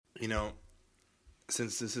You know,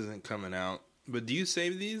 since this isn't coming out, but do you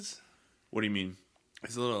save these? What do you mean?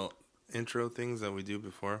 It's little intro things that we do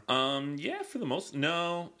before. Yeah, for the most.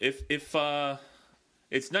 No, if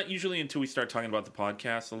it's not usually until we start talking about the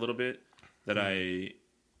podcast a little bit that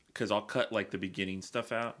because I'll cut like the beginning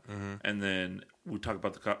stuff out, and then we talk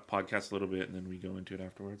about the podcast a little bit, and then we go into it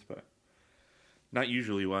afterwards. But not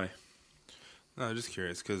usually. Why? No, I'm just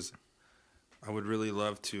curious because I would really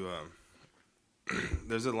love to.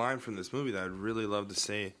 There's a line from this movie that I'd really love to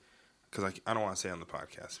say because I don't want to say on the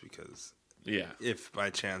podcast because if by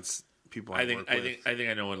chance people I think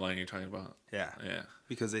I know what line you're talking about. Yeah,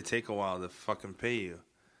 because they take a while to fucking pay you.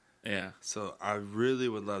 Yeah. So I really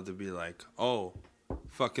would love to be like, oh,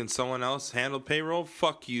 fucking someone else handled payroll.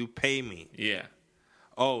 Fuck you, pay me. Yeah.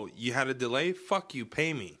 Oh, you had a delay. Fuck you,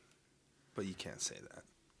 pay me. But you can't say that.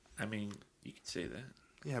 I mean, you can say that.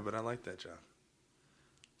 Yeah, but I like that job.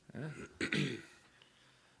 Yeah.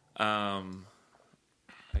 I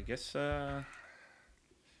guess we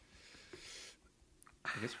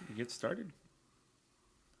can get started.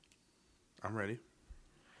 I'm ready.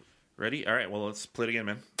 Ready? All right. Well, let's play it again,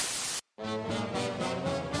 man.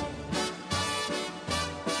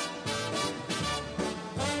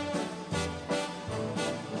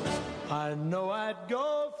 I know I'd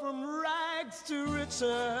go from rags to riches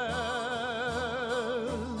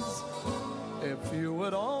if you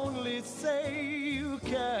would only say you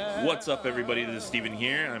can. What's up, everybody? This is Steven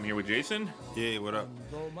here. I'm here with Jason. Hey, what up?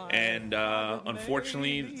 And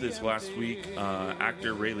unfortunately, this last week,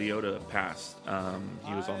 actor Ray Liotta passed.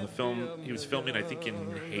 He was on the film. He was filming, I think, in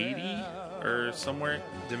Haiti or somewhere.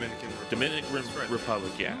 Dominican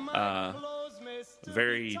Republic, yeah.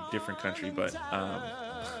 Very different country, but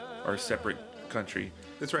or separate country.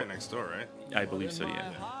 It's right next door, right? I believe so,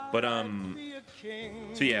 yeah. But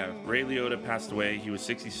so yeah, Ray Liotta passed away. He was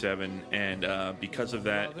 67, and because of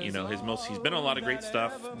that, you know, he's been in a lot of great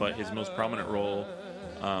stuff, but his most prominent role,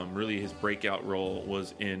 really his breakout role,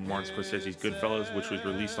 was in Martin Scorsese's Goodfellas, which was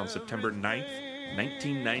released on September 9th,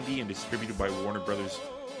 1990, and distributed by Warner Brothers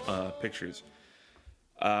Pictures.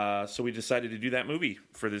 So we decided to do that movie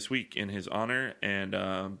for this week in his honor,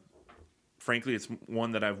 and frankly, it's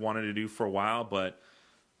one that I've wanted to do for a while, but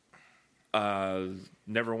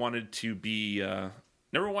never wanted to be. I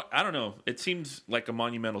don't know. It seems like a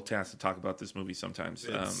monumental task to talk about this movie sometimes.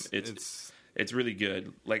 It's really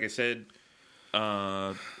good. Like I said,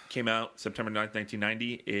 came out September 9th,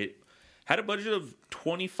 1990. It had a budget of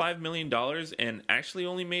 $25 million and actually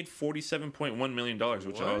only made $47.1 million,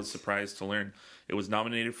 which I was surprised to learn. It was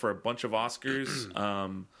nominated for a bunch of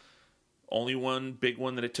Oscars. Only one big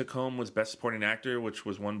one that it took home was Best Supporting Actor, which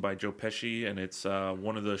was won by Joe Pesci, and it's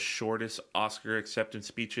one of the shortest Oscar acceptance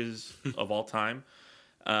speeches of all time,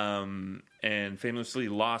 and famously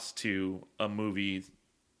lost to a movie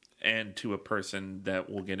and to a person that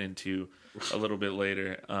we'll get into a little bit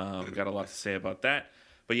later. Got a lot to say about that.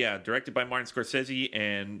 But yeah, directed by Martin Scorsese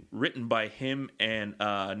and written by him and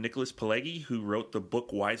Nicholas Pileggi, who wrote the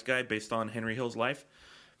book Wise Guy based on Henry Hill's life.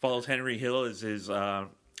 Follows Henry Hill as his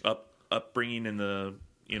upbringing in the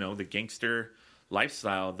gangster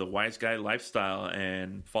lifestyle, the wise guy lifestyle,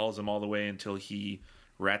 and follows him all the way until he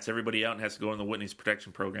rats everybody out and has to go in the witness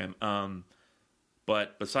protection program.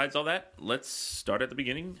 But besides all that, let's start at the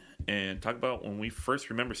beginning and talk about when we first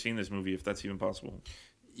remember seeing this movie, if that's even possible.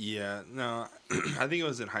 Yeah, no, I think it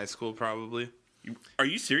was in high school probably. Are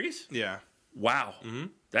you serious? Yeah. Wow. Mm-hmm.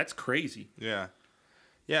 That's crazy. Yeah.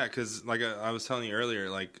 Yeah, because like I was telling you earlier,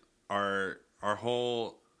 like our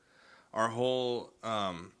whole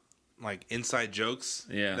like inside jokes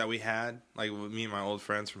that we had, like with me and my old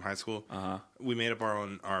friends from high school, we made up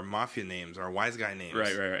our mafia names, our wise guy names.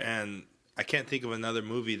 Right. And I can't think of another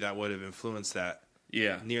movie that would have influenced that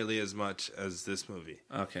nearly as much as this movie.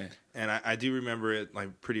 Okay. And I do remember it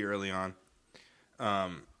like pretty early on.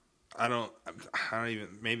 I don't even,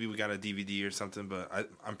 maybe we got a DVD or something, but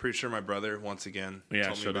I'm pretty sure my brother once again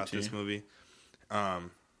told me about this movie. So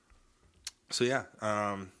yeah,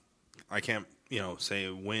 I can't, say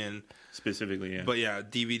when specifically, yeah. But yeah,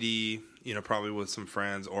 DVD, probably with some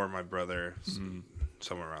friends or my brother,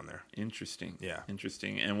 somewhere around there. Interesting. Yeah.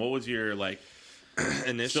 Interesting. And what was your, like,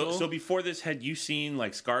 initial? So before this, had you seen,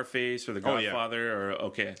 like, Scarface or The Godfather? Or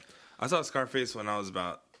okay. I saw Scarface when I was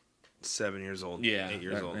about 7 years old. Yeah. 8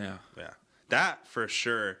 years old. Yeah. That, for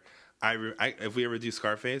sure, if we ever do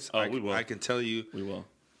Scarface, we will. I can tell you. We will.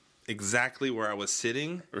 Exactly where I was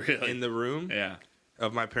sitting in the room. Yeah.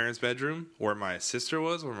 Of my parents' bedroom, where my sister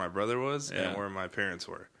was, where my brother was, and where my parents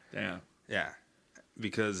were. Damn. Yeah.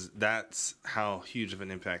 Because that's how huge of an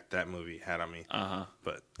impact that movie had on me. Uh-huh.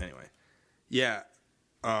 But anyway. Yeah.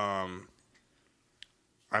 I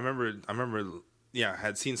I remember. Yeah, I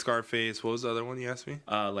had seen Scarface. What was the other one you asked me?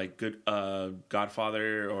 Like good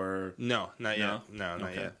Godfather or no, not yet. No,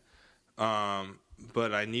 not yet.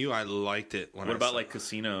 But I knew I liked it when. What about like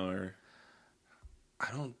Casino or?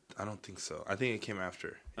 I don't think so. I think it came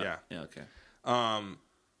after. Yeah. Yeah. Okay.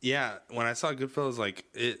 Yeah. When I saw Goodfellas, like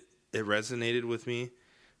it resonated with me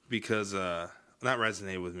because not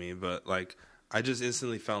resonated with me, but like I just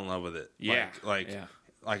instantly fell in love with it. Yeah.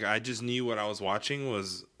 Like I just knew what I was watching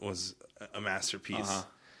was a masterpiece,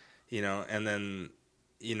 you know. And then,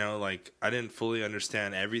 you know, like I didn't fully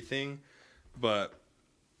understand everything, but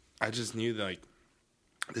I just knew that, like,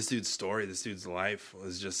 this dude's story, this dude's life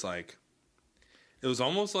was just like, it was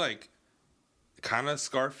almost like kind of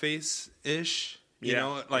Scarface-ish, you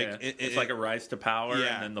know, like it's like a rise to power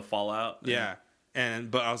and then the fallout. Yeah.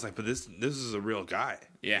 But I was like, but this is a real guy,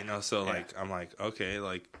 you know. So like, I'm like, okay,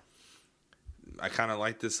 like I kind of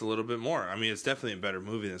like this a little bit more. I mean, it's definitely a better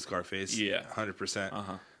movie than Scarface,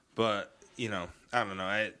 100%. But you know, I don't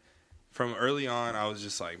know. From early on, I was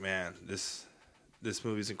just like, man, this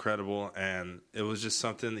movie's incredible, and it was just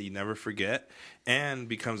something that you never forget, and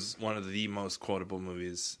becomes one of the most quotable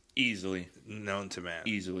movies easily known to man.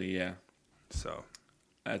 Easily, yeah. So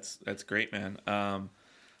that's great, man. I'm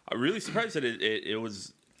really surprised that it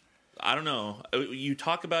was. I don't know. You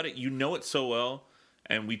talk about it, you know it so well,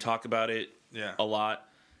 and we talk about it a lot,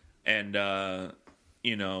 and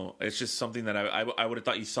you know, it's just something that I would have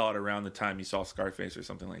thought you saw it around the time you saw Scarface or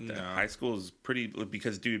something like that. No. High school is pretty,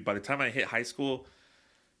 because dude, by the time I hit high school,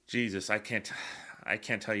 Jesus, I can't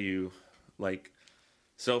tell you, like,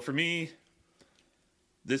 so for me,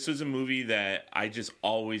 this was a movie that I just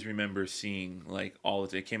always remember seeing, like,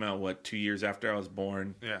 it came out 2 years after I was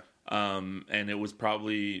born. Yeah. And it was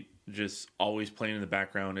probably just always playing in the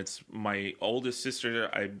background. It's my oldest sister.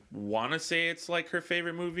 I want to say it's like her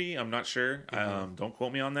favorite movie. I'm not sure. Don't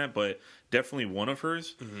quote me on that, but definitely one of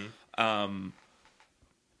hers. And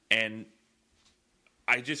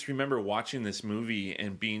I just remember watching this movie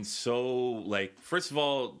and being so, like, first of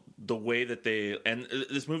all, the way that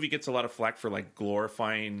this movie gets a lot of flack for like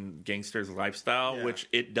glorifying gangsters' lifestyle, which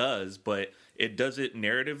it does, but it does it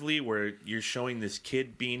narratively where you're showing this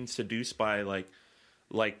kid being seduced by like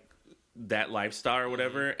that lifestyle or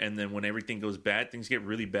whatever, and then when everything goes bad, things get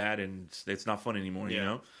really bad and it's not fun anymore, you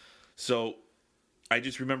know? So I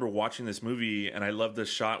just remember watching this movie, and I love the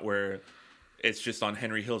shot where it's just on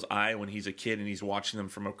Henry Hill's eye when he's a kid and he's watching them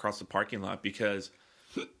from across the parking lot, because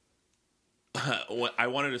I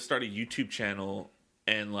wanted to start a YouTube channel,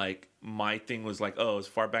 and like my thing was like, as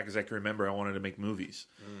far back as I can remember, I wanted to make movies.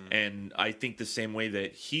 And I think the same way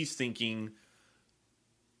that he's thinking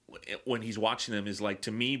when he's watching them is like,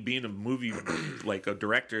 to me, being a movie like a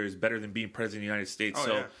director is better than being president of the United States.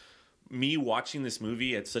 Me watching this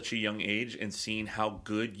movie at such a young age and seeing how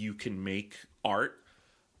good you can make art,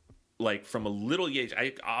 like from a little age,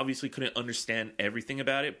 I obviously couldn't understand everything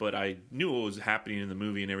about it, but I knew what was happening in the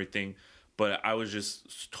movie and everything. But I was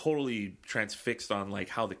just totally transfixed on like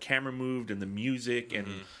how the camera moved and the music and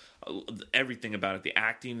everything about it. The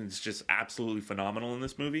acting is just absolutely phenomenal in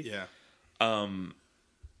this movie. Yeah.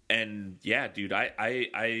 And yeah, dude,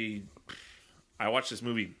 I watch this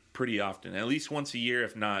movie pretty often, at least once a year,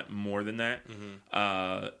 if not more than that.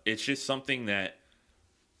 It's just something that,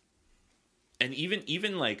 and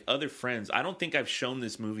even like other friends, I don't think I've shown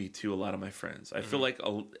this movie to a lot of my friends. I feel like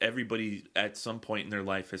everybody at some point in their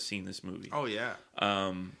life has seen this movie. Oh yeah.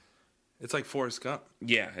 It's like Forrest Gump.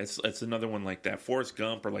 Yeah, it's another one like that. Forrest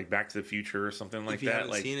Gump or like Back to the Future or something like that. If you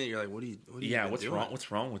haven't seen it, you're like, what are you what's doing? wrong?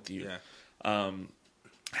 What's wrong with you? Yeah.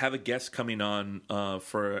 Have a guest coming on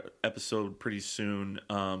for an episode pretty soon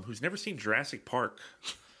who's never seen Jurassic Park,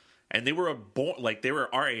 and they were they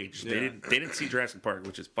were our age. Yeah. They didn't see Jurassic Park,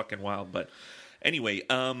 which is fucking wild. But anyway,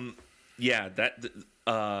 I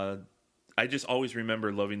just always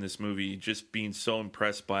remember loving this movie, just being so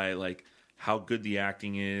impressed by like how good the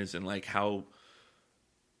acting is and like how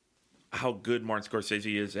good Martin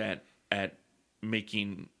Scorsese is at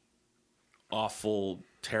making awful,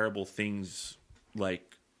 terrible things like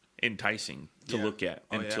enticing to look at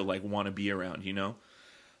and to like want to be around, you know.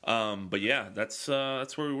 But yeah, that's where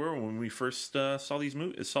we were when we first saw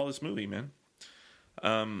this movie, man.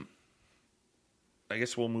 I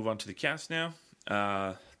guess we'll move on to the cast now.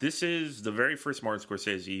 This is the very first Martin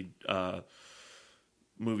Scorsese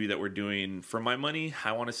movie that we're doing. For my money,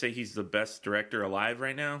 I want to say he's the best director alive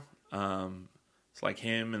right now. It's like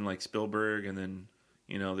him and like Spielberg, and then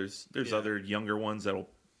you know there's other younger ones that'll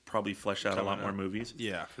probably flesh out a lot more movies.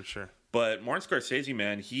 Yeah, for sure. But Martin Scorsese,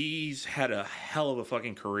 man, he's had a hell of a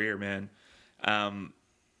fucking career, man.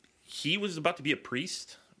 He was about to be a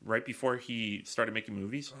priest right before he started making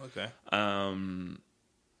movies. Okay.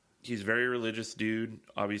 He's a very religious dude.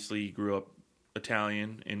 Obviously, he grew up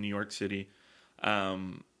Italian in New York City.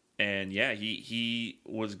 And yeah, he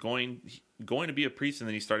was going to be a priest, and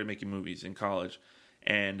then he started making movies in college.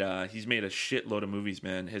 And he's made a shitload of movies,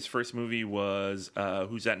 man. His first movie was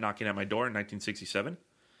Who's That Knocking at My Door in 1967.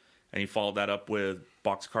 And he followed that up with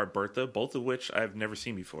Boxcar Bertha, both of which I've never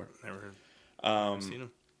seen before. Never heard. Never seen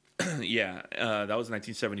him. Yeah, that was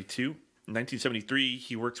 1972. In 1973,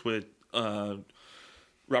 he works with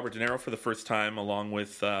Robert De Niro for the first time, along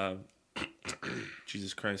with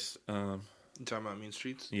Jesus Christ. You talking about Mean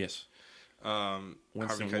Streets? Yes.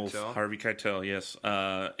 Winston Harvey Wolf. Keitel. Harvey Keitel, yes.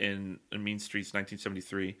 In Mean Streets,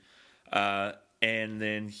 1973. And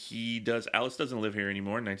then he does Alice Doesn't Live Here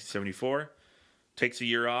Anymore in 1974. Takes a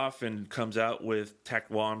year off and comes out with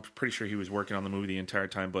well, I'm pretty sure he was working on the movie the entire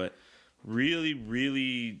time, but really,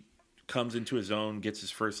 really comes into his own, gets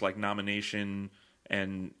his first like nomination,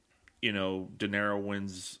 and De Niro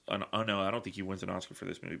wins no, I don't think he wins an Oscar for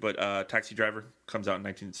this movie, but Taxi Driver comes out in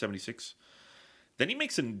 1976. Then he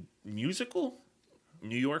makes a musical,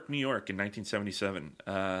 New York, New York, in 1977,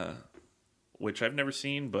 which I've never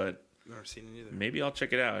seen, but never seen it either. Maybe I'll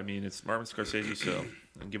check it out. I mean, it's Martin Scorsese, so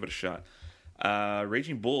I'll give it a shot.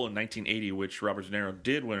 Raging Bull in 1980, which Robert De Niro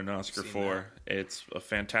did win an Oscar for. That. It's a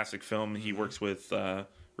fantastic film. He works with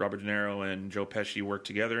Robert De Niro and Joe Pesci work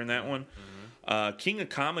together in that one. Mm-hmm. King of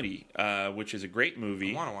Comedy, which is a great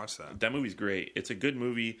movie. I want to watch that. That movie's great. It's a good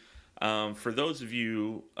movie. For those of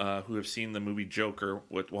you who have seen the movie Joker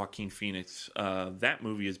with Joaquin Phoenix, that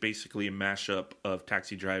movie is basically a mashup of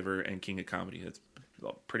Taxi Driver and King of Comedy. That's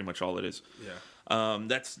pretty much all it is. Yeah.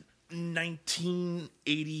 That's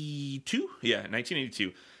 1982. Yeah,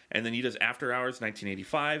 1982. And then he does After Hours,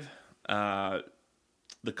 1985.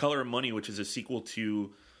 The Color of Money, which is a sequel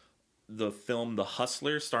to the film The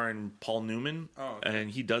Hustler, starring Paul Newman. Oh, okay. And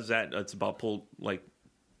he does that. It's about pool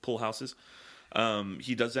houses.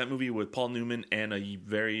 He does that movie with Paul Newman and a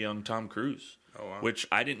very young Tom Cruise. Oh, wow. Which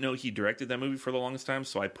I didn't know he directed that movie for the longest time,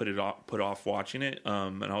 so I put off watching it.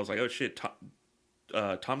 And I was like, oh shit,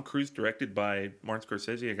 Tom Cruise directed by Martin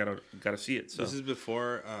Scorsese. I gotta see it. So this is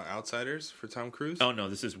before Outsiders for Tom Cruise. Oh no,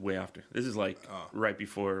 this is way after. This is like right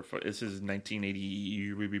before. This is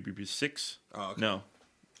 1986. Oh, okay. No,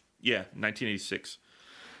 yeah, 1986.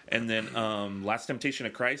 And then Last Temptation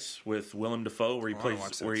of Christ with Willem Dafoe, where he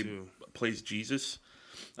plays Jesus.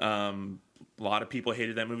 A lot of people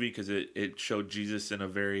hated that movie because it showed Jesus in a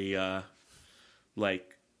very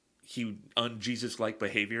un-Jesus-like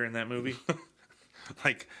behavior in that movie.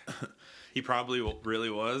 Like he probably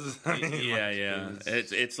really was. Yeah.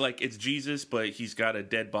 It's Jesus, but he's got a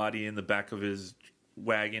dead body in the back of his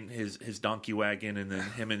wagon, his donkey wagon, and then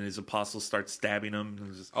him and his apostles start stabbing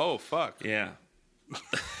him. Oh fuck! Yeah.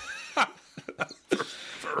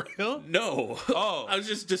 For real? No. Oh, I was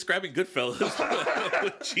just describing Goodfellas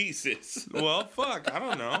with Jesus. Well, fuck. I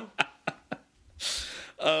don't know.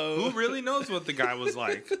 Who really knows what the guy was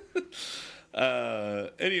like?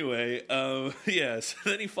 Anyway, yes.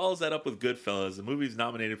 Then he follows that up with Goodfellas. The movie's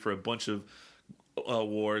nominated for a bunch of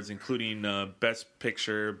awards, including Best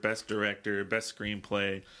Picture, Best Director, Best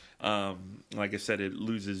Screenplay. Like I said, it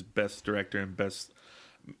loses Best Director and Best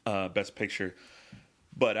Picture.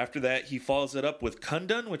 But after that, he follows it up with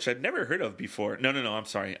Kundun, which I'd never heard of before. No, I'm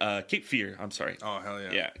sorry. Cape Fear. I'm sorry. Oh, hell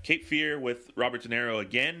yeah. Yeah, Cape Fear with Robert De Niro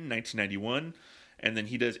again, 1991. And then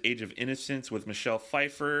he does Age of Innocence with Michelle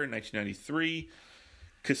Pfeiffer, 1993.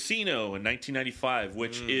 Casino in 1995,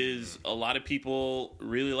 which is a lot of people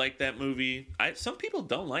really like that movie. Some people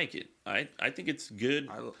don't like it. I think it's good.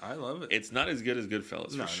 I love it. It's not as good as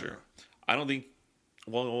Goodfellas, for sure. No. I don't think...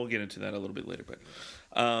 Well, we'll get into that a little bit later. But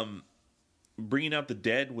Bringing Out the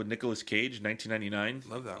Dead with Nicolas Cage, 1999.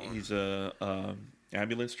 Love that one. He's a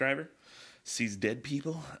ambulance driver. Sees dead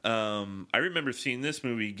people. I remember seeing this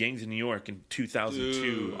movie, Gangs of New York, in 2002.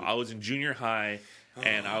 Dude. I was in junior high,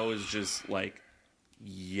 and I was just like,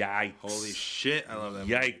 yikes. Holy shit, I love that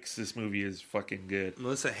movie. Yikes, this movie is fucking good.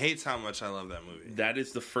 Melissa hates how much I love that movie. That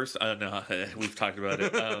is the first... no, we've talked about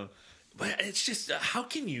it. But it's just, how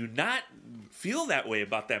can you not feel that way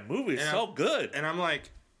about that movie? It's so good. And I'm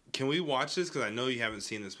like... Can we watch this? Because I know you haven't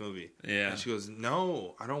seen this movie. Yeah. And she goes,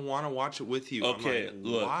 no, I don't want to watch it with you. Okay, I'm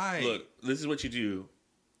like, why? Look, this is what you do.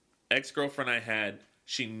 Ex-girlfriend I had,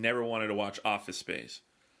 she never wanted to watch Office Space.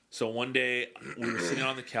 So one day, we were sitting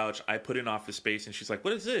on the couch, I put in Office Space, and she's like,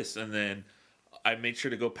 what is this? And then I made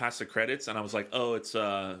sure to go past the credits, and I was like, oh, it's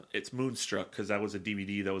Moonstruck, because that was a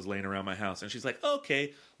DVD that was laying around my house. And she's like,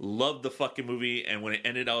 okay, loved the fucking movie. And when it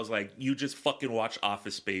ended, I was like, you just fucking watch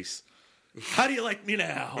Office Space. How do you like me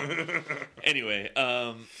now? Anyway,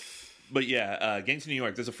 but yeah, Gangs of New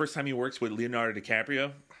York. This is the first time he works with Leonardo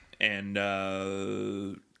DiCaprio, and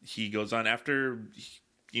he goes on after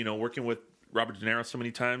working with Robert De Niro so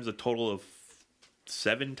many times, a total of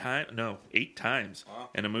 8 times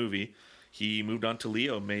in a movie. He moved on to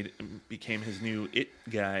Leo, became his new it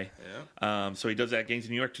guy. Yeah. So he does that Gangs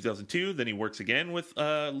of New York 2002. Then he works again with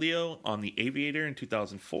Leo on The Aviator in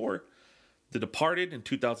 2004. The Departed in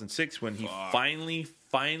 2006 when he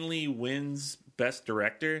finally wins Best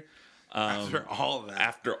Director. After all of that.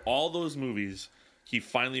 After all those movies, he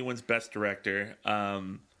finally wins Best Director.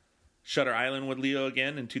 Shutter Island with Leo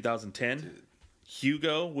again in 2010. Dude.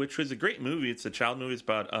 Hugo, which was a great movie. It's a child movie. It's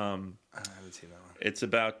about... I haven't seen that one. It's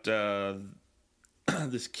about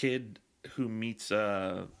this kid who meets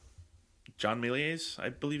John Milius, I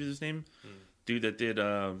believe is his name. Dude that did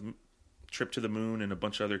Trip to the Moon and a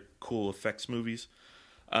bunch of other cool effects movies.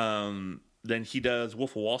 Then he does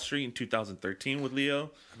Wolf of Wall Street in 2013 with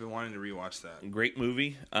Leo. I've been wanting to rewatch that. Great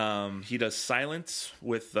movie. He does Silence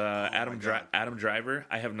with Adam Driver.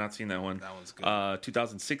 I have not seen that one. That one's good.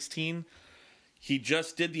 2016. He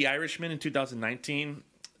just did The Irishman in 2019.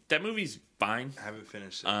 That movie's fine. I haven't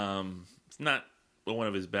finished it. It's not one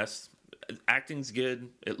of his best. Acting's good.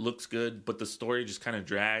 It looks good, but the story just kind of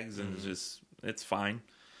drags and it's fine.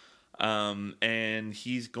 And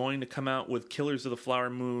he's going to come out with Killers of the Flower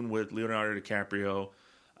Moon with Leonardo DiCaprio.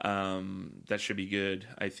 That should be good.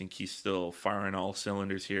 I think he's still firing all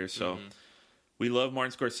cylinders here. So we love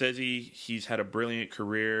Martin Scorsese. He's had a brilliant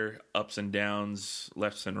career, ups and downs,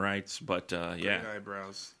 lefts and rights. But Great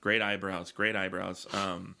eyebrows. Great eyebrows.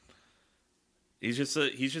 He's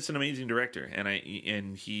just an amazing director,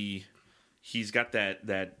 and he's got that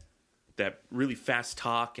really fast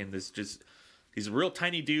talk, and he's a real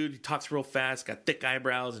tiny dude. He talks real fast, got thick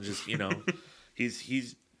eyebrows, and just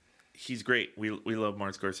he's great. We love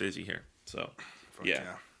Martin Scorsese here. So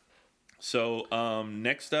yeah. So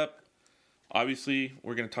next up, obviously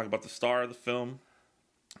we're going to talk about the star of the film,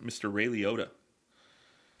 Mr. Ray Liotta.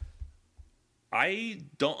 I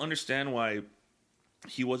don't understand why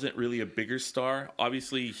he wasn't really a bigger star.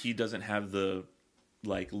 Obviously, he doesn't have the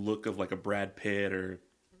look of like a Brad Pitt or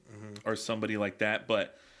somebody like that,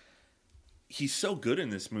 but he's so good in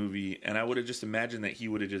this movie, and I would have just imagined that he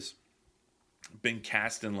would have just been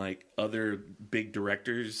cast in like other big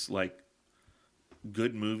directors like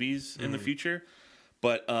good movies in the future.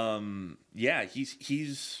 But yeah,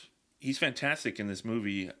 he's fantastic in this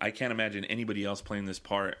movie. I can't imagine anybody else playing this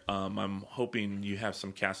part. I'm hoping you have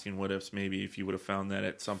some casting what-ifs, maybe, if you would have found that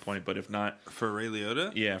at some point. But if not... For Ray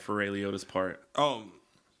Liotta? Yeah, for Ray Liotta's part. Oh.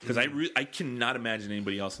 Because I cannot imagine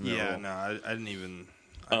anybody else in that role. Yeah, no, I didn't even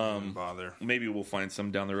bother. Maybe we'll find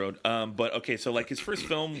some down the road. But, okay, so like his first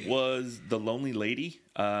film was The Lonely Lady.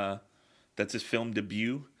 That's his film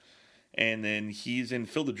debut. And then he's in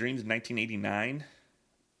Field of Dreams in 1989.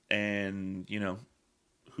 And,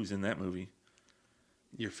 who's in that movie?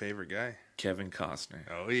 Your favorite guy. Kevin Costner.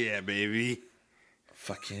 Oh, yeah, baby.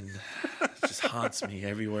 Fucking just haunts me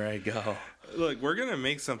everywhere I go. Look, we're going to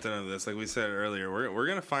make something of this. Like we said earlier, we're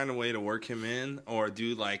going to find a way to work him in or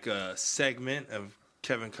do like a segment of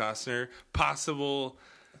Kevin Costner. Possible.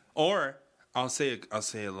 Or I'll say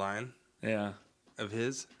a line of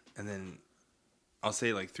his, and then I'll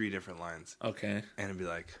say like 3 different lines. Okay. And it'll be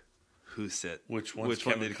like, who said which one did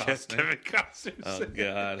Kevin Costner say? Oh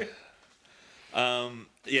God.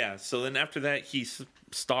 Yeah, so then after that he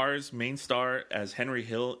main star as Henry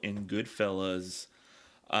Hill in Goodfellas.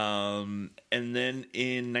 And then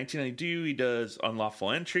in 1992 he does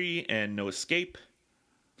Unlawful Entry and No Escape.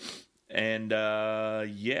 And Operation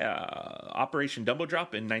Dumbo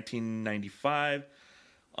Drop in 1995,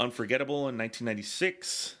 Unforgettable in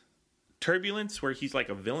 1996. Turbulence, where he's like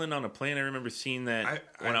a villain on a plane. I remember seeing that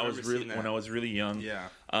when I was really young. Yeah,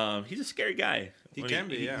 he's a scary guy. He can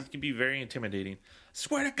be be very intimidating.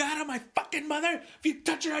 Swear to God on my fucking mother, if you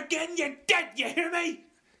touch her again, you're dead. You hear me?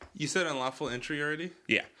 You said Unlawful Entry already?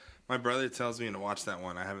 Yeah. My brother tells me to watch that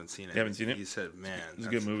one. I haven't seen it. You haven't seen it? He said, "Man, it's a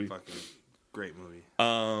good movie. Fucking great movie."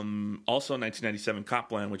 Also 1997,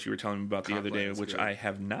 Copland, which you were telling me about the other day, which I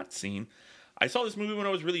have not seen. I saw this movie when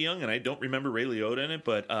I was really young, and I don't remember Ray Liotta in it,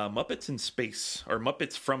 but Muppets in Space, or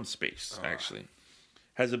Muppets from Space, actually,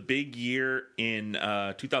 has a big year in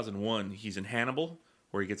 2001. He's in Hannibal,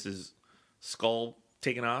 where he gets his skull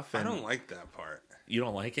taken off. And I don't like that part. You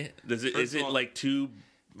don't like it? Is it like too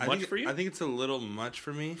much for you? I think it's a little much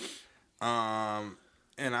for me.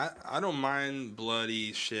 And I don't mind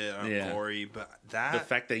bloody shit or gory, but the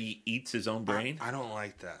fact that he eats his own brain? I don't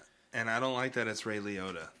like that. And I don't like that it's Ray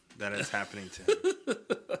Liotta. that is happening to him.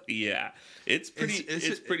 Yeah, it's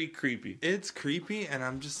pretty creepy. It's creepy, and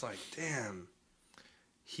I'm just like, damn.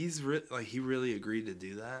 He's he really agreed to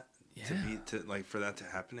do that. Yeah. For that to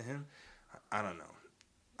happen to him. I don't know.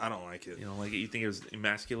 I don't like it. You don't like it? You think it was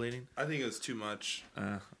emasculating? I think it was too much.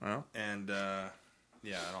 Well. And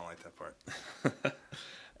yeah, I don't like that part.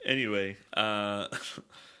 Anyway,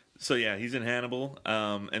 so yeah, he's in Hannibal,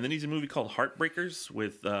 and then he's in a movie called Heartbreakers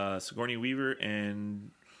with Sigourney Weaver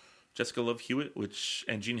and Jessica Love Hewitt,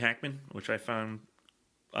 and Gene Hackman, which I found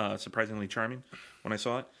surprisingly charming when I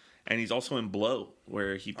saw it. And he's also in Blow,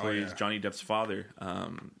 where he plays Johnny Depp's father.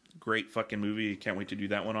 Great fucking movie. Can't wait to do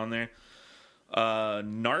that one on there.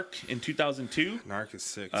 Narc in 2002. Narc is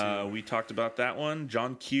sick, too. We talked about that one.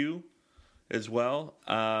 John Q as well.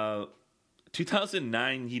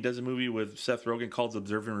 2009, he does a movie with Seth Rogen called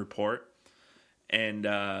Observe and Report. And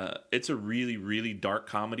it's a really, really dark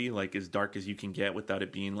comedy, like as dark as you can get without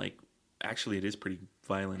it being like... Actually, it is pretty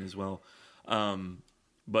violent as well.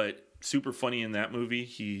 But super funny in that movie.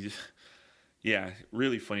 He's... Yeah,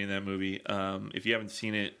 really funny in that movie. If you haven't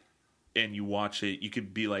seen it and you watch it, you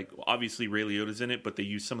could be like... Obviously, Ray Liotta's in it, but they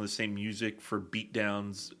use some of the same music for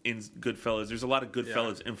beatdowns in Goodfellas. There's a lot of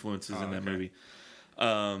Goodfellas influences in that movie.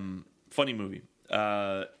 Funny movie.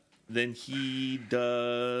 Then he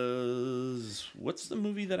does... What's the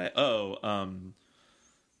movie that I...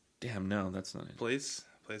 damn, no, that's not it. Place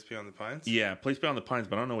Beyond the Pines? Yeah, Place Beyond the Pines,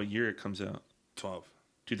 but I don't know what year it comes out.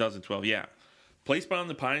 2012, yeah. Place Beyond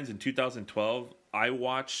the Pines in 2012, I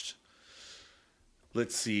watched...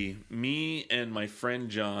 Let's see. Me and my friend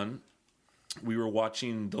John, we were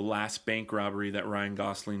watching the last bank robbery that Ryan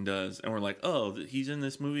Gosling does, and we're like, oh, he's in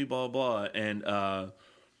this movie, blah, blah, and...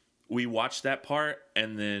 we watched that part,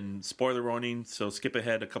 and then, spoiler warning, so skip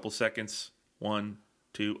ahead a couple seconds. 1,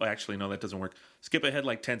 2... Actually, no, that doesn't work. Skip ahead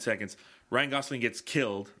like 10 seconds. Ryan Gosling gets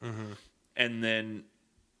killed, and then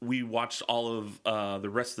we watched all of the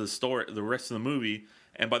rest of the story, the rest of the movie,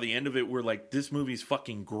 and by the end of it, we're like, this movie's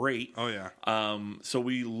fucking great. Oh, yeah. So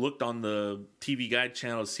we looked on the TV Guide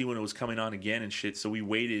channel to see when it was coming on again and shit, so we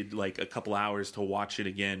waited like a couple hours to watch it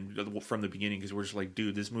again from the beginning, because we're just like,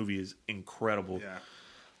 dude, this movie is incredible. Yeah.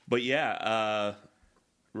 But yeah,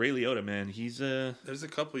 Ray Liotta, man, he's There's a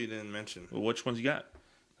couple you didn't mention. Which ones you got?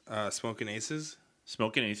 Smoking Aces.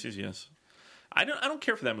 Smoking Aces, yes. I don't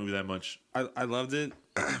care for that movie that much. I loved it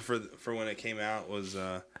for when it came out. Was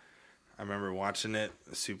I remember watching it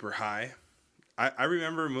super high. I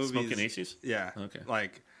remember movies. Smoking Aces. Yeah. Okay.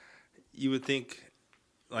 Like you would think,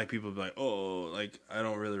 like people would be like, oh, like I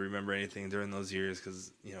don't really remember anything during those years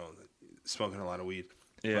because smoking a lot of weed.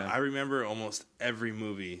 Yeah, but I remember almost every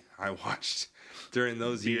movie I watched during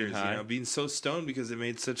those years. Being so stoned because it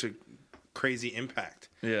made such a crazy impact.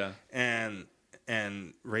 Yeah, and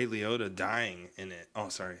Ray Liotta dying in it. Oh,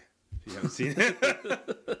 sorry, if you haven't seen it.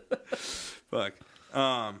 Fuck.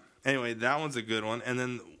 Anyway, that one's a good one. And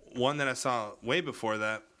then one that I saw way before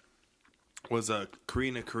that was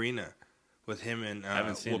Karina with him and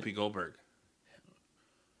Whoopi Goldberg.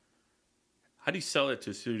 How do you sell it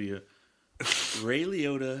to a studio? Ray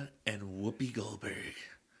Liotta and Whoopi Goldberg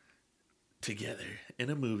together in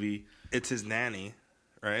a movie. It's his nanny,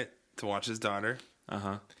 right? To watch his daughter.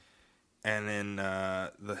 Uh-huh. And then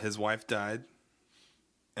his wife died.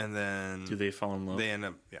 And then... Do they fall in love? They end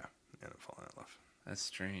up falling in love. That's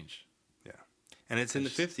strange. Yeah. And it's in the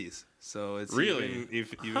 50s. So it's really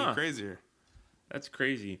even crazier. That's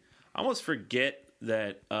crazy. I almost forget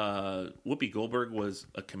that Whoopi Goldberg was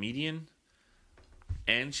a comedian.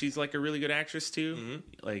 And she's like a really good actress too.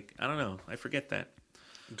 Mm-hmm. Like, I don't know. I forget that.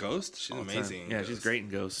 Ghost? She's amazing. Yeah, Ghost. She's great in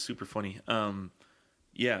Ghost. Super funny.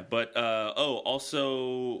 Yeah, but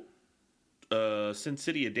also Sin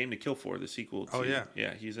City: A Dame to Kill For, the sequel to,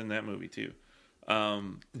 yeah, he's in that movie too.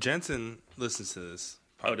 Jensen listens to this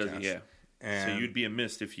podcast. Oh, does he? Yeah. And so you'd be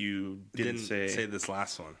amiss if you didn't say this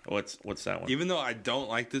last one. What's that one? Even though I don't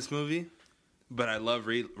like this movie, but I love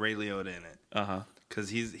Ray Liotta in it. Uh-huh. Because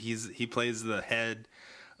he plays the head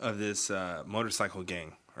of this motorcycle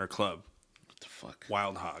gang or club. What the fuck?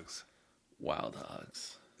 Wild Hogs. Wild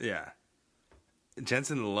Hogs. Yeah.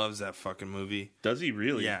 Jensen loves that fucking movie. Does he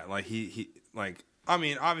really? Yeah, like he like, I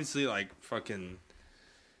mean, obviously like fucking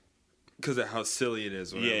because of how silly it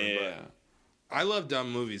is. Whatever, yeah. I love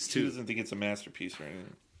dumb movies too. He doesn't think it's a masterpiece or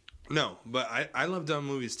anything. No, but I love dumb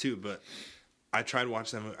movies too. But I tried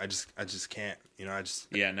watching that movie. I just can't. I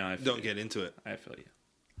don't get into it. I feel you.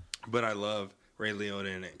 But I love Ray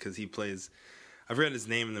Liotta in it because he plays. I forgot his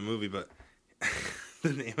name in the movie, but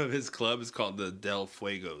the name of his club is called the Del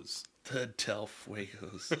Fuegos. The Del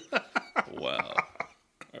Fuegos. Wow,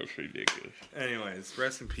 that's ridiculous. Anyways,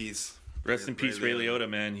 rest in peace, Rest in peace, Ray Liotta,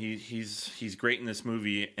 man. He's great in this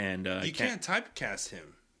movie, and you can't typecast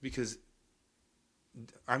him because,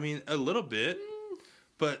 I mean, a little bit,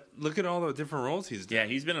 but look at all the different roles he's done. Yeah,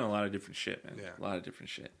 he's been in a lot of different shit, man. Yeah. A lot of different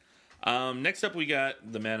shit. Next up, we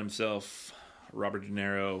got the man himself, Robert De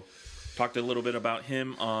Niro. Talked a little bit about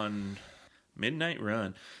him on Midnight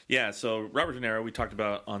Run. Yeah, so Robert De Niro, we talked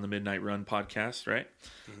about on the Midnight Run podcast, right?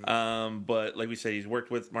 Mm-hmm. But like we said, he's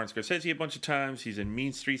worked with Martin Scorsese a bunch of times. He's in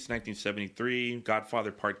Mean Streets, 1973.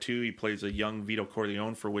 Godfather Part 2. He plays a young Vito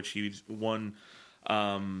Corleone, for which he's won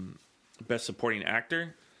Best Supporting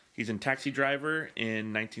Actor. He's in Taxi Driver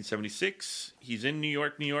in 1976. He's in New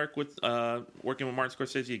York with working with Martin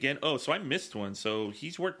Scorsese again. Oh, so I missed one. So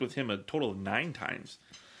he's worked with him a total of 9 times.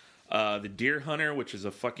 The Deer Hunter, which is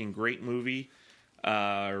a fucking great movie.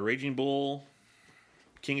 Raging Bull,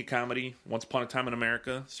 King of Comedy, Once Upon a Time in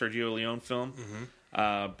America, Sergio Leone film.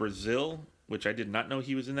 Mm-hmm. Brazil, which I did not know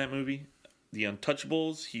he was in that movie. The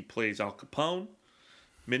Untouchables, he plays Al Capone.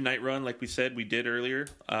 Midnight Run, like we said, we did earlier.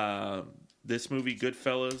 This movie,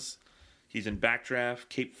 Goodfellas. He's in Backdraft,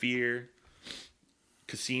 Cape Fear,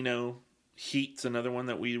 Casino. Heat's another one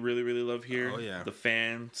that we really, really love here. Oh, yeah. The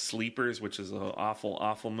Fan, Sleepers, which is an awful,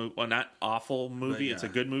 awful movie. Well, not awful movie. Yeah. It's a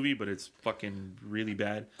good movie, but it's fucking really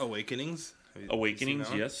bad. Awakenings,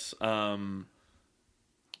 yes.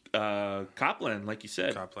 Copland, like you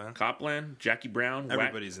said. Copland, Jackie Brown.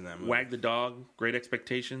 Everybody's in that movie. Wag the Dog, Great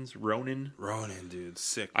Expectations, Ronin, dude,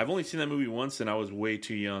 sick. I've only seen that movie once, and I was way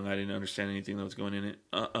too young. I didn't understand anything that was going on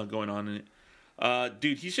in it.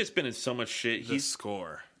 Dude, he's just been in so much shit. The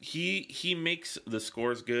score. He makes the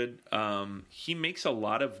scores good. He makes a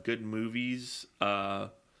lot of good movies, but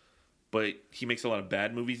he makes a lot of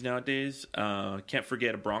bad movies nowadays. Can't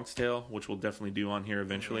forget A Bronx Tale, which we'll definitely do on here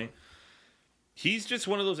eventually. Mm-hmm. He's just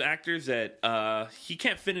one of those actors that he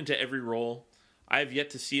can't fit into every role. I have yet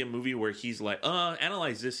to see a movie where he's like,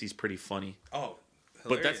 analyze this, he's pretty funny. Oh, hilarious.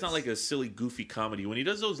 But that's not like a silly, goofy comedy. When he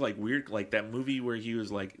does those like weird, like that movie where he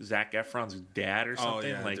was like Zac Efron's dad or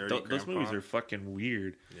something, like those movies are fucking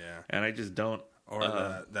weird. Yeah, and I just don't. Or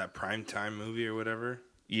that Primetime movie or whatever.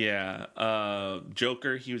 Yeah,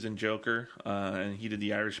 Joker. He was in Joker, and he did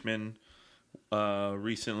The Irishman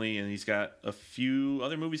recently, and he's got a few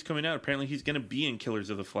other movies coming out. Apparently, he's going to be in Killers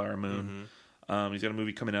of the Flower Moon. Mm-hmm. He's got a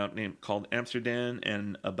movie coming out called Amsterdam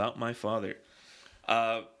and About My Father.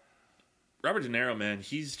 Robert De Niro, man,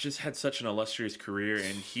 he's just had such an illustrious career,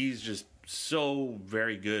 and he's just so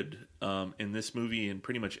very good in this movie and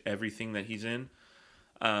pretty much everything that he's in.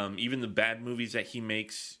 Even the bad movies that he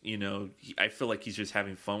makes, you know, I feel like he's just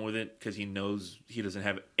having fun with it because he knows he doesn't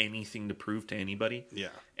have anything to prove to anybody. Yeah.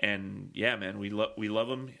 And yeah, man, we love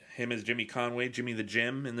him. Him as Jimmy Conway, Jimmy the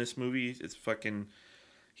Gem in this movie. It's fucking,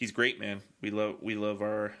 he's great, man. We love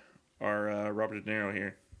our Robert De Niro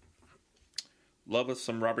here. Love us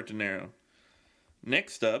some Robert De Niro.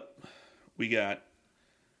 Next up, we got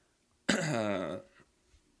Joe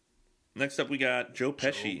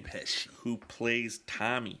Pesci, who plays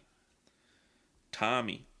Tommy. How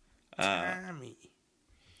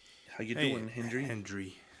you doing, Hendry?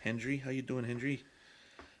 Hendry, how you doing, Hendry?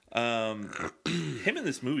 Him in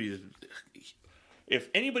this movie, if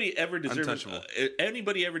anybody ever deserved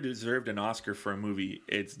an Oscar for a movie,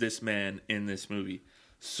 it's this man in this movie.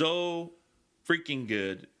 So freaking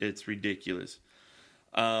good, it's ridiculous.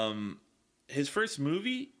 His first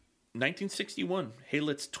movie, 1961, Hey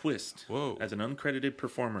Let's Twist. Whoa. As an uncredited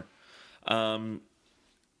performer.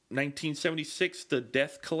 1976, The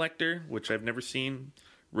Death Collector, which I've never seen.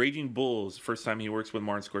 Raging Bulls, first time he works with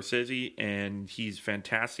Martin Scorsese, and he's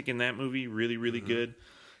fantastic in that movie. Really, really good.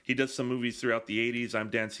 He does some movies throughout the 80s. I'm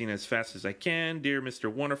Dancing as Fast as I Can, Dear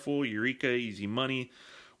Mr. Wonderful, Eureka, Easy Money.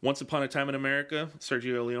 Once Upon a Time in America,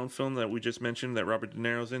 Sergio Leone film that we just mentioned that Robert De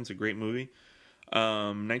Niro's in. It's a great movie.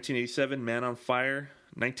 1987, Man on Fire.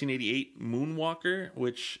 1988, Moonwalker,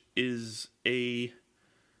 which is a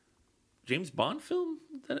James Bond film,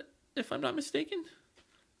 that, if I'm not mistaken,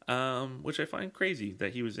 which I find crazy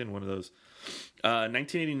that he was in one of those.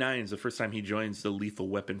 1989 is the first time he joins the Lethal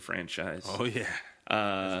Weapon franchise. Oh, yeah.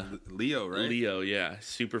 Leo, right? Leo, yeah.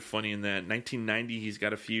 Super funny in that. 1990, he's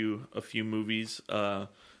got a few movies.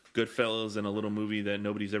 Goodfellas and a little movie that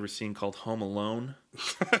nobody's ever seen called Home Alone.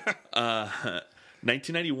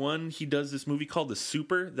 1991, he does this movie called The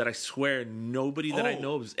Super that I swear nobody that I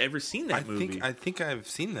know has ever seen that movie. I think I've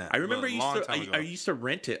seen that. I remember I used to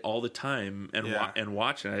rent it all the time and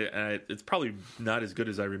watch it. It's probably not as good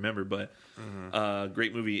as I remember, but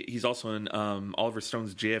great movie. He's also in Oliver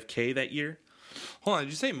Stone's JFK that year. Hold on,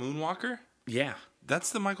 did you say Moonwalker? Yeah.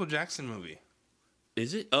 That's the Michael Jackson movie.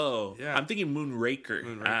 Is it? Oh, yeah. I'm thinking Moonraker.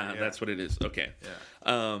 Yeah. That's what it is. Okay.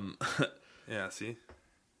 Yeah. Yeah. See.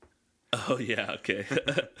 Oh yeah. Okay.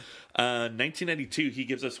 1992. He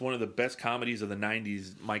gives us one of the best comedies of the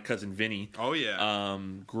 '90s. My Cousin Vinny. Oh yeah.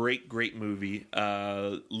 Great movie.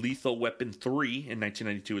 Lethal Weapon 3 in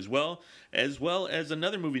 1992 as well as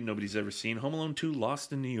another movie nobody's ever seen, Home Alone 2: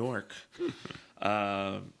 Lost in New York.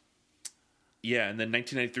 Yeah, and then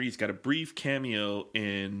 1993, he's got a brief cameo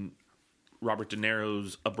in Robert De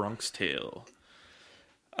Niro's A Bronx Tale.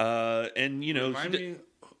 And you know, remind me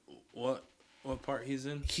what part he's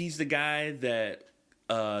in? He's the guy that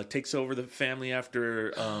takes over the family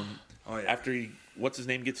after after what's his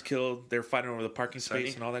name gets killed. They're fighting over the parking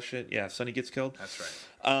space and all that shit. Yeah, Sonny gets killed. That's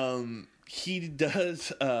right. He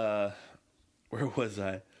does. Where was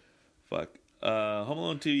I? Fuck. Home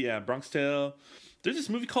Alone 2. Yeah, Bronx Tale. There's this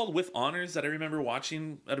movie called With Honors that I remember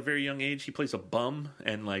watching at a very young age. He plays a bum,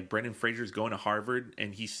 and like Brendan Fraser's going to Harvard,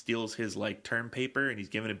 and he steals his like term paper, and he's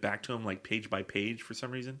giving it back to him like page by page for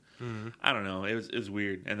some reason. Mm-hmm. I don't know. It was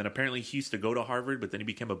weird. And then apparently he used to go to Harvard, but then he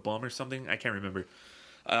became a bum or something. I can't remember.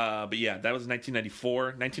 But yeah, that was 1994.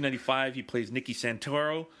 1995, he plays Nicky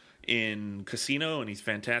Santoro in Casino, and he's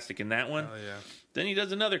fantastic in that one. Oh yeah. Then he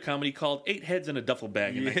does another comedy called Eight Heads in a Duffel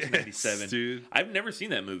Bag in 1997. Dude. I've never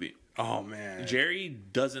seen that movie. Oh man, Jerry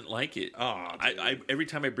doesn't like it. Oh, I every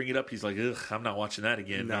time I bring it up, he's like, "Ugh, I'm not watching that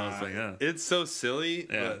again." Nah, I was like, it's so silly.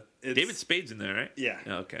 Yeah. But David Spade's in there, right? Yeah.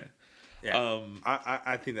 Oh, okay. Yeah.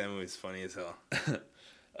 I think that movie's funny as hell.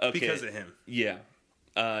 Okay. Because of him. Yeah.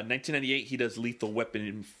 1998, he does Lethal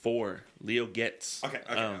Weapon 4. Leo Getz.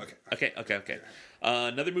 Okay.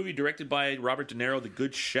 Another movie directed by Robert De Niro, The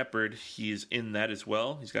Good Shepherd. He is in that as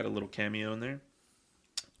well. He's got a little cameo in there.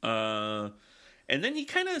 And then he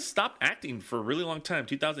kind of stopped acting for a really long time.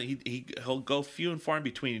 2000, he'll go few and far in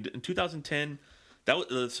between. In 2010, that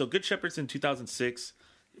was so Good Shepherd's in 2006.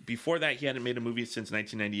 Before that, he hadn't made a movie since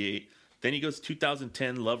 1998. Then he goes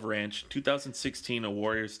 2010, Love Ranch. 2016, A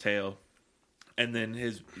Warrior's Tale. And then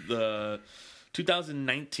the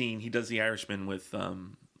 2019, he does The Irishman with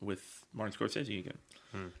Martin Scorsese again.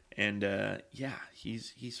 And yeah,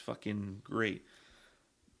 he's fucking great.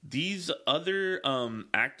 These other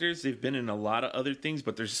actors, they've been in a lot of other things,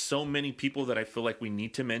 but there's so many people that I feel like we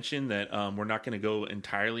need to mention that we're not going to go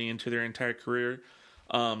entirely into their entire career.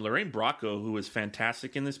 Lorraine Bracco, who was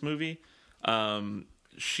fantastic in this movie,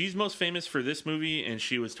 she's most famous for this movie, and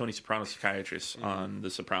she was Tony Soprano's psychiatrist on The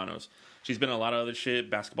Sopranos. She's been in a lot of other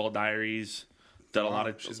shit, Basketball Diaries, done a lot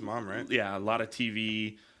of... She's mom, right? Yeah, a lot of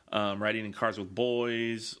TV, Riding in Cars with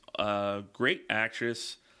Boys, great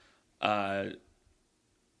actress.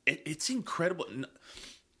 It's incredible.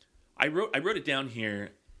 I wrote it down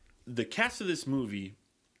here. The cast of this movie.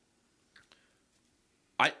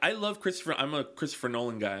 I love Christopher. I'm a Christopher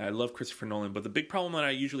Nolan guy. I love Christopher Nolan, but the big problem that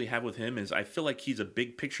I usually have with him is I feel like he's a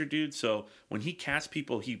big picture dude. So when he casts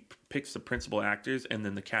people, he picks the principal actors, and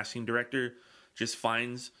then the casting director just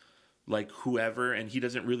finds like whoever, and he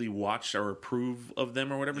doesn't really watch or approve of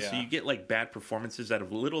them or whatever. Yeah. So you get like bad performances out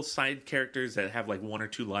of little side characters that have like one or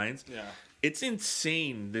two lines. Yeah. It's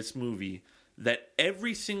insane, this movie, that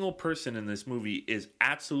every single person in this movie is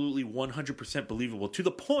absolutely 100% believable, to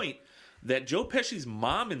the point that Joe Pesci's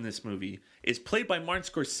mom in this movie is played by Martin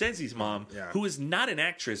Scorsese's mom, who is not an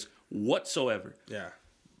actress whatsoever. Yeah.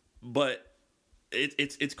 But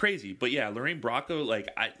it's crazy. But yeah, Lorraine Bracco,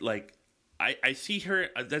 I see her.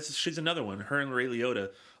 She's another one. Her and Ray Liotta.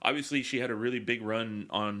 Obviously, she had a really big run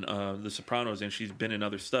on The Sopranos, and she's been in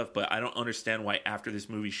other stuff. But I don't understand why after this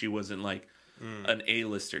movie she wasn't like an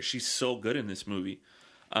A-lister. She's so good in this movie.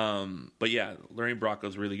 But yeah, Lorraine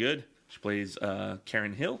Bracco's really good. She plays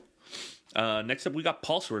Karen Hill. Next up, we got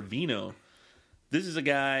Paul Sorvino. This is a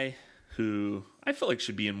guy who I feel like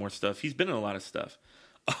should be in more stuff. He's been in a lot of stuff.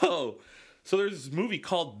 Oh, so there's this movie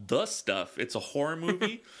called The Stuff. It's a horror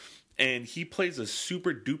movie. And he plays a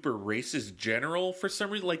super duper racist general for some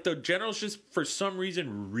reason. Like, the general's just, for some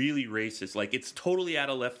reason, really racist. Like, it's totally out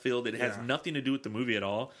of left field. It has nothing to do with the movie at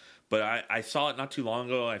all. But I saw it not too long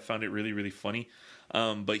ago. I found it really, really funny.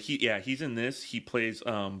 But he's in this. He plays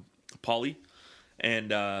Paulie.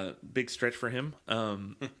 And big stretch for him.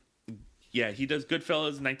 He does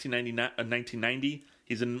Goodfellas 1990.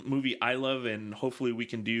 He's in the movie I Love, and hopefully we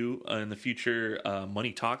can do in the future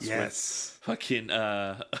Money Talks. Yes.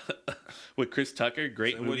 With Chris Tucker.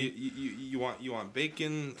 Great so movie. What you want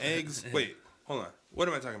bacon, eggs? Wait, hold on. What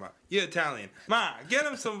am I talking about? You're Italian. Ma, get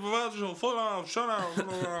him some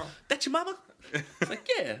That's your mama? It's like,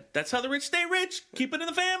 yeah, that's how the rich stay rich. Keep it in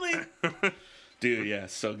the family. Dude, yeah,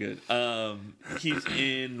 so good. He's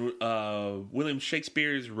in William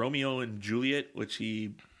Shakespeare's Romeo and Juliet, which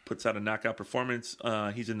he puts out a knockout performance.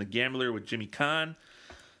 He's in The Gambler with Jimmy Caan.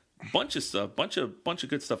 Bunch of stuff, bunch of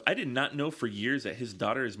good stuff. I did not know for years that his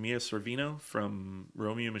daughter is Mia Sorvino from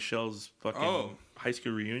Romeo and Michelle's fucking high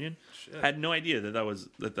school reunion. Shit. I had no idea that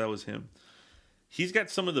was him. He's got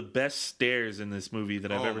some of the best stares in this movie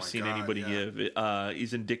that I've ever seen anybody give.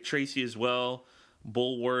 He's in Dick Tracy as well,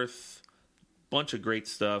 Bullworth, bunch of great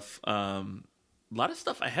stuff. A lot of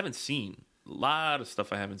stuff I haven't seen.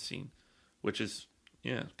 Which is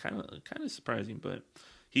kind of surprising, but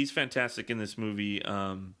he's fantastic in this movie.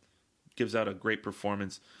 Gives out a great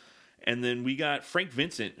performance. And then we got Frank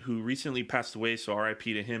Vincent, who recently passed away, so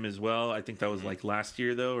R.I.P. to him as well. I think that was like last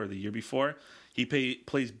year, though, or the year before. He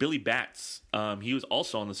plays Billy Batts. He was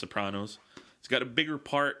also on The Sopranos. He's got a bigger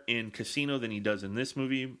part in Casino than he does in this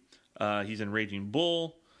movie. He's in Raging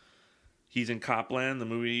Bull. He's in Copland, the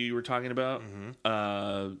movie you were talking about.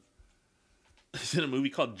 Mm-hmm. He's in a movie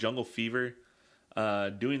called Jungle Fever.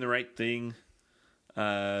 Doing the Right Thing.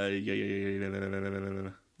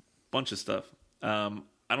 Bunch of stuff. I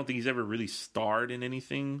don't think he's ever really starred in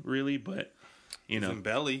anything, really, but, he's in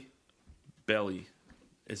Belly.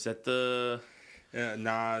 Is that the...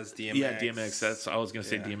 Nas, DMX. Yeah, DMX. I was going to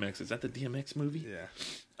say DMX. Is that the DMX movie? Yeah.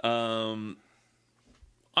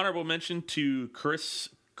 Honorable mention to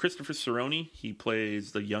Christopher Serrone. He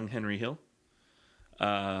plays the young Henry Hill.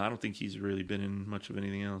 I don't think he's really been in much of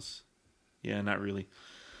anything else. Yeah, not really.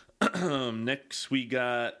 Next, we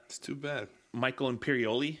got... It's too bad. Michael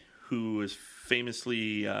Imperioli, who is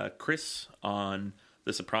famously Chris on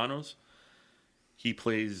The Sopranos. He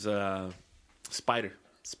plays Spider.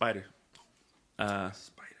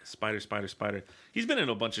 He's been in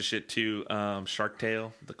a bunch of shit too. Shark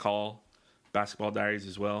Tale, The Call, Basketball Diaries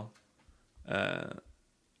as well. I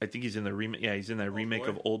think he's in the remake. Yeah, he's in that remake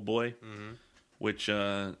of Old Boy. Mm-hmm. Which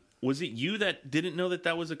was it you that didn't know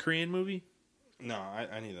that was a Korean movie? No,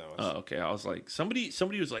 I knew that was. Oh, okay. I was like, somebody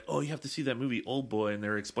was like, "Oh, you have to see that movie, Old Boy," and they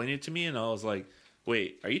were explaining it to me, and I was like,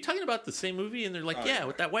 "Wait, are you talking about the same movie?" And they're like, "Yeah,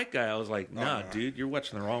 with that white guy." I was like, "Nah, dude, you're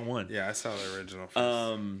watching the wrong one." Yeah, I saw the original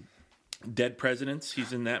first. Dead Presidents.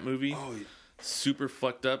 He's in that movie. Oh, yeah. Super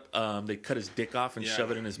fucked up. They cut his dick off and shove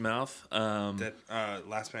it in his mouth.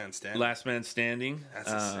 Last Man Standing. Last Man Standing.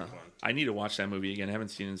 That's a sick one. I need to watch that movie again. I haven't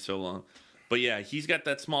seen it in so long. But yeah, he's got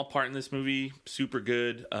that small part in this movie. Super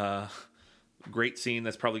good. Great scene.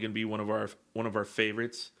 That's probably going to be one of our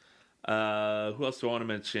favorites. Who else do I want to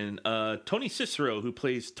mention? Tony Cicero, who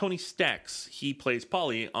plays Tony Stacks. He plays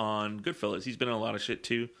Paulie on Goodfellas. He's been in a lot of shit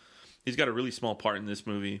too. He's got a really small part in this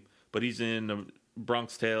movie, but he's in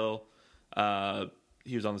Bronx Tale.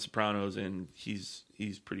 He was on The Sopranos, and he's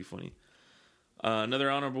pretty funny.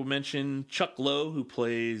 Another honorable mention: Chuck Lowe, who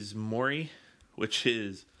plays Maury, which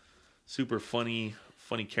is super funny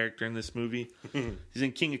character in this movie. He's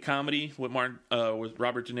in King of Comedy with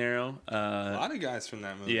Robert De Niro. A lot of guys from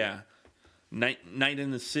that movie. Yeah. Night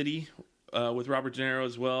in the City with Robert De Niro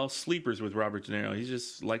as well. Sleepers with Robert De Niro. He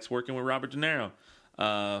just likes working with Robert De Niro.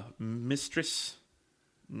 Mistress,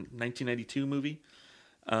 1992 movie.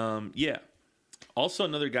 Yeah. Also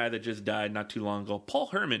another guy that just died not too long ago, Paul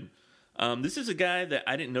Herman. This is a guy that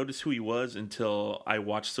I didn't notice who he was until I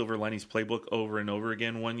watched Silver Linings Playbook over and over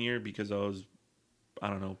again one year because I was, I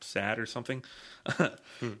don't know, sad or something.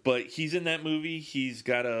 But he's in that movie. He's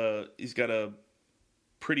got a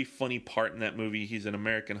pretty funny part in that movie. He's in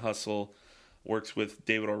American Hustle. Works with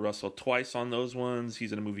David O. Russell twice on those ones.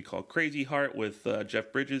 He's in a movie called Crazy Heart with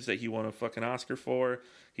Jeff Bridges that he won a fucking Oscar for.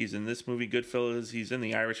 He's in this movie, Goodfellas. He's in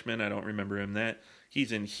The Irishman. I don't remember him that.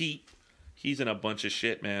 He's in Heat. He's in a bunch of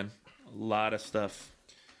shit, man. A lot of stuff.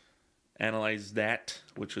 Analyze That,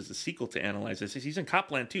 which was the sequel to Analyze This. He's in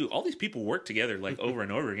Copland too. All these people work together like over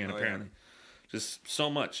and over again, apparently. Yeah. Just so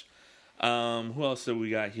much. Who else do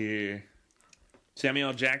we got here? Samuel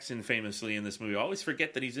L. Jackson famously in this movie. I always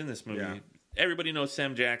forget that he's in this movie. Yeah. Everybody knows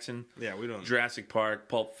Sam Jackson. Yeah, we don't. Jurassic Park,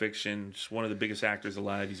 Pulp Fiction, just one of the biggest actors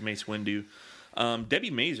alive. He's Mace Windu.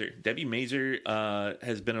 Debbie Mazar. Debbie Mazar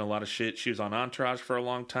has been in a lot of shit. She was on Entourage for a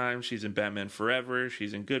long time. She's in Batman Forever.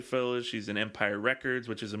 She's in Goodfellas. She's in Empire Records,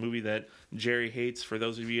 which is a movie that Jerry hates, for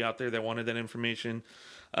those of you out there that wanted that information.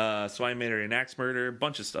 So I Made Her an Axe Murder.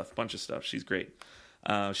 Bunch of stuff. She's great.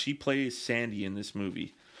 She plays Sandy in this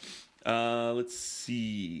movie. Let's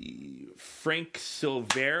see. Frank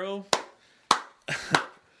Silvero.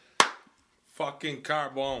 Fucking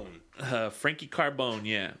Carbone. Frankie Carbone,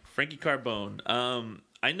 yeah. Frankie Carbone.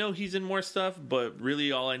 I know he's in more stuff, but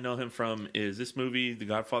really all I know him from is this movie, The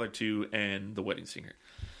Godfather 2, and The Wedding Singer.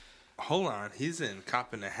 Hold on. He's in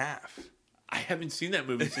Cop and a Half. I haven't seen that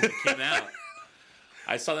movie since it came out.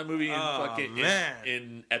 I saw that movie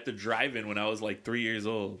at the drive-in when I was like 3 years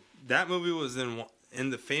old. That movie was in in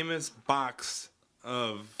the famous box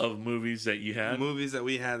of movies that you had, movies that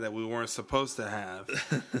we had that we weren't supposed to have,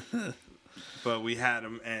 but we had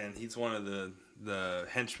him, and he's one of the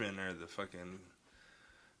henchmen or the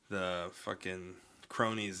fucking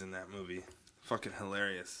cronies in that movie. Fucking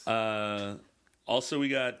hilarious. Also, we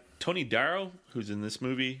got Tony Darrow, who's in this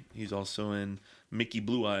movie. He's also in Mickey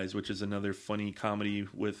Blue Eyes, which is another funny comedy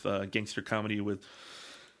with gangster comedy with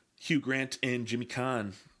Hugh Grant and Jimmy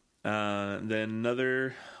Caan. Then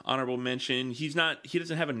another honorable mention. He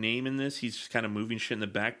doesn't have a name in this. He's just kind of moving shit in the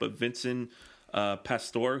back. But Vincent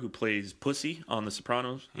Pastore, who plays Pussy on The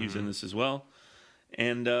Sopranos, he's in this as well.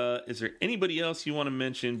 And is there anybody else you want to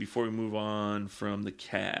mention before we move on from the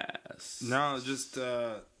cast? No, just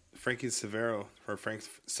Frank Severo.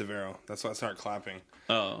 That's why I started clapping.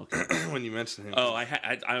 Oh, okay. When you mentioned him. Oh,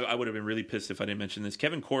 I would have been really pissed if I didn't mention this.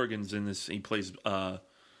 Kevin Corrigan's in this. He plays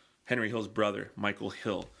Henry Hill's brother, Michael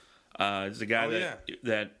Hill. Is the guy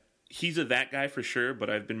that he's that guy for sure. But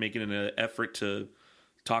I've been making an effort to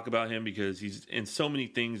talk about him because he's in so many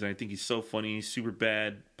things, and I think he's so funny.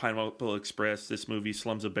 Superbad, Pineapple Express, this movie,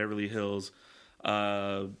 Slums of Beverly Hills,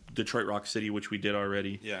 Detroit Rock City, which we did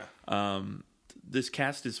already. Yeah. This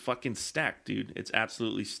cast is fucking stacked, dude. It's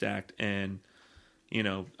absolutely stacked, and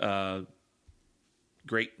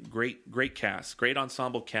great cast, great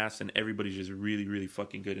ensemble cast, and everybody's just really, really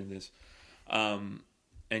fucking good in this.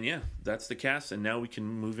 And yeah, that's the cast, and now we can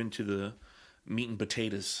move into the meat and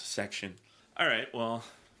potatoes section. All right, well,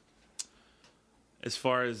 as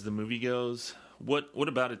far as the movie goes, what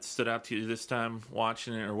about it stood out to you this time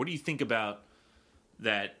watching it? Or what do you think about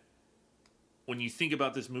that? When you think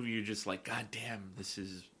about this movie, you're just like, God damn, this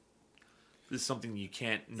is something you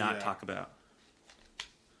can't not talk about.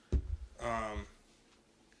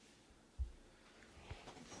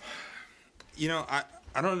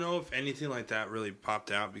 I don't know if anything like that really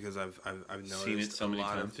popped out because I've noticed a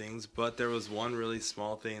lot of things, but there was one really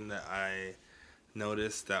small thing that I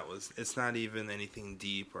noticed that it's not even anything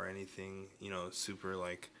deep or anything, super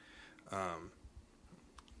like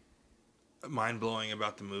mind-blowing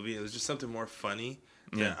about the movie. It was just something more funny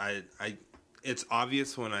that I it's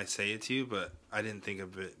obvious when I say it to you, but I didn't think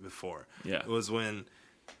of it before. Yeah. It was when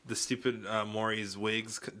the stupid Maury's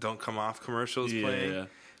wigs don't come off commercials playing. Yeah.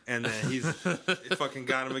 And then he's fucking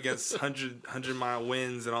got him against 100-mile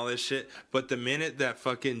winds and all this shit. But the minute that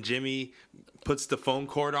fucking Jimmy puts the phone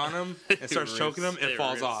cord on him and starts choking him, it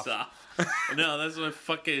falls off. No, that's when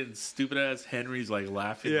fucking stupid ass Henry's like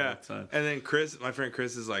laughing all the time. And then my friend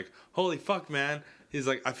Chris is like, "Holy fuck, man." He's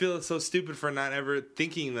like, "I feel so stupid for not ever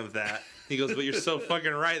thinking of that." He goes, "But you're so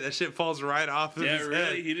fucking right. That shit falls right off of his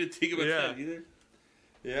head." He didn't think about that either.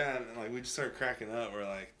 Yeah, and like we just started cracking up. We're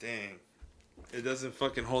like, "Dang." It doesn't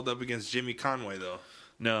fucking hold up against Jimmy Conway, though.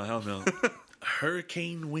 No, hell no.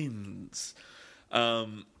 Hurricane winds.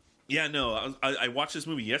 I watched this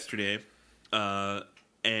movie yesterday,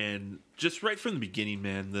 and just right from the beginning,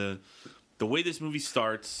 man, the way this movie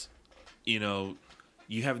starts, you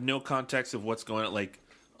have no context of what's going on. Like,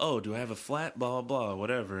 oh, do I have a flat? Blah, blah, blah,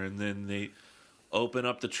 whatever. And then they open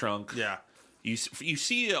up the trunk. Yeah. You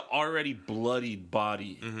see an already bloodied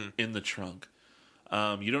body in the trunk.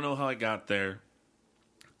 You don't know how it got there.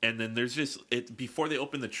 And then there's before they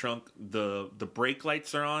open the trunk, the brake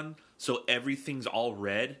lights are on, so everything's all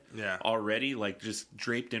red. Yeah. Already, like just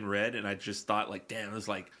draped in red, and I just thought like, damn, it was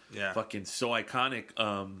like fucking so iconic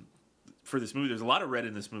for this movie. There's a lot of red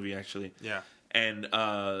in this movie actually. Yeah. And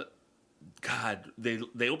God,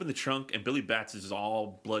 they open the trunk and Billy Batts is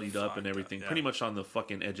all bloodied up and everything, pretty much on the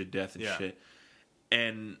fucking edge of death and shit.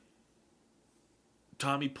 And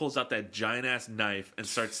Tommy pulls out that giant ass knife and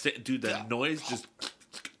starts dude, that noise just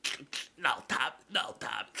no top.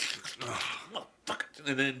 Oh, fuck.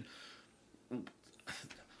 And then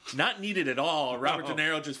not needed at all. Robert De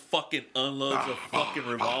Niro just fucking unloads a fucking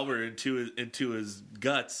revolver into his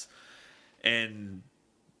guts, and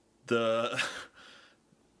the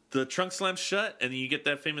trunk slams shut, and then you get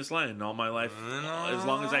that famous line, "All my life, as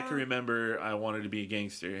long as I can remember, I wanted to be a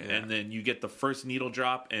gangster." Yeah. And then you get the first needle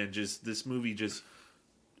drop, and just this movie just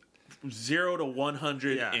 0 to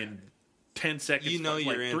 100 in 10 seconds.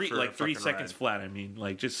 You're in for 3 seconds ride. Flat. I mean,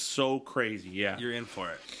 like just so crazy. Yeah, you're in for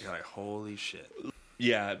it. You're like, holy shit.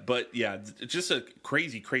 Yeah, but yeah, it's just a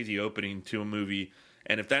crazy opening to a movie,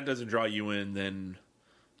 and if that doesn't draw you in, then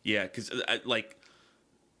yeah, because like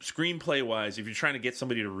screenplay wise, if you're trying to get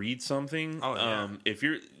somebody to read something, if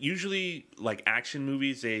you're usually like action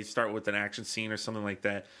movies, they start with an action scene or something like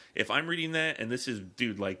that. If I'm reading that and this is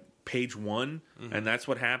like page 1 and that's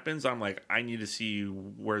what happens, I'm like, I need to see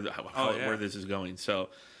where this is going. So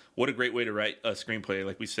what a great way to write a screenplay.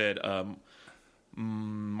 Like we said,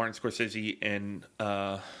 Martin Scorsese and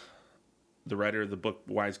the writer of the book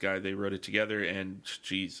Wise Guy, they wrote it together, and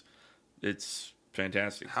geez, it's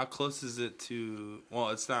fantastic. How close is it to? Well,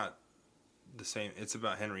 it's not the same. It's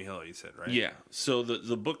about Henry Hill, you said, right? Yeah. So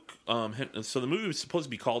the book, so the movie was supposed to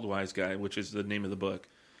be called Wise Guy, which is the name of the book.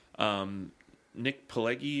 Nicholas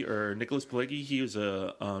Pileggi, he was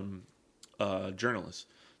a journalist,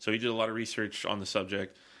 so he did a lot of research on the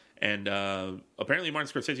subject. And apparently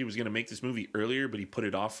Martin Scorsese was going to make this movie earlier, but he put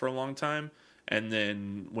it off for a long time. And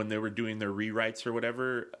then when they were doing their rewrites or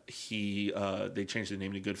whatever, they changed the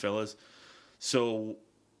name to Goodfellas. So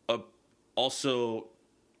also,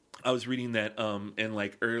 I was reading that in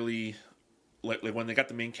like early, like when they got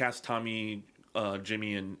the main cast, Tommy,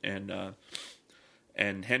 Jimmy, and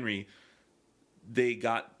Henry, they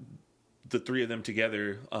got the three of them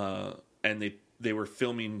together, and they were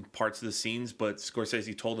filming parts of the scenes, but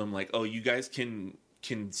Scorsese told them, like, oh, you guys can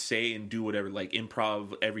say and do whatever, like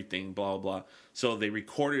improv everything, blah, blah, blah. So they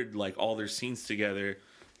recorded like all their scenes together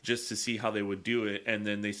just to see how they would do it. And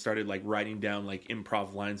then they started like writing down like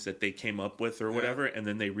improv lines that they came up with or whatever. And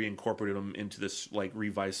then they reincorporated them into this like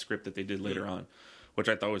revised script that they did later on, which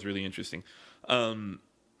I thought was really interesting. But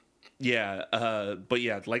yeah,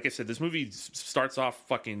 like I said, this movie starts off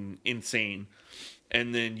fucking insane.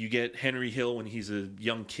 And then you get Henry Hill when he's a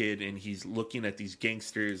young kid and he's looking at these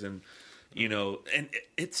gangsters, and you know, and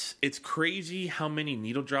it's crazy how many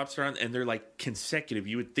needle drops are on, and they're like consecutive.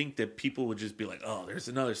 You would think that people would just be like, oh, there's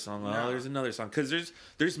another song, there's another song, because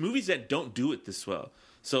there's movies that don't do it this well.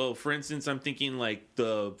 So for instance, I'm thinking like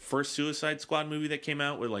the first Suicide Squad movie that came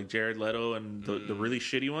out with like Jared Leto and the really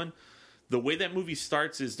shitty one. The way that movie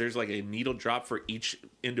starts is there's like a needle drop for each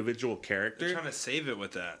individual character. They're trying to save it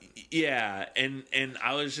with that. Yeah, and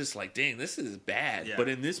I was just like, dang, this is bad. Yeah. But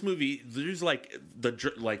in this movie, there's like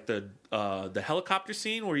the helicopter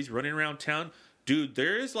scene where he's running around town. Dude,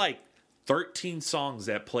 there is like 13 songs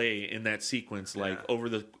that play in that sequence, like over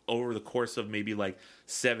the course of maybe like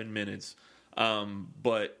 7 minutes.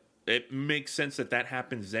 But it makes sense that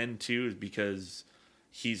happens then too, is because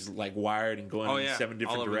he's like wired and going in 7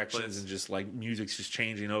 different directions, and just like music's just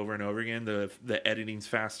changing over and over again. The editing's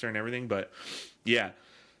faster and everything. But yeah,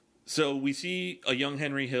 so we see a young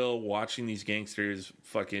Henry Hill watching these gangsters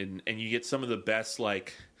fucking, and you get some of the best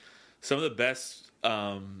like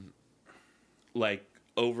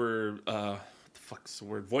over the fuck's the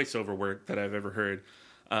word, voiceover work that I've ever heard.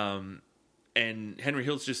 And Henry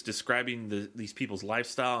Hill's just describing these people's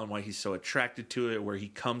lifestyle and why he's so attracted to it, where he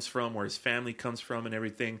comes from, where his family comes from and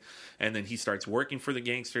everything. And then he starts working for the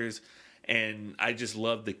gangsters. And I just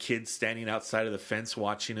love the kids standing outside of the fence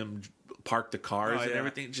watching him park the cars and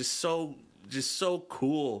everything. Just so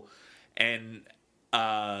cool. And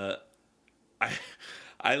I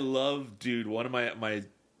love, dude, one of my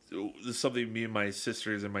this is something me and my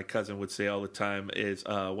sisters and my cousin would say all the time is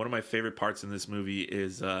one of my favorite parts in this movie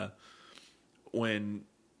is when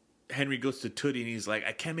Henry goes to Tootie and he's like,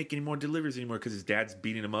 I can't make any more deliveries anymore because his dad's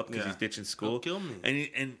beating him up because he's ditching school. He'll kill me.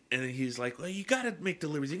 And he's like, well, you gotta make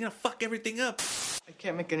deliveries. You're gonna fuck everything up. I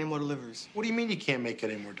can't make any more deliveries. What do you mean you can't make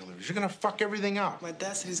any more deliveries? You're gonna fuck everything up. My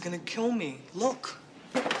dad said he's gonna kill me. Look.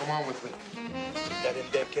 Come on with me. That in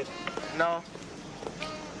dead kid? No.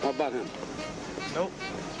 What about him? Nope.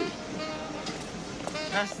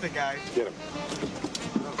 That's the guy. Get him.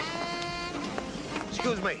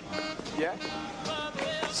 Excuse me. Yeah?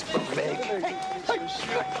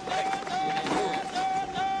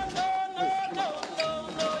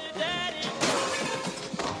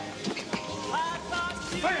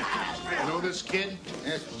 You know this kid?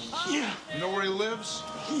 Yeah. You know where he lives?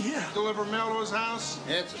 Yeah. Deliver mail to his house?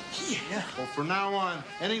 Yeah. Well, from now on,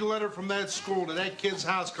 any letter from that school to that kid's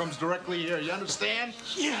house comes directly here. You understand?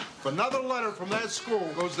 Yeah. If another letter from that school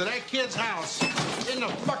goes to that kid's house, in the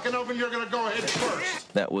fucking oven, you're gonna go ahead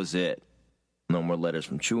first. That was it. No more letters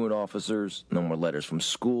from truant officers, no more letters from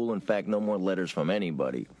school, in fact, no more letters from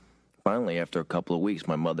anybody. Finally, after a couple of weeks,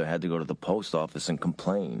 my mother had to go to the post office and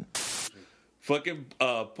complain. Fucking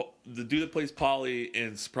the dude that plays Paulie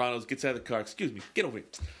in Sopranos gets out of the car. Excuse me, get over here.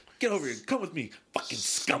 Get over here. Come with me. Fucking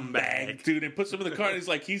scumbag, dude. And puts him in the car and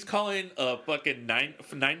he's calling a fucking 9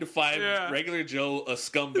 to 5 regular Joe a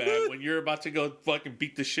scumbag when you're about to go fucking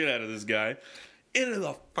beat the shit out of this guy. Into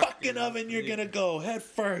the fucking oven you're gonna go head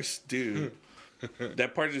first, dude.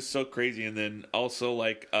 That part is just so crazy. And then also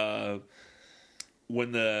like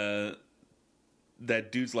when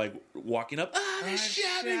that dude's like walking up, they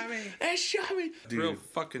shot me. Dude. Real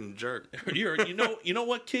fucking jerk. You know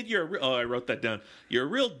what, kid? You're a real, I wrote that down. You're a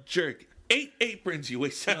real jerk. 8 aprons you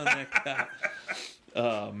wasted on that guy.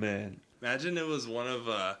 Oh man. Imagine it was one of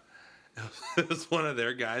It was one of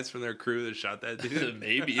their guys from their crew that shot that dude.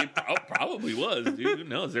 Maybe it probably was, dude. Who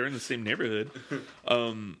knows? They're in the same neighborhood.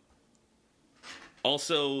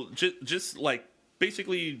 Also, just like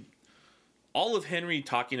basically all of Henry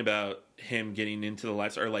talking about him getting into the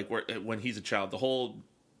lives, or like when he's a child, the whole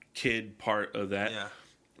kid part of that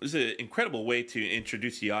is an incredible way to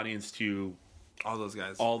introduce the audience to all those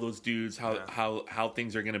guys, all those dudes, how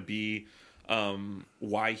things are going to be.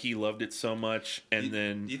 Why he loved it so much, and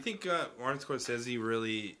then do you think Martin Scorsese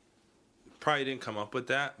really probably didn't come up with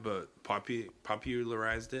that, but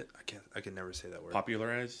popularized it? I can never say that word.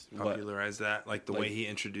 Popularized that, like the way he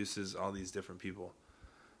introduces all these different people.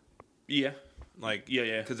 Yeah,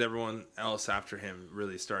 yeah, because everyone else after him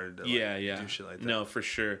really started to do shit like that. No, for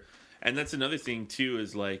sure. And that's another thing too,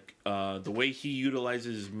 is like the way he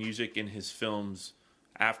utilizes music in his films.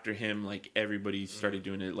 After him, like everybody started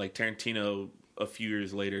doing it. Like Tarantino, a few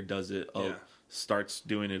years later, does it. Starts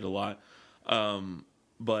doing it a lot.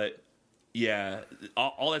 But yeah,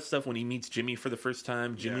 all that stuff when he meets Jimmy for the first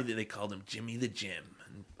time. Jimmy, they called him Jimmy the Jim.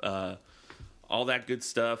 All that good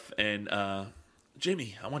stuff. And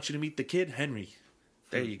Jimmy, I want you to meet the kid Henry.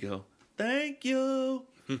 There you go. Thank you.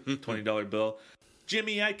 $20 bill.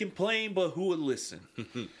 Jimmy, I complain, but who would listen?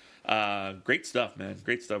 Great stuff, man.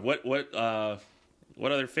 Great stuff.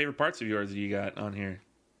 What other favorite parts of yours do you got on here?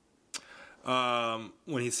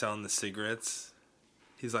 When he's selling the cigarettes,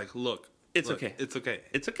 he's like, "Look, it's okay.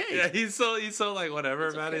 Yeah, he's so like whatever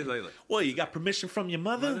about it. He's like, well, you got permission from your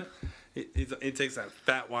mother? He takes that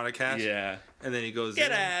fat wad of cash, and then he goes,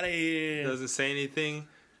 get out of here. Doesn't say anything.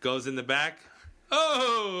 Goes in the back.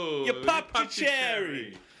 Oh, you popped your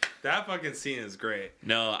cherry. That fucking scene is great.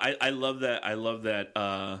 No, I love that. I love that.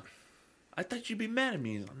 I thought you'd be mad at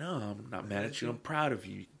me. Like, no, I'm not mad at you. I'm proud of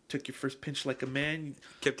you. You took your first pinch like a man. You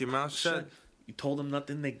kept your mouth shut. You told them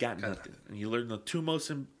nothing, they got nothing. And you learned the two most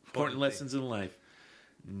important lessons in life.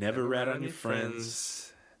 Never rat on your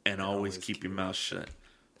friends and always keep your mouth shut.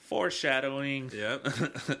 Foreshadowing. Yep.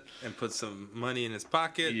 And put some money in his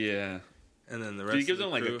pocket. Yeah. And then the rest Dude, he gives of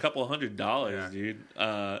them like a couple $100, dude.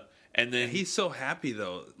 And then he's so happy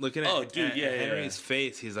though. Looking at Henry's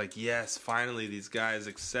face, he's like, "Yes, finally these guys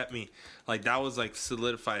accept me." Like that was like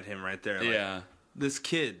solidified him right there. Like, this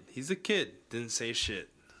kid, he's a kid, didn't say shit.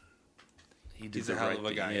 He's a hell of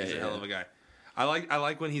a guy. He's a hell of a guy. I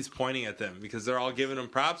like when he's pointing at them because they're all giving him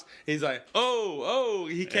props. He's like, "Oh,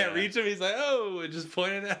 he can't reach him." He's like, "Oh," and just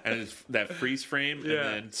pointing at him. And it's that freeze frame, and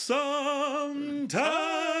then sometimes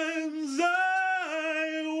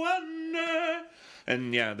I wonder.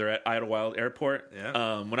 And they're at Idlewild Airport.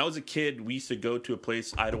 Yeah. When I was a kid, we used to go to a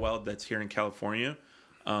place, Idlewild, that's here in California,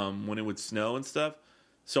 when it would snow and stuff.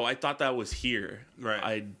 So I thought that was here. Right.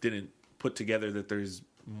 I didn't put together that there's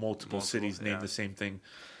multiple cities named the same thing.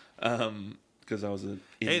 Because I was a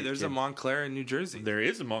there's kid. a Montclair in New Jersey. There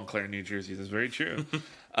is a Montclair in New Jersey. That's very true.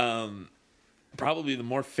 Probably the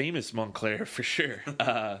more famous Montclair for sure.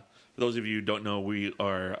 For those of you who don't know, we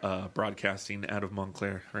are broadcasting out of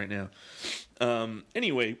Montclair right now.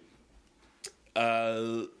 Anyway,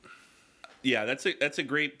 that's a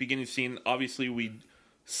great beginning scene. Obviously, we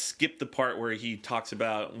skipped the part where he talks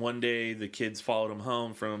about one day the kids followed him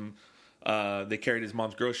home from. They carried his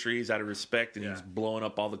mom's groceries out of respect, and he's blowing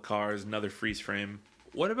up all the cars. Another freeze frame.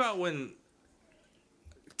 What about when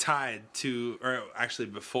tied to, or actually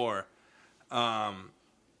before,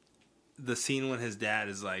 the scene when his dad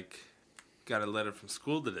is like, "Got a letter from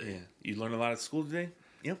school today." Yeah, you learned a lot at school today.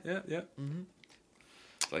 Yep. Mm-hmm.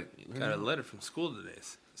 Like, got a letter from school today. It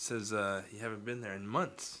says you haven't been there in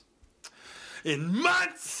months. In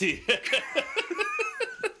months.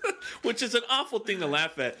 Which is an awful thing to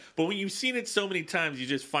laugh at, but when you've seen it so many times, you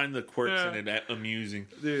just find the quirks in it amusing.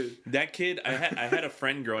 Dude, that kid, I had a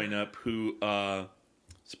friend growing up who,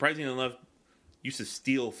 surprisingly enough, used to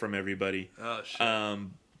steal from everybody. Oh shit.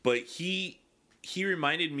 But he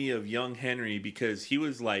reminded me of young Henry because he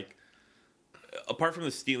was like, apart from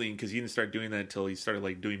the stealing, because he didn't start doing that until he started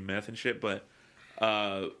like doing meth and shit. But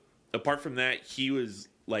apart from that, he was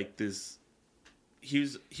like this. He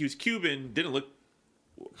was Cuban. Didn't look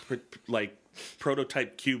like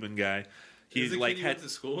prototype Cuban guy. He's like went to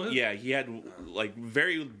school with? Yeah, he had like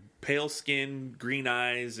very pale skin, green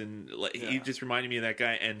eyes, and like he just reminded me of that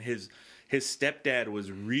guy. And his stepdad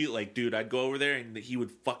was real, like, dude, I'd go over there and he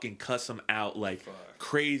would fucking cuss him out like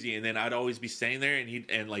crazy, and then I'd always be standing there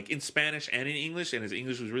and like in Spanish and in English, and his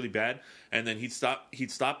English was really bad, and then he'd stop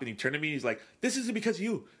and he'd turn to me and he's like, "This isn't because of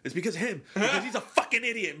you, it's because of him, because he's a fucking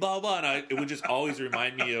idiot," blah blah. And it would just always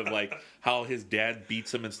remind me of like how his dad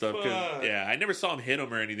beats him and stuff. Cause, I never saw him hit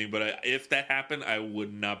him or anything, but if that happened, I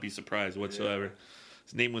would not be surprised whatsoever.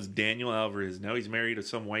 His name was Daniel Alvarez. Now he's married to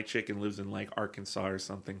some white chick and lives in like Arkansas or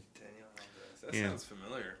something. Daniel Alvarez. That sounds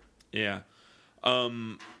familiar. Yeah.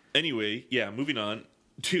 Anyway, yeah. Moving on,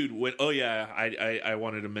 dude. I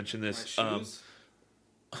wanted to mention this. My shoes?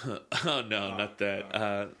 Oh no, not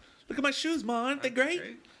that. Look at my shoes, Mom. Aren't they great?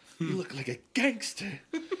 You look like a gangster.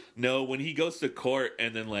 No, when he goes to court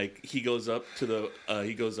and then like he goes up to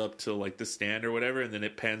like the stand or whatever, and then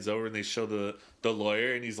it pans over and they show the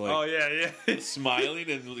lawyer and he's like, oh yeah,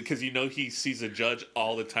 smiling, and because he sees a judge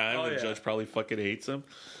all the time, oh, the judge probably fucking hates him.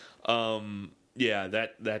 Yeah,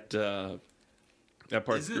 that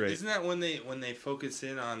part's great. Isn't that when they focus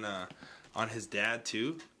in on his dad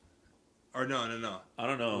too? Or no. I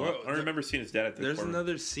don't know. I don't remember seeing his dad at the There's court.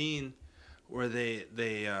 another scene where they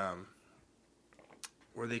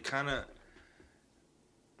kind of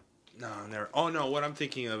what I'm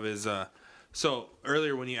thinking of is so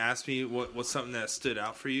earlier when you asked me what's something that stood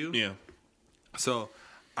out for you. Yeah. So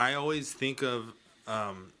I always think of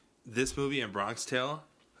this movie and Bronx Tale.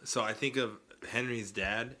 So I think of Henry's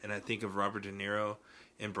dad and I think of Robert De Niro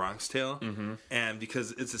in Bronx Tale. Mm-hmm. And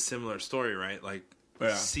because it's a similar story, right? Like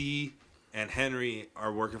C and Henry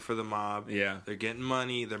are working for the mob. Yeah. They're getting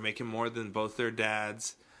money. They're making more than both their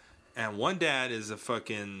dads. And one dad is a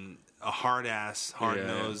hard-ass,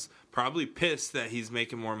 hard-nosed, probably pissed that he's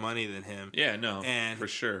making more money than him. Yeah, no, for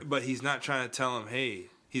sure. But he's not trying to tell him, hey,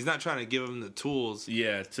 he's not trying to give him the tools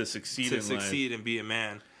to succeed and be a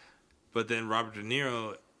man. But then Robert De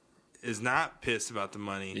Niro is not pissed about the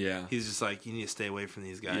money. Yeah. He's just like, you need to stay away from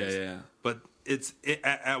these guys. Yeah. But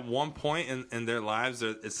at one point in their lives,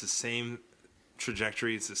 it's the same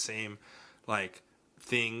trajectory. It's the same, like,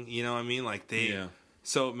 thing. You know what I mean? Like,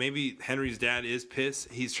 So maybe Henry's dad is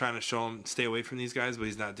pissed. He's trying to show him stay away from these guys, but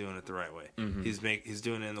he's not doing it the right way. Mm-hmm. He's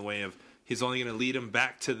doing it in the way of he's only going to lead them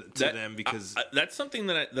back to them because that's something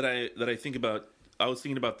that I think about. I was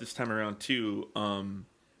thinking about this time around too.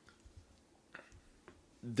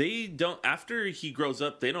 They don't, after he grows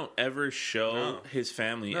up, they don't ever show his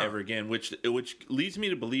family ever again, which leads me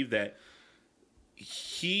to believe that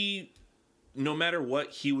he, no matter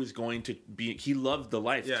what he was going to be, he loved the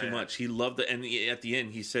life too much. He loved and at the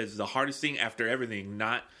end he says the hardest thing after everything,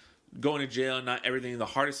 not going to jail, not everything, the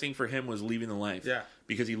hardest thing for him was leaving the life. Yeah.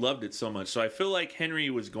 Because he loved it so much. So I feel like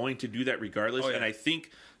Henry was going to do that regardless. And I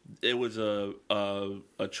think it was a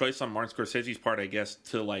choice on Martin Scorsese's part, I guess,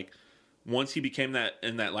 to like, once he became that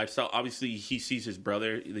in that lifestyle, obviously he sees his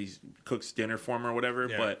brother, he cooks dinner for him or whatever,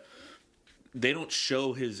 but they don't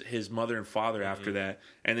show his mother and father after that.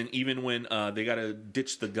 And then even when they got to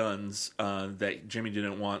ditch the guns that Jimmy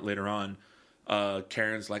didn't want later on,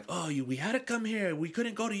 Karen's like, we had to come here. We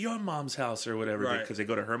couldn't go to your mom's house or whatever because they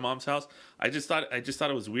go to her mom's house. I just thought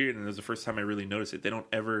it was weird, and it was the first time I really noticed it. They don't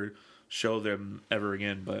ever show them ever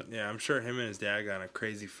again. But yeah, I'm sure him and his dad got in a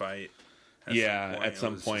crazy fight. At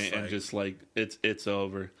some point, and just like it's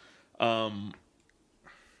over.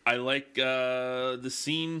 I like the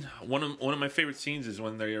scene. One of my favorite scenes is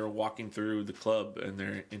when they are walking through the club and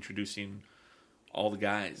they're introducing all the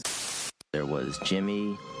guys. There was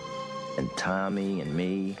Jimmy and Tommy and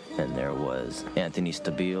me, and there was Anthony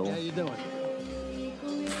Stabile. How you doing?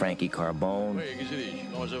 Frankie Carbone.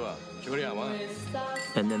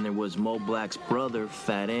 And then there was Mo Black's brother,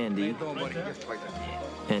 Fat Andy.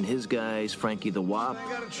 And his guys, Frankie the Wop,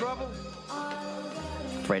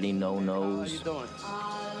 Freddie No Nose.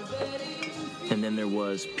 And then there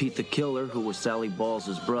was Pete the Killer, who was Sally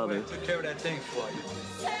Balls' brother.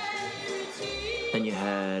 And you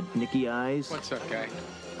had Nicky Eyes. What's up, guy?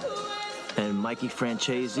 And Mikey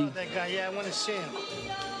Francesi. That guy, yeah, I want to see him.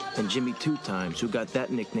 And Jimmy Two Times, who got that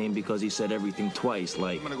nickname because he said everything twice,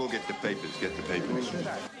 like... I'm gonna go get the papers.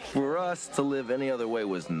 For us, to live any other way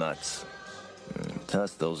was nuts. To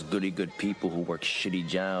us, those goody-good people who worked shitty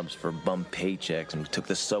jobs for bum paychecks and took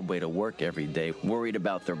the subway to work every day, worried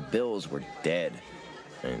about their bills, were dead.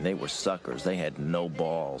 And they were suckers. They had no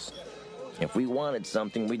balls. If we wanted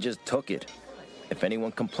something, we just took it. If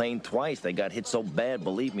anyone complained twice, they got hit so bad,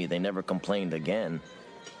 believe me, they never complained again.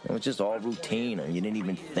 It was just all routine, and you didn't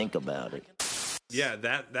even think about it. Yeah,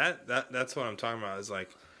 that's what I'm talking about. Is like,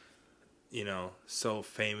 so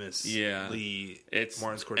famous. Yeah, it's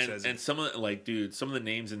Martin Scorsese, and some of the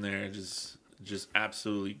names in there are just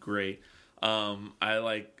absolutely great. I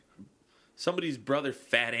like somebody's brother,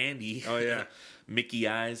 Fat Andy. Oh yeah, Mickey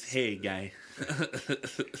Eyes. Hey guy.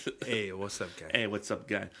 Hey, what's up, guy? Hey, what's up,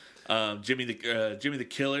 guy? Jimmy the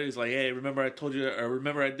Killer is like, hey, remember I told you, or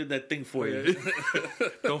remember I did that thing for you.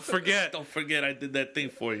 Don't forget I did that thing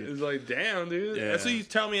for you. It's like, damn, dude. Yeah. That's what you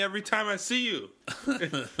tell me every time I see you.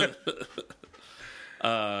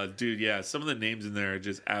 Dude, yeah, some of the names in there are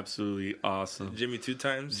just absolutely awesome. Jimmy 2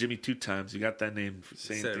 times. Jimmy 2 times. You got that name for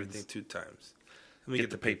saying things. Everything 2 times. Let me get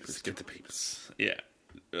the papers. Get the papers. Yeah.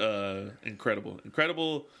 Incredible.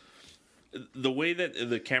 The way that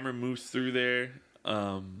the camera moves through there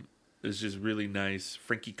is just really nice.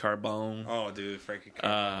 Frankie Carbone. Oh, dude, Frankie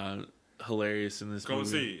Carbone. Hilarious in this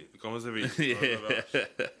movie. Como se ve?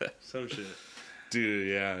 Some shit. Dude,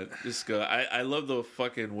 yeah. Just go. I love the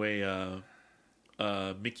fucking way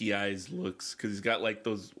Mickey Eyes looks, because he's got like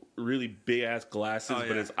those really big ass glasses,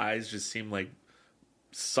 but his eyes just seem like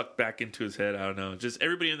sucked back into his head. I don't know. Just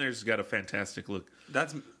everybody in there's got a fantastic look.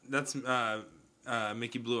 That's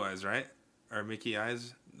Mickey Blue Eyes, right? Or Mickey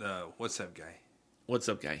Eyes, the What's Up guy. What's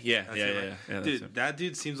up, guy? Yeah, that's yeah. Dude, that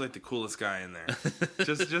dude seems like the coolest guy in there.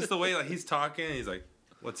 just the way like he's talking, he's like,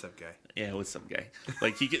 "What's up, guy?" Yeah, what's up, guy?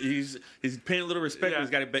 Like he's paying a little respect, but he's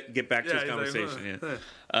got to get back to his conversation. Like,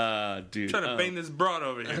 dude, trying to bang this broad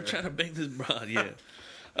over here. I'm trying to bang this broad. Yeah,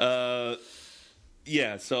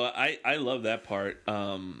 yeah. So I love that part.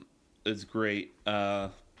 It's great.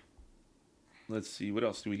 Let's see, what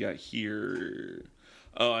else do we got here?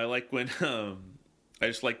 Oh, I like when I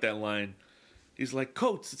just like that line. He's like,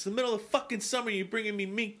 "Coats, it's the middle of fucking summer. You're bringing me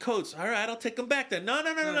meat coats. All right, I'll take them back then." No,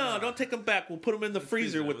 don't take them back. We'll put them in the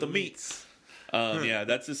freezer with the meats. Yeah,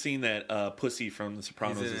 that's the scene that Pussy from The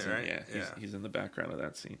Sopranos is in. Right? Yeah, he's in the background of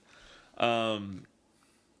that scene.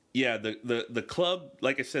 Yeah, the club,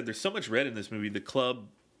 like I said, there's so much red in this movie. The club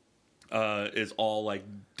is all like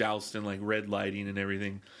doused in like red lighting and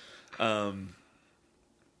everything. One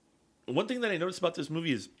thing that I noticed about this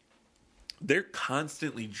movie is they're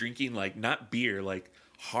constantly drinking, like, not beer, like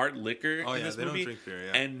hard liquor in this movie. Don't drink beer,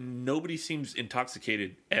 and nobody seems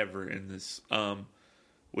intoxicated ever in this.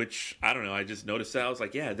 Which I don't know. I just noticed that. I was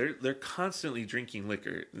like, yeah, they're constantly drinking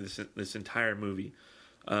liquor this entire movie.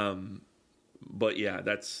 But yeah,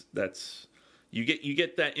 that's you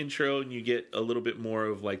get that intro and you get a little bit more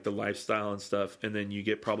of like the lifestyle and stuff, and then you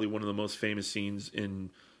get probably one of the most famous scenes in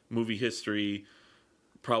movie history.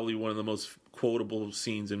 Probably one of the most quotable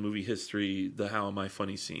scenes in movie history, the "How Am I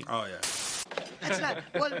Funny" scene. Oh, yeah. That's not...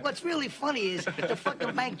 What's really funny is the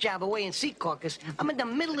fucking bank job away in Secaucus. I'm in the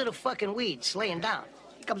middle of the fucking weeds, laying down.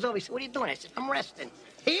 He comes over, he said, "What are you doing?" I said, "I'm resting."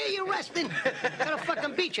 "Here, you're resting?" "Got a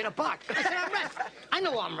fucking beach in the park." I said, "I'm resting." "I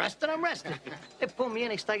know I'm resting. They pull me in,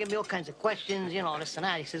 they start giving me all kinds of questions, you know, this and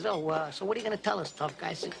that. He says, "Oh, so what are you going to tell us, tough guy?"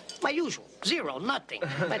 I said, "My usual. Zero, nothing.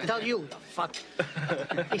 I tell you, the fuck."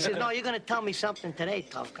 He says, "No, you're going to tell me something today,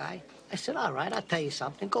 tough guy." I said, "All right, I'll tell you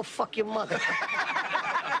something. Go fuck your mother."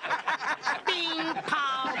 Bing,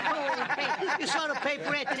 pow, boom, bing. You saw the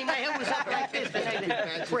paper, Anthony. My head was up like this.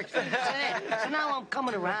 So now I'm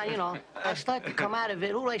coming around, you know. I start to come out of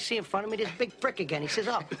it. Who do I see in front of me? This big prick again. He says,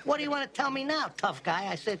 "Oh, what do you want to tell me now, tough guy?"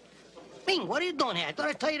 I said, "Bing, what are you doing here? I thought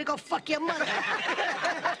I'd tell you to go fuck your mother."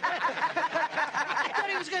 I thought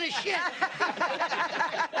he was going to shit.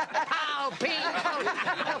 Pow, ping, pow.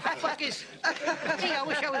 Oh, fuck is... Gee, I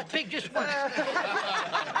wish I was big just once.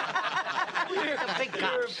 The big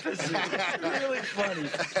cops. Really funny.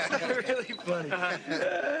 Really funny.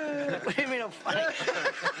 What do you mean I'm funny?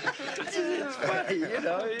 It's funny, you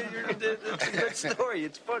know. It's a good story.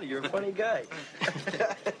 It's funny. You're a funny guy.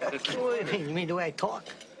 What do you mean? You mean the way I talk?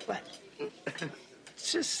 What?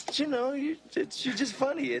 It's just, you know, you're just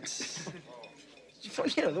funny. It's,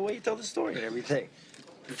 you know, the way you tell the story and everything.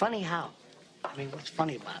 Funny how? I mean, what's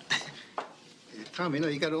funny about it? Tommy, no,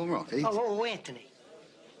 you got it all wrong. Oh, Anthony.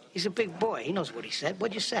 He's a big boy. He knows what he said.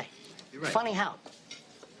 What'd you say? You're right. Funny how?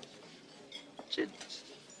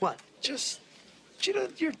 What? Just, you know,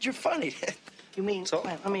 you're funny. You mean, well,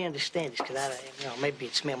 let me understand this, because you know, maybe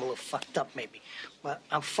it's me, I'm a little fucked up, maybe. But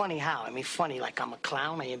I'm funny how? I mean, funny like I'm a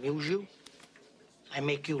clown, I amuse you. I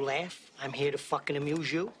make you laugh. I'm here to fucking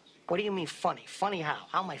amuse you. What do you mean funny? Funny how?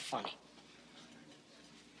 How am I funny?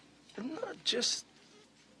 Not just,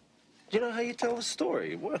 you know how you tell the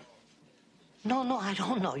story. What? No, I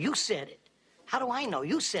don't know. You said it. How do I know?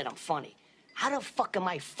 You said I'm funny. How the fuck am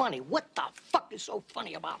I funny? What the fuck is so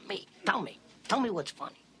funny about me? Tell me. Tell me what's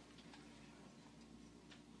funny.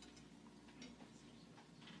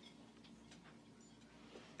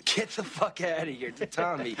 Get the fuck out of here,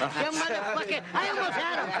 Tommy. You motherfucker. I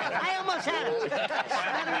almost had him.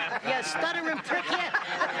 You stuttering prick here.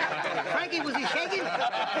 Frankie, was he shaking?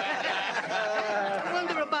 I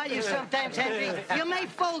wonder about you sometimes, Henry. You may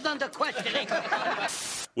fold under questioning.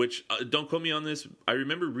 Which, don't quote me on this, I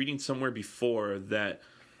remember reading somewhere before that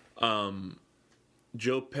Joe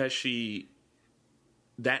Pesci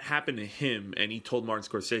that happened to him, and he told Martin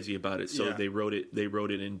Scorsese about it. So they wrote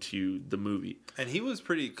it into the movie. And he was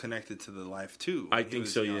pretty connected to the life too. I think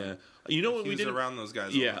so. Young. Yeah. You know what we did around those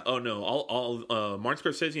guys. Yeah. Oh no. All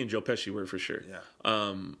Martin Scorsese and Joe Pesci were for sure. Yeah.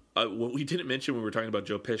 What we didn't mention when we were talking about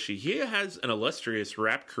Joe Pesci, he has an illustrious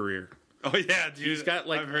rap career. Oh yeah, dude. He's got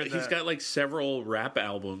like several rap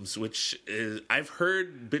albums, which is I've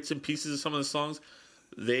heard bits and pieces of some of the songs.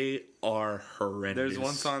 They are horrendous. There's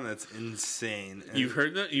one song that's insane. You've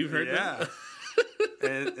heard that? You've heard that?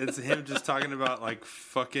 And it's him just talking about like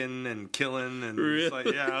fucking and killing and really? It's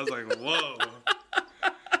like, yeah, I was like, whoa.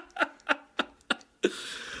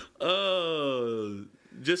 Oh,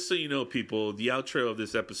 just so you know, people, the outro of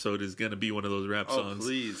this episode is going to be one of those rap songs. Oh,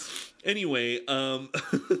 please. Anyway,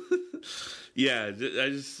 yeah, I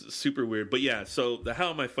just super weird. But yeah, so the How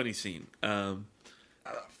Am I Funny scene. How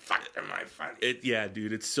the fuck am I funny? Yeah,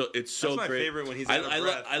 dude, it's so That's great. my favorite when he's out of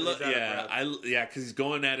breath. I love, yeah, because he's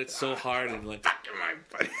going at it so hard and like, fuck am I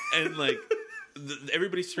funny? And like,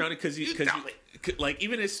 everybody's surrounded because like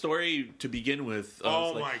even his story to begin with.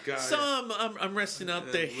 Oh like, my god! So I'm resting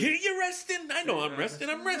out there. Here you resting? I know I'm resting.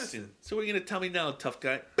 I'm resting. So what are you gonna tell me now, tough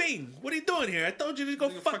guy? Bing! What are you doing here? I told you to go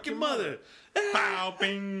fuck your mother. Pow!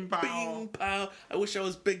 Bing! Pow! Bing! Pow! I wish I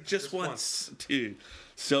was big just once, dude.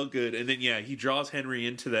 So good. And then he draws Henry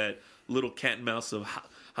into that little cat and mouse of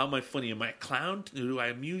how am I funny? Am I a clown? Do I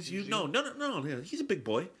amuse you? No. He's a big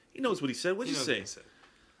boy. He knows what he said. What did you say?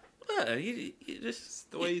 You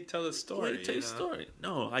just the way you tell the story. The way you tell the story.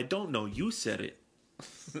 No, I don't know. You said it.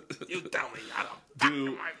 You tell me how to.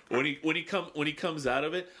 Dude, when he comes out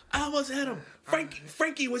of it, I almost had him.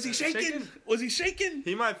 Frankie, was he shaking? Was he shaking?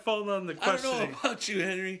 He might fall on the question. I don't know about you,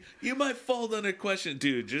 Henry. You might fall on the question,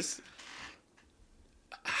 dude. Just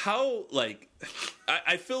how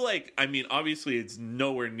I feel like. I mean, obviously, it's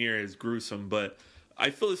nowhere near as gruesome, but. I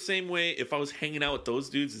feel the same way if I was hanging out with those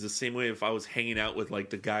dudes is the same way if I was hanging out with like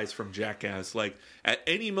the guys from Jackass. Like at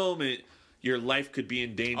any moment your life could be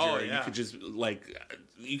in danger. Oh, yeah.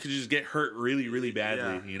 You could just get hurt really, really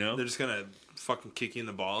badly, yeah. You know? They're just gonna fucking kick you in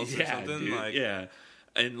the balls or something. Dude, yeah.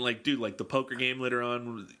 And like dude, like the poker game later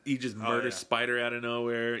on, he just murders Spider out of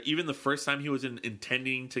nowhere. Even the first time he was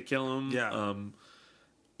intending to kill him.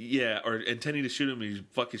 Yeah. Or intending to shoot him, he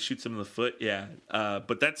fucking shoots him in the foot. Yeah.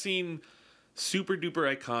 But that scene super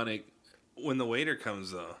duper iconic. When the waiter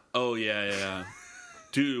comes though. Oh yeah.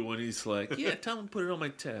 Dude, when he's like, yeah, tell him to put it on my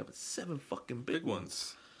tab. It's 7 fucking big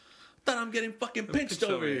ones. Thought I'm getting fucking pinched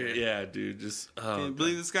over here. Yeah, dude, just can you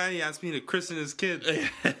believe this guy? He asked me to christen his kid. $7,000.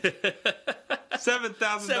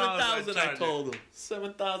 $7,000 I told him.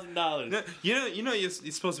 $7,000. You know you're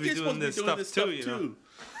supposed to be doing this stuff too, you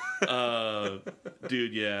know.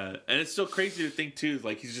 Dude, yeah, and it's so crazy to think too.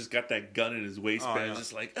 Like he's just got that gun in his waistband,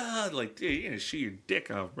 just like like dude, you're gonna shoot your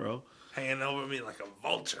dick off, bro. Hanging over me like a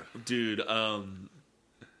vulture, dude.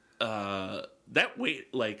 That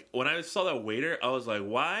like when I saw that waiter, I was like,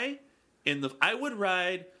 why? I would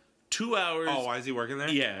ride 2 hours. Oh, why is he working there?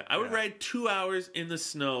 Yeah, I would ride 2 hours in the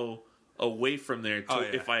snow away from there.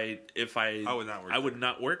 If I would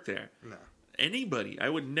not work there. No. Anybody. I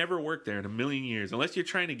would never work there in a million years. Unless you're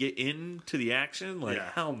trying to get into the action.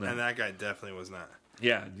 Hell no. And that guy definitely was not.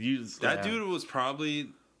 Yeah. That dude was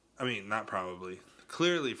probably, not probably,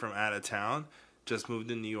 clearly from out of town. Just moved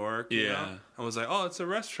to New York. You know? I was like, oh, it's a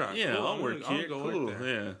restaurant. Yeah, cool. I'll work here. Go cool. work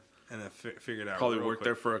there. Yeah. And I figured out. Probably worked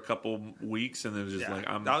there for a couple weeks and then just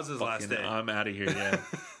that was his last day. I'm out of here, yeah.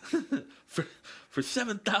 for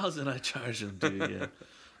 $7,000 I charged him, dude, yeah.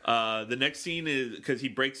 The next scene is because he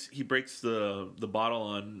breaks the bottle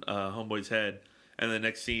on Homeboy's head, and the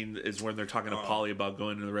next scene is when they're talking to Polly about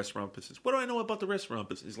going to the restaurant business. What do I know about the restaurant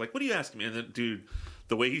business? He's like, "What are you asking me?" And then, dude,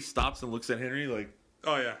 the way he stops and looks at Henry, like,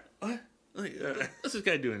 "Oh yeah, what? What's this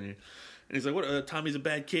guy doing here?" And he's like, "What? Tommy's a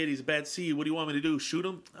bad kid. He's a bad seed. What do you want me to do? Shoot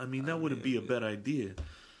him? That wouldn't be a bad idea."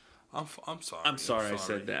 I'm sorry. I'm sorry I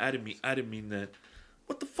said that. I didn't mean that.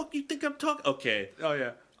 What the fuck you think I'm talking? Okay. Oh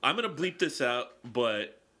yeah. I'm gonna bleep this out,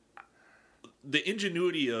 but. The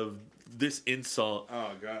ingenuity of this insult.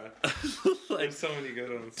 Oh god. There's so many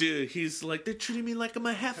good ones. Dude, he's like, they're treating me like I'm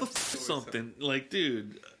a half of something. Like,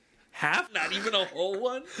 dude, half? Not even a whole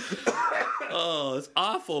one? Oh, it's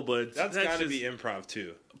awful, but that's gotta be improv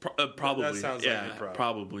too. Probably. That sounds like improv.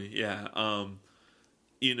 Probably, yeah.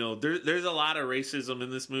 There's a lot of racism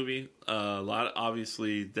in this movie. A lot of,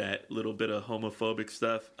 obviously, that little bit of homophobic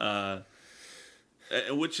stuff.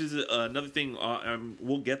 Which is another thing.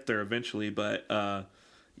 We'll get there eventually, but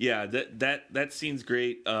that scene's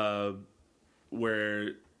great.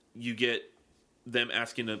 Where you get them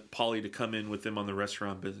asking Polly to come in with them on the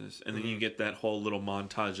restaurant business, and then you get that whole little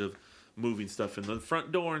montage moving stuff in the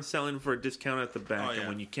front door and selling for a discount at the back. And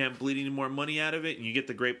when you can't bleed any more money out of it, and you get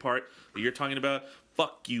the great part that you're talking about,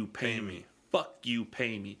 fuck you, pay me. Fuck you,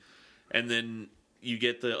 pay me. And then you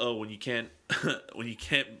get the when you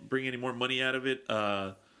can't bring any more money out of it,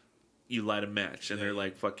 you light a match, and they're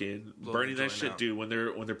like fucking burning that shit, dude. When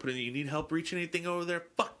they're putting, you need help reaching anything over there?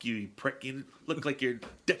 Fuck you, you prick! You look like you're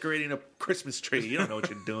decorating a Christmas tree. You don't know what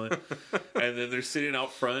you're doing. And then they're sitting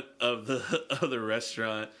out front of the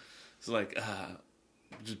restaurant. It's like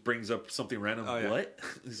just brings up something random. What?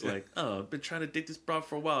 He's like, I've been trying to date this broad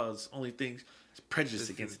for a while. It's only thing. Prejudice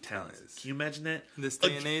against Italians. Can you imagine that? In this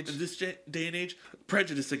day and age? In this day and age,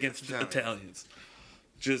 prejudice against Italians.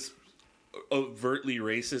 Just overtly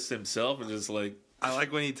racist himself, and just like, I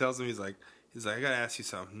like when he tells him, he's like, I gotta ask you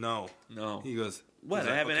something. No. He goes, what?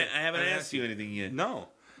 I haven't asked you anything yet. No.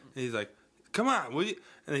 And he's like, come on, will you?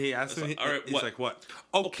 And then he asks him, all right, he's like, what?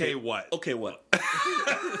 Okay, what? Okay, what?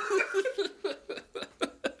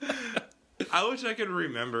 I wish I could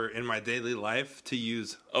remember in my daily life to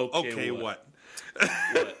use okay what? What?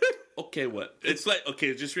 Okay, what? It's like,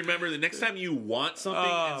 okay, just remember the next time you want something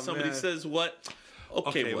and somebody says what?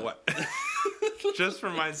 Okay, what? Just for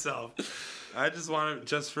myself. I just want it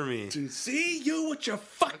just for me. To see you with your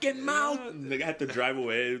fucking mouth. They have to drive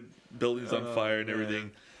away. Buildings on fire and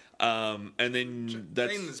everything. And then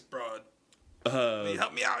that's... this broad. Will you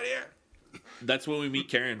help me out here? That's when we meet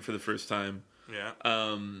Karen for the first time. Yeah.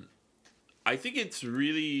 I think it's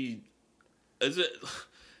really...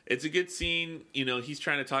 It's a good scene. You know, he's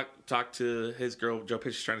trying to talk to his girl. Joe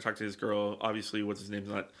Pesci's trying to talk to his girl. Obviously, what's his name's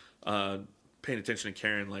not paying attention to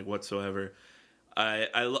Karen like whatsoever.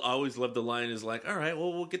 I always love the line is like, all right,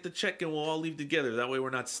 well, we'll get the check and we'll all leave together. That way we're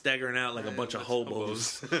not staggering out like a bunch of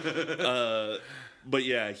hobos. But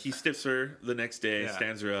yeah, he stiffs her the next day,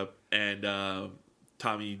 stands her up, and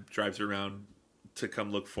Tommy drives her around to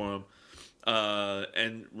come look for him.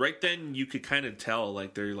 And right then you could kind of tell,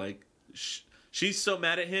 like, they're like... She's so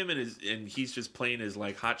mad at him, and he's just playing his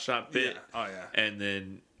like hotshot bit. Yeah. Oh yeah. And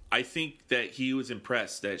then I think that he was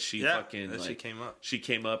impressed that she she came up. She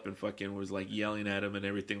came up and fucking was like yelling at him and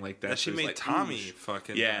everything like that. That she made like, Tommy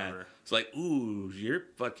fucking. Yeah. Remember. It's like, ooh, you're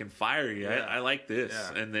fucking fiery. Yeah. I like this.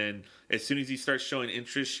 Yeah. And then as soon as he starts showing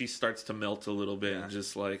interest, she starts to melt a little bit and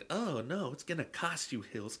just like, oh no, it's gonna cost you,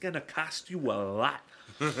 Hill. It's gonna cost you a lot.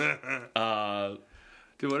 Dude,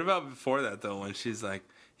 what about before that though? When he's like,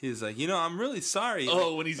 you know, I'm really sorry.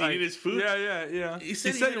 Oh, when he's like, eating his food? Yeah. He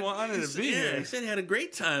said he wanted to be here. He said he had a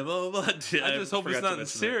great time. Oh, but I just hope it's nothing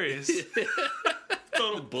serious.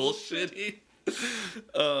 Total bullshit.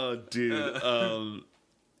 Oh, dude.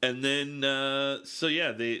 And then, so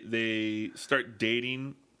yeah, they start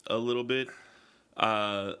dating a little bit.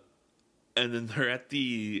 And then they're at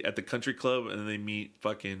the country club, and then they meet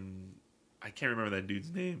fucking... I can't remember that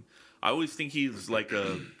dude's name. I always think he's like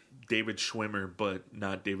a... David Schwimmer, but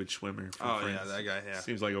not David Schwimmer. From Friends. Yeah, that guy. Yeah,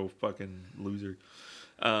 seems like a fucking loser.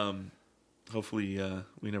 Hopefully,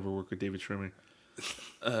 we never work with David Schwimmer,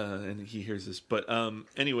 and he hears this. But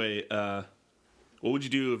anyway, what would you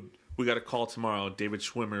do if we got a call tomorrow? David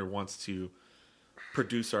Schwimmer wants to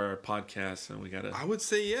produce our podcast, and we got to. I would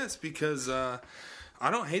say yes because I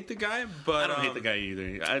don't hate the guy, but I don't hate the guy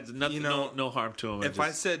either. Nothing, no harm to him. If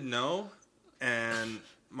I said no, and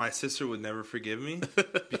my sister would never forgive me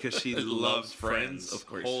because she loves Friends. Of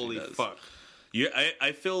course, holy fuck. Yeah,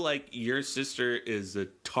 I feel like your sister is the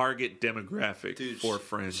target demographic for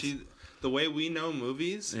Friends. The way we know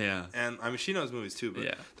movies, yeah, and I mean she knows movies too,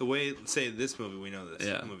 but the way, say this movie, we know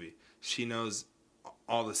this movie. She knows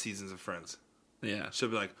all the seasons of Friends. Yeah, she'll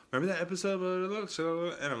be like, "Remember that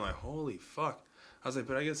episode?" And I'm like, "Holy fuck!" I was like,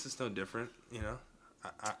 "But I guess it's no different, you know."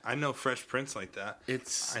 I know Fresh Prince like that.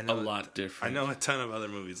 It's a lot different. I know a ton of other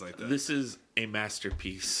movies like that. This is a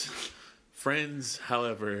masterpiece. Friends,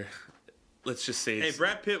 however, let's just say it's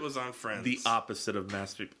Brad Pitt was on Friends. The opposite of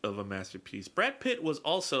a masterpiece. Brad Pitt was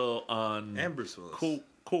also on and Bruce Willis.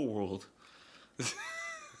 Cool World.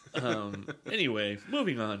 Anyway,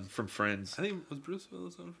 moving on from Friends. I think was Bruce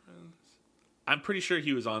Willis on Friends. I'm pretty sure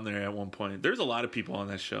he was on there at one point. There's a lot of people on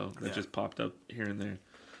that show that just popped up here and there.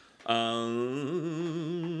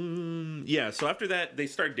 So after that they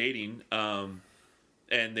start dating, and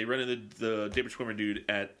they run into the David Schwimmer dude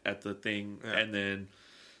at the thing, and then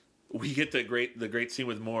we get the great scene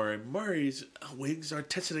with Murray's wigs are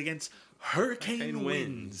tested against hurricane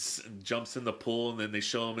winds. And jumps in the pool, and then they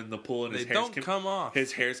show him in the pool, and his hair's come off.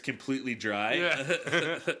 His hair's completely dry.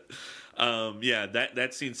 That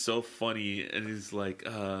scene's so funny, and he's like,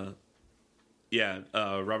 Robert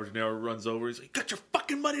De Niro runs over. He's like, "You got your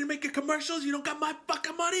fucking money to make your commercials? You don't got my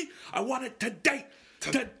fucking money? I want it today.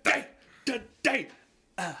 Today.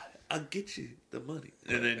 I'll get you the money.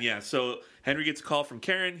 And then, so Henry gets a call from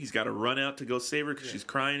Karen. He's got to run out to go save her because she's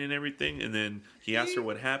crying and everything. And then he asks her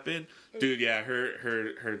what happened. Dude, yeah,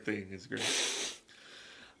 her thing is great.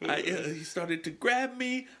 He started to grab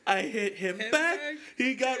me. I hit him back.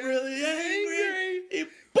 He got really angry. He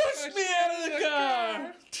pushed me out of the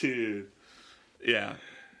car. Dude. Yeah.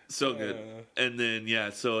 So good. And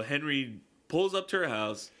then, so Henry pulls up to her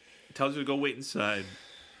house, tells her to go wait inside,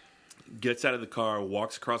 gets out of the car,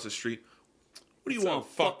 walks across the street. What do you want,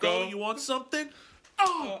 fucko? You want something?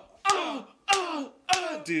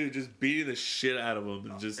 Dude, just beating the shit out of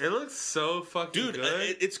him. And just, it looks so fucking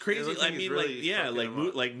good. It's crazy. I mean, really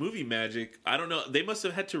like movie magic. I don't know. They must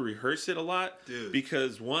have had to rehearse it a lot. Dude.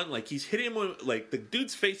 Because one, like, he's hitting him with, like, the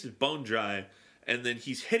dude's face is bone dry. And then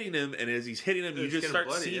he's hitting him, and as he's hitting him, you just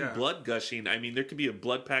start seeing blood gushing. I mean, there could be a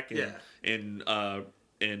blood pack in Ray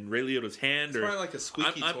Liotta's hand, it's or probably like a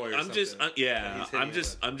squeaky toy. I'm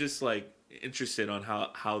just like interested on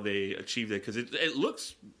how they achieve that because it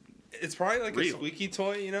looks. It's probably like real. A squeaky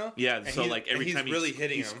toy, you know? Yeah. And so like every time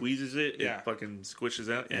he squeezes it, it fucking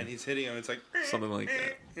squishes out. Yeah. And he's hitting him. It's like something like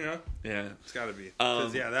that. You know? Yeah. It's got to be.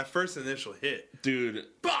 Because that first initial hit, dude.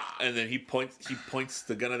 Bah! And then he points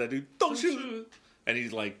the gun at that dude. Don't shoot. And he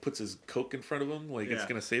like puts his Coke in front of him, like it's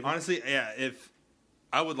gonna save him. Honestly, if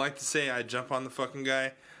I would like to say I'd jump on the fucking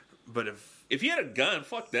guy, but if he had a gun,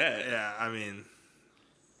 fuck that. Yeah, I mean,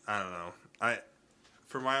 I don't know.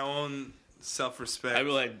 For my own self-respect, I'd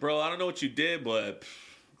be like, bro, I don't know what you did, but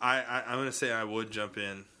I'm gonna say I would jump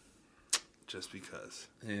in, just because.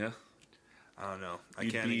 Yeah. I don't know. I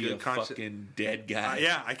You'd can't be a fucking dead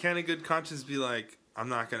guy. I can't in good conscience be like, I'm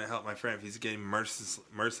not going to help my friend if he's getting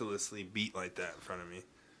mercilessly beat like that in front of me.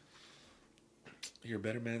 You're a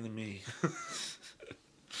better man than me.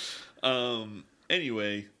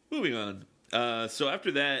 Anyway, moving on. So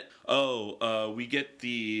after that, we get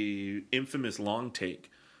the infamous long take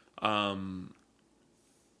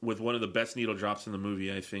with one of the best needle drops in the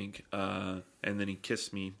movie, I think. And then he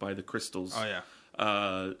kissed me by the Crystals. Oh, yeah.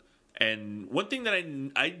 And one thing that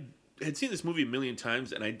I had seen this movie a million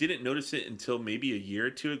times, and I didn't notice it until maybe a year or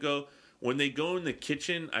two ago. When they go in the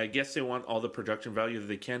kitchen, I guess they want all the production value that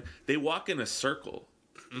they can. They walk in a circle,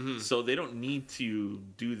 so they don't need to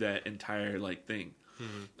do that entire thing.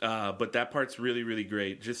 But that part's really, really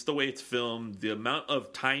great. Just the way it's filmed, the amount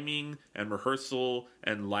of timing and rehearsal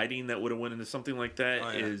and lighting that would have went into something like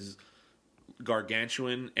that is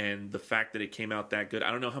gargantuan, and the fact that it came out that good.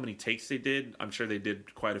 I don't know how many takes they did. I'm sure they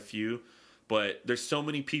did quite a few, but there's so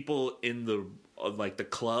many people in the the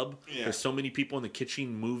club. There's so many people in the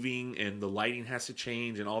kitchen moving, and the lighting has to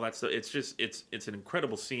change and all that stuff. It's just it's an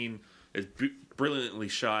incredible scene. It's brilliantly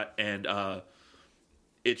shot, and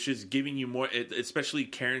it's just giving you more, especially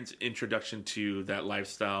Karen's introduction to that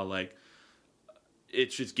lifestyle.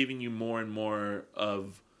 It's just giving you more and more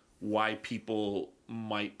of why people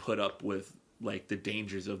might put up with the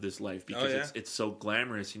dangers of this life, because it's so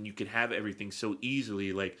glamorous and you can have everything so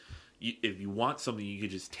easily. If you want something, you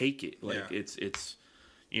could just take it. It's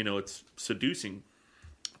seducing.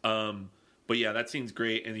 But yeah, that scene's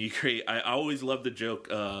great, and I always love the joke.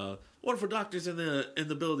 Wonderful doctors in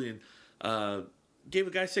the building. Gave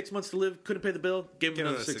a guy 6 months to live, couldn't pay the bill, gave him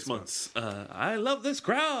another 6 months. I love this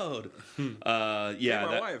crowd.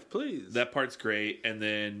 My wife, please. That part's great, and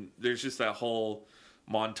then there's just that whole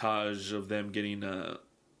montage of them getting.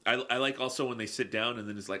 I like also when they sit down, and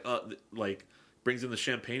then it's brings in the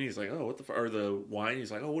champagne. He's like, oh, what the or the wine.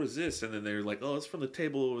 He's like, oh, what is this? And then they're like, oh, it's from the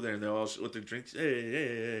table over there, and they're all with their drinks.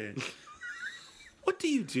 Hey. What do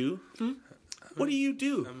you do? What do you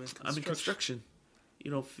do? I'm in construction. You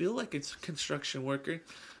don't feel like it's a construction worker.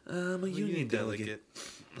 I'm a union delegate.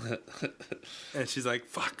 And she's like,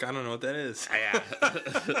 fuck, I don't know what that is.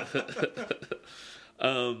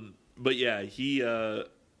 But yeah, he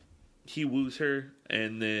woos her,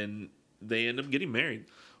 and then they end up getting married.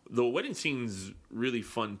 The wedding scene's really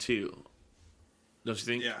fun too, don't you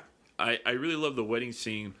think? Yeah. I really love the wedding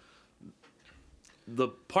scene. The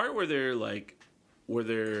part where they're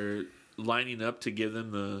lining up to give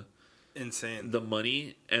them the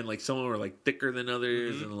money, and some of them are thicker than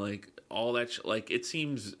others, and all that it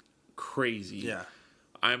seems crazy. Yeah.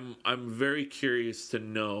 I'm very curious to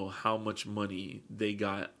know how much money they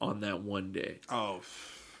got on that one day. Oh,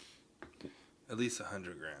 at least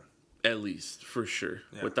 $100,000. At least, for sure,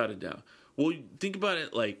 without a doubt. Well, think about it.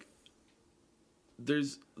 I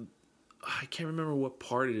can't remember what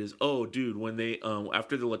part it is. Oh, dude, when they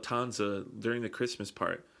after the Latanza during the Christmas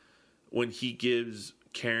part, when he gives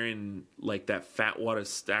Karen that fat wad of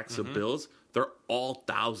stacks of bills, they're all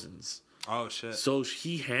thousands. Oh shit! So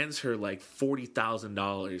he hands her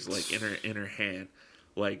 $40,000 in her hand.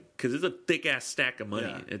 like, because it's a thick ass stack of money.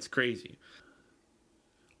 Yeah. It's crazy.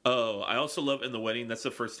 Oh, I also love in the wedding. That's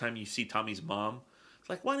the first time you see Tommy's mom. It's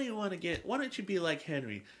like, why don't you be like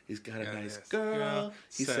Henry? He's got a nice girl.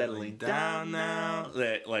 He's settling down now.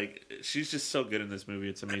 That, like, she's just so good in this movie.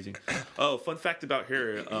 It's amazing. Oh, fun fact about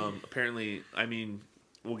her. Apparently, I mean,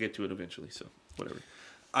 we'll get to it eventually. So whatever.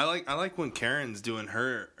 I like when Karen's doing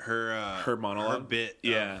her monologue, her bit.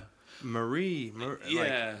 Yeah. Marie,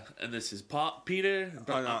 yeah, and this is Peter.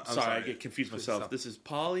 I'm sorry, I get confused myself. This is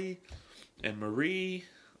Polly and Marie.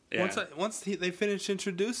 Yeah. Once they finished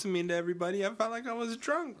introducing me to everybody, I felt like I was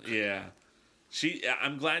drunk. Yeah,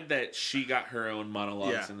 I'm glad that she got her own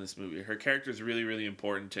monologues in this movie. Her character is really, really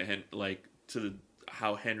important to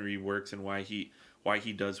how Henry works and why he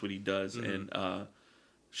does what he does. Mm-hmm. And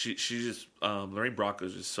she just Lorraine Bracco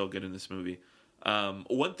is just so good in this movie.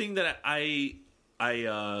 One thing that I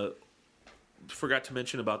forgot to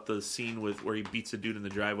mention about the scene where he beats the dude in the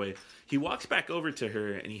driveway. He walks back over to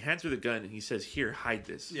her and he hands her the gun and he says, "Here, hide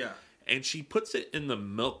this." Yeah. And she puts it in the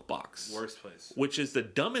milk box. Worst place. Which is the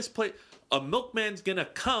dumbest place. A milkman's gonna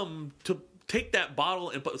come to take that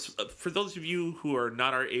bottle and for those of you who are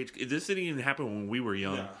not our age, this didn't even happen when we were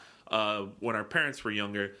young. Yeah. When our parents were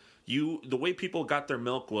younger, the way people got their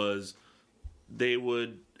milk was they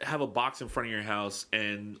would have a box in front of your house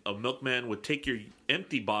and a milkman would take your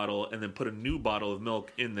empty bottle and then put a new bottle of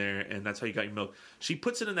milk in there, and that's how you got your milk. She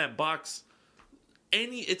puts it in that box.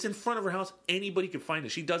 It's in front of her house. Anybody could find it.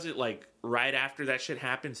 She does it like right after that shit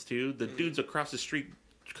happens too. The dudes across the street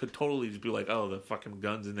could totally just be like, "Oh, the fucking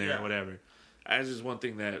gun's in there," or whatever. That's just one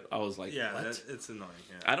thing that I was like, "Yeah, what?" It's annoying."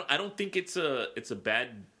 Yeah. I don't think it's a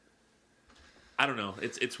bad. I don't know.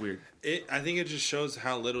 It's weird. I think it just shows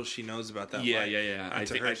how little she knows about that. Yeah. I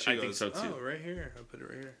think so too. Oh, right here. I'll put it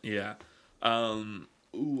right here. Yeah.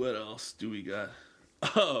 What else do we got?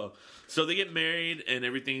 Oh, so they get married and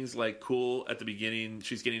everything's like cool at the beginning.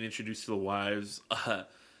 She's getting introduced to the wives.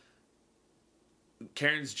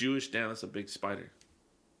 Karen's Jewish. Damn, that's a big spider.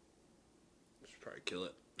 Should probably kill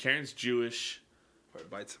it. Karen's Jewish. Or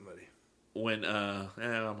bite somebody. When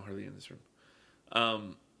I'm hardly in this room.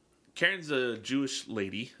 Karen's a Jewish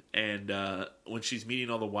lady, and when she's meeting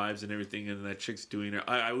all the wives and everything, and that chick's doing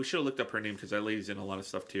her, we should have looked up her name because that lady's in a lot of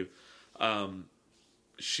stuff too.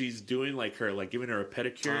 She's doing giving her a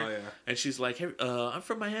pedicure. Oh, yeah. And she's like, "Hey, I'm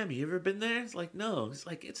from Miami. You ever been there?" It's like, "No." It's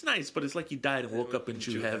like, "It's nice, but it's like you died and woke up in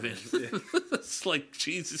Jew heaven." Yeah. It's like,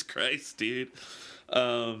 Jesus Christ, dude.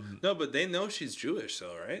 No, but they know she's Jewish,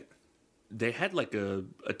 though, right? They had like a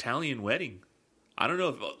Italian wedding. I don't know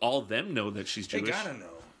if all of them know that she's Jewish. They gotta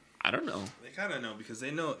know. I don't know. They gotta know because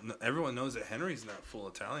they know everyone knows that Henry's not full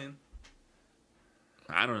Italian.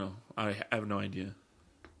 I don't know. I have no idea.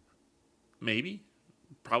 Maybe,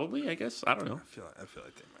 probably. I guess I don't know. I feel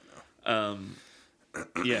like they might know.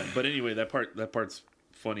 Yeah, but anyway, that part's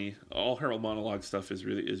funny. All her monologue stuff is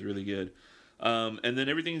really good. And then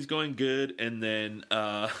everything's going good, and then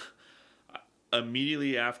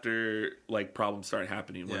immediately after, like, problems start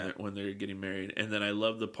happening when they're getting married, and then I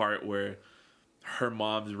love the part where her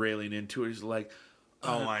mom's railing into her. She's like,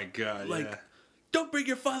 "Oh my God, don't bring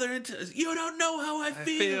your father into this. You don't know how I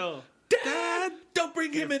feel. Dad, don't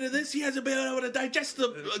bring him into this. He hasn't been able to digest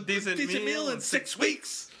a decent meal in 6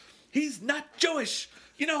 weeks. He's not Jewish.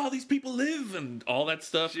 You know how these people live," and all that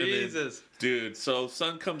stuff. Jesus. And then, dude, so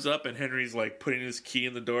son comes up and Henry's like putting his key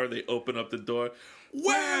in the door. They open up the door.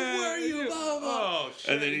 "Where were you, Mama?" Oh,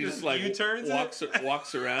 shit. And then he just like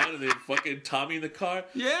walks around, and then fucking Tommy in the car.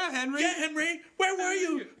 "Yeah, Henry. Yeah, Henry. Where were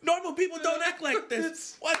you? Normal people don't act like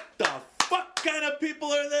this. What the fuck kind of people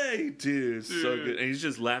are they?" Dude, so good. And he's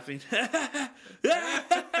just laughing.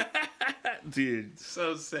 Dude,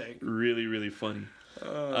 so sick. Really, really funny.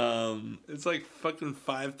 It's like fucking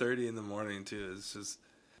 5:30 in the morning too. It's just.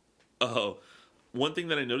 Oh. One thing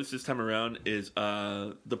that I noticed this time around is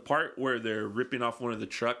the part where they're ripping off one of the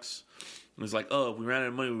trucks. It was like, "Oh, if we ran out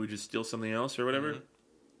of money, we would just steal something else or whatever."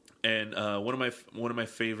 Mm-hmm. And one of my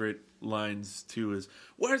favorite lines too is,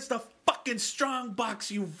 "Where's the fucking strong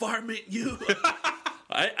box, you varmint, you?"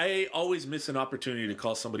 I always miss an opportunity to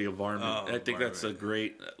call somebody a varmint. I think that's a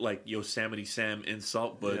great like Yosemite Sam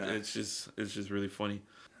insult, but it's just really funny.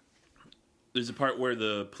 There's a part where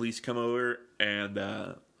the police come over and.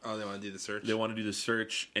 They want to do the search? They want to do the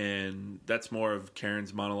search, and that's more of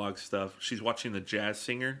Karen's monologue stuff. She's watching The Jazz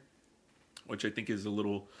Singer, which I think is a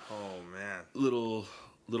little... Oh, man. Little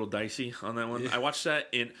dicey on that one. Yeah. I watched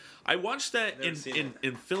that in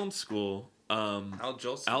film school. Al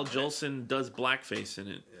Jolson. Al Jolson does blackface in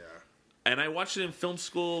it. Yeah. And I watched it in film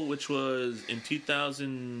school, which was in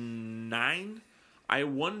 2009. I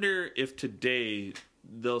wonder if today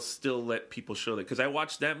they'll still let people show that, because I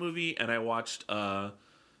watched that movie and I watched Birth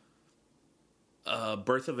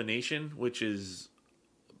of a Nation, which is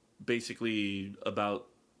basically about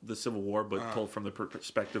the Civil War but told from the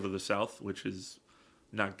perspective of the South, which is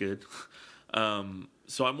not good.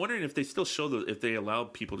 So I'm wondering if they still show if they allow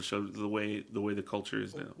people to show the way the culture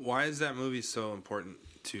is now. Why is that movie so important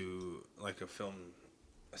to like a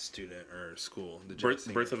student or school? The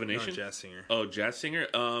Birth of a Nation? No, Jazz Singer. Oh, Jazz Singer.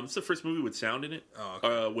 It's the first movie with sound in it. Oh,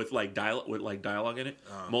 okay. With dialogue in it.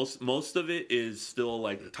 Most of it is still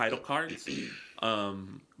like title cards.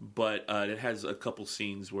 But it has a couple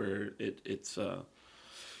scenes where it's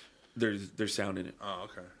there's sound in it. Oh,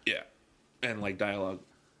 okay. Yeah. And like dialogue.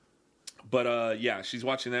 But yeah, she's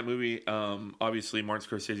watching that movie. Obviously, Martin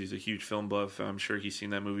Scorsese's a huge film buff. I'm sure he's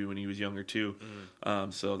seen that movie when he was younger too.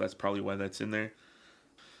 So that's probably why that's in there.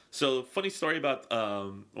 So funny story about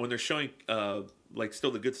when they're showing like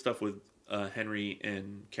still the good stuff with Henry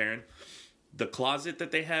and Karen. The closet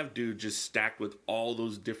that they have, dude, just stacked with all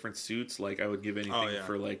those different suits. Like I would give anything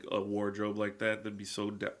for like a wardrobe like that. That'd be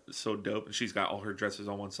so dope. And she's got all her dresses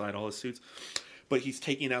on one side, all his suits. But he's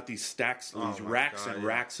taking out these stacks, these racks and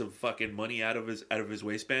racks of fucking money out of his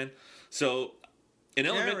waistband. So in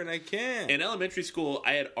elementary school,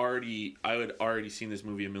 I had already seen this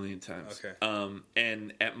movie a million times. Okay.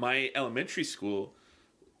 And at my elementary school,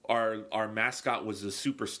 our mascot was a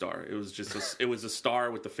superstar. It was just it was a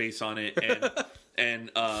star with the face on it,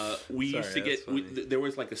 and we used to get there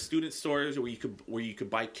was like a student stores where you could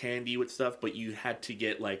buy candy with stuff, but you had to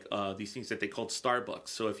get like these things that they called Starbucks.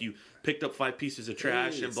 So if you picked up 5 pieces of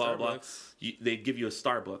trash and blah blah, they'd give you a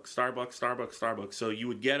Starbucks. So you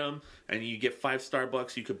would get them, and you get 5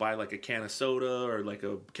 Starbucks. You could buy like a can of soda or like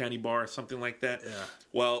a candy bar or something like that. Yeah.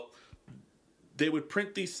 Well, they would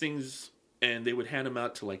print these things and they would hand them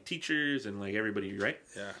out to like teachers and like everybody, right?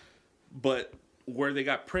 Yeah. But where they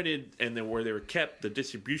got printed and then where they were kept, the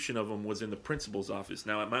distribution of them was in the principal's office.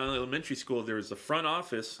 Now at my elementary school, there was a front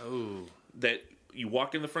office that you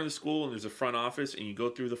walk in the front of the school and there's a front office, and you go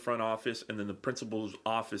through the front office, and then the principal's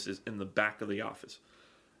office is in the back of the office.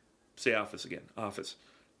 Say office again, office.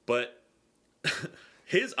 But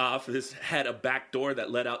his office had a back door that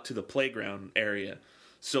led out to the playground area.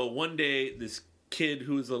 So one day, this kid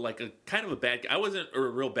who was a kind of a bad kid. I wasn't a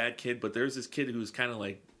real bad kid, but there's this kid who was kind of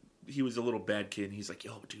like, he was a little bad kid, and he's like,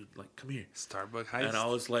 yo, dude, like, come here. Starbucks heist. And I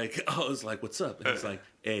was like, what's up? And he's like,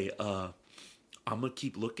 hey, I'm gonna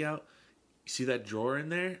keep lookout. You see that drawer in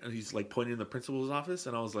there? And he's like pointing in the principal's office,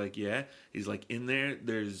 and I was like, yeah. He's like, in there,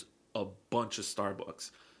 there's a bunch of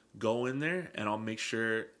Starbucks. Go in there, and I'll make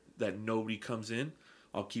sure that nobody comes in.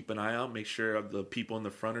 I'll keep an eye out, make sure the people in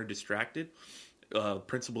the front are distracted.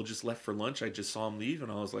 Principal just left for lunch. I just saw him leave,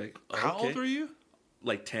 and I was like, okay. How old were you?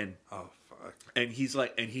 Like 10. Oh fuck. And he's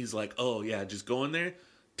like, oh yeah, just go in there,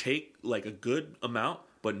 take like a good amount,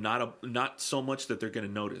 but not so much that they're gonna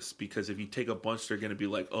notice, because if you take a bunch, they're gonna be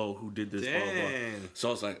like, oh, who did this? Blah, blah, blah. So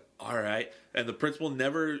I was like, all right. And the principal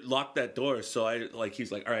never locked that door. So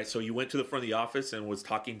he's like, all right. So you went to the front of the office and was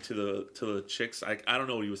talking to the chicks. I don't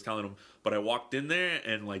know what he was telling them, but I walked in there,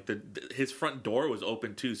 and like his front door was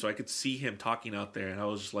open too, so I could see him talking out there, and I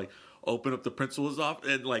was just like, open up the principal's office,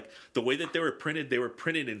 and like the way that they were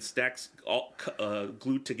printed in stacks, all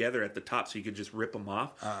glued together at the top, so you could just rip them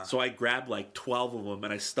off. So I grabbed like 12 of them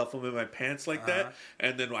and I stuffed them in my pants like that,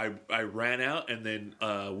 and then I ran out, and then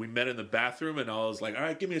we met in the bathroom, and I was like, all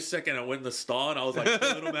right, give me a second. I went in the stall, and I was like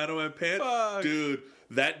pulling them out of my pants. Fuck. Dude,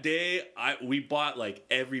 that day we bought like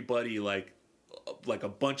everybody like a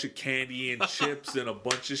bunch of candy and chips and a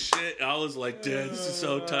bunch of shit. I was like, dude, this is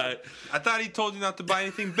so tight. I thought he told you not to buy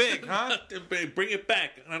anything big, huh? Bring it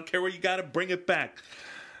back. I don't care where you got it. Bring it back.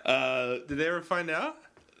 Did they ever find out?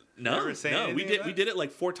 No, we did it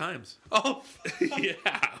like 4 times. Oh, yeah,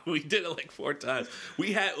 we did it like 4 times.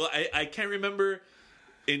 We had, I can't remember.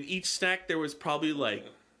 In each stack there was probably like,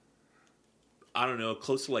 I don't know,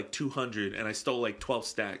 close to like 200, and I stole like 12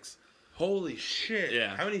 stacks. Holy shit!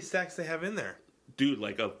 Yeah, how many stacks they have in there? Dude,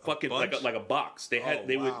 like a fucking like a box. They had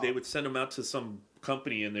they would send them out to some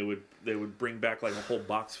company, and they would bring back like a whole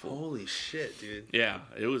box full. Holy shit, dude! Yeah,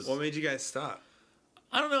 it was. What made you guys stop?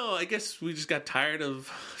 I don't know. I guess we just got tired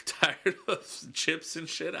of chips and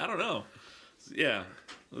shit. I don't know. Yeah,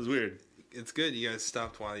 it was weird. It's good you guys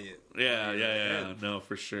stopped while you. Yeah. No,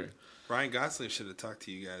 for sure. Ryan Gosling should have talked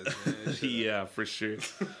to you guys. Man. Yeah, for sure.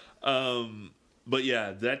 But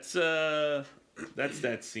yeah, that's that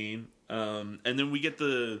scene. And then we get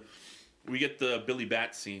the Billy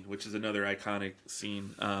Bat scene, which is another iconic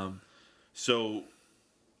scene. So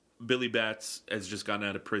Billy Bats has just gotten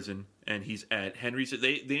out of prison. and he's at Henry's.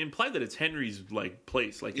 They imply that it's Henry's like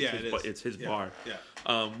place, like it's his bar,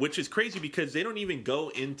 which is crazy because they don't even go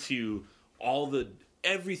into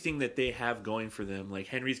everything that they have going for them. Like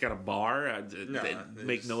Henry's got a bar. They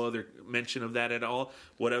make no other mention of that at all.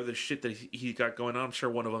 Whatever the shit that he got going on, I'm sure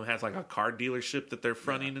one of them has like a car dealership that they're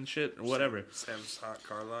fronting and shit or whatever. Sam's Hot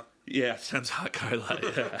Car Lot. Yeah, Sam's Hot Car Lot.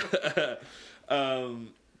 Yeah.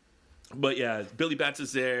 But yeah, Billy Batts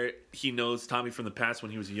is there. He knows Tommy from the past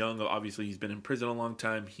when he was young. Obviously, he's been in prison a long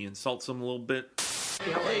time. He insults him a little bit.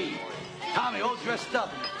 Hey, Tommy, all dressed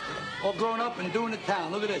up, all grown up and doing the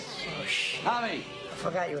town. Look at this. Tommy. I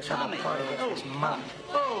forgot you was having a party with his mom.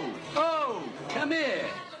 Oh, come here.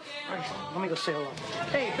 Let me go say hello.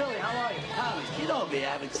 Hey, Billy, how are you? Tommy, get over here.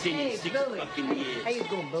 I haven't seen you in 6 fucking years. How you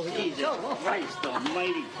doing, Billy? Jesus Christ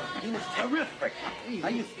almighty. You look terrific. How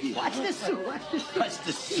you feel? Watch this suit. Watch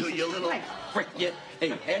the suit, you little frick.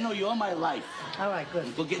 Hey, I know you all my life. All right, good.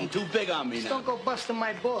 You're getting too big on me now. Just don't go busting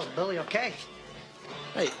my balls, Billy, okay?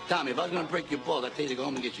 Hey, Tommy, if I was going to break your balls, I'd tell you to go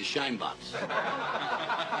home and get your shine box.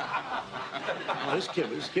 Oh, this kid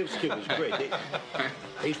was great.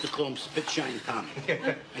 They used to call him Spit Shine Tommy.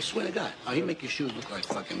 I swear to God. Oh, he'd make your shoes look like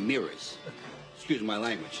fucking mirrors. Excuse my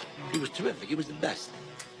language. He was terrific. He was the best.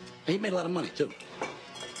 And he made a lot of money, too.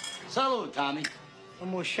 Salud, Tommy. No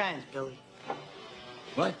more shines, Billy.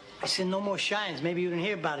 What? I said no more shines. Maybe you didn't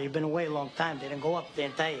hear about it. You've been away a long time. They didn't go up there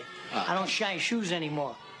and tell you. I don't shine shoes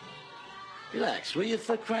anymore. Relax, will you,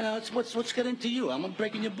 for crying out? What's got into you? I'm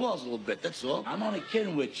breaking your balls a little bit, that's all. I'm only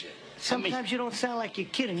kidding with you. Sometimes you don't sound like you're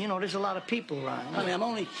kidding. You know, there's a lot of people around. I mean, I'm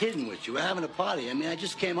only kidding with you. We're having a party. I mean, I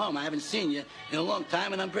just came home. I haven't seen you in a long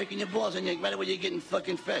time, and I'm breaking your balls, and right away you're getting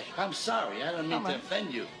fucking fresh. I'm sorry. I don't mean to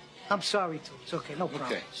offend you. I'm sorry, too. It's okay. No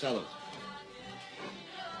problem. Okay, salute.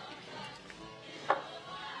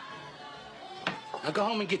 Now go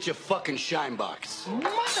home and get your fucking shine box.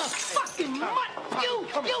 Motherfucking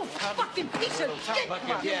you fucking piece of shit!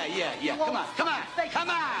 Yeah. Come on. Let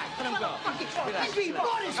him go. He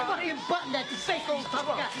bought his fucking button at the fake old tough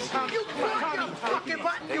guy. You brought your fucking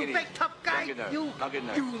button, you big tough guy. You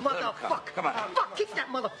motherfucker. Come on. Fuck, keep that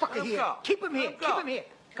motherfucker here. Keep him here.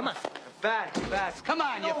 Come on. Bats. Come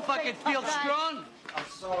on, you fucking feel strong? I'm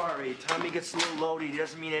sorry. Tommy gets a little loaded. He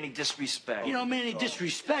doesn't mean any disrespect. You don't mean any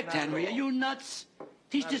disrespect, Henry. Are you nuts?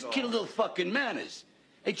 Teach this kid a little fucking manners.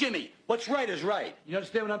 Hey, Jimmy, what's right is right. You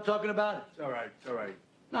understand what I'm talking about? It's all right.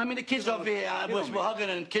 No, I mean, the kid's over here. We're hugging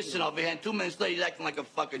and kissing over here, and 2 minutes later, he's acting like a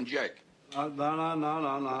fucking jerk.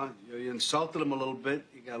 No. You insulted him a little bit.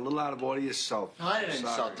 You got a little out of order yourself. No, I didn't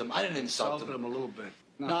insult him. I didn't insult him. A little bit.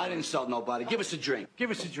 No, I didn't insult nobody. Give us a drink.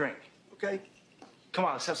 Okay? Come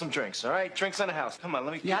on, let's have some drinks, all right? Drinks in the house. Come on,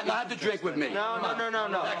 let me... Yeah, have the drink with me. No.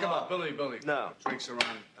 Come on, Billy. No. Drinks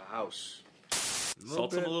around the house.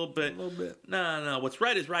 Insults him a little bit. No. What's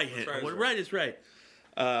right is right. What's right is right.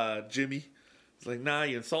 Jimmy. He's like, nah,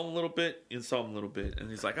 you insult him a little bit, and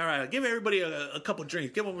he's like, all right, give everybody a couple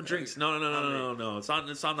drinks, give them drinks. No, it's on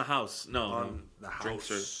the house. On the house.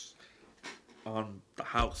 Drinks are on the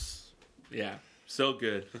house. Yeah, so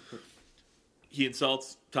good. He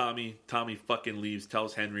insults Tommy. Tommy fucking leaves.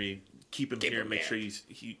 Tells Henry, keep him here. Make sure you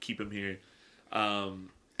keep him here.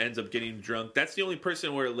 Ends up getting drunk. That's the only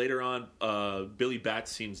person where later on, Billy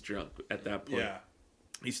Batts seems drunk at that point. Yeah,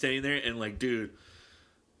 he's staying there and like, dude.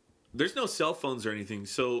 There's no cell phones or anything.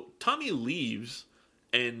 So Tommy leaves,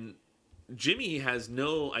 and Jimmy has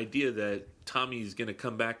no idea that Tommy's going to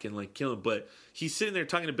come back and, like, kill him. But he's sitting there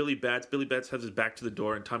talking to Billy Batts. Billy Batts has his back to the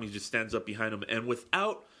door, and Tommy just stands up behind him. And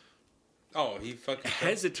without he fucking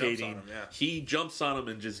hesitating, jumps on him, he jumps on him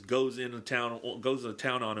and just goes into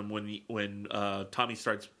town on him when Tommy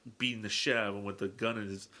starts beating the shit out of him with the gun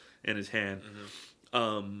in his hand.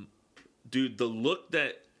 Mm-hmm. Dude, the look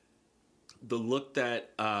that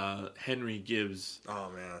Henry gives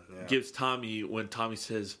Tommy when Tommy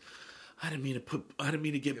says, I didn't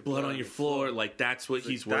mean to get blood on your floor. Like, that's what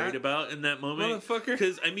he's worried about in that moment. Motherfucker.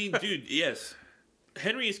 Because, I mean, dude, yes,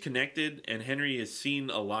 Henry is connected and Henry has seen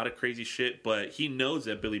a lot of crazy shit, but he knows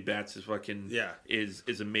that Billy Batts is fucking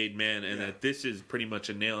is a made man, and that this is pretty much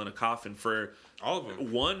a nail in a coffin for all of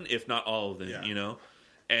them. One, if not all of them, you know?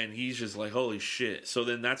 And he's just like, holy shit. So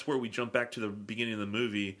then that's where we jump back to the beginning of the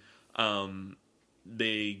movie.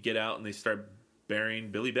 They get out and they start burying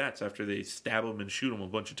Billy Batts after they stab him and shoot him a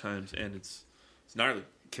bunch of times, and it's gnarly.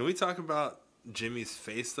 Can we talk about Jimmy's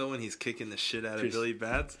face though when he's kicking the shit out of Billy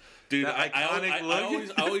Batts? Dude, I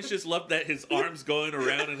always just love that his arms going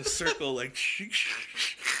around in a circle like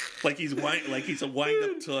he's a wind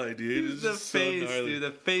up toy, dude. It's the face, so dude.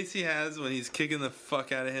 The face he has when he's kicking the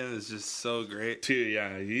fuck out of him is just so great. Dude,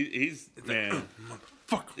 yeah, he's man.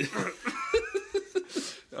 Motherfucker.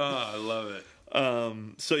 Oh, I love it.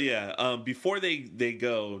 So yeah, before they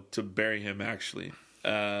go to bury him, actually,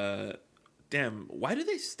 damn, why do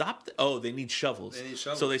they stop? They need shovels.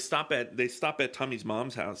 So they stop at Tommy's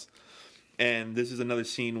mom's house, and this is another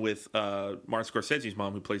scene with Martin Scorsese's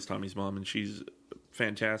mom, who plays Tommy's mom, and she's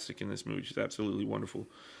fantastic in this movie. She's absolutely wonderful.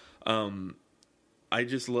 I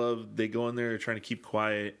just love they go in there trying to keep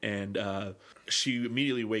quiet, and she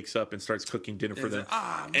immediately wakes up and starts cooking dinner for them.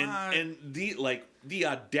 And the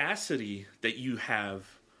audacity that you have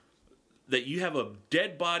a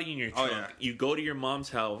dead body in your trunk. Yeah. You go to your mom's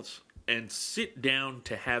house and sit down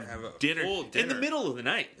to have dinner in the middle of the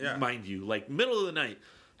night, mind you, like middle of the night.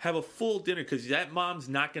 Have a full dinner because that mom's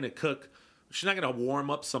not going to cook. She's not going to warm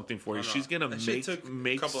up something for you. She's going to make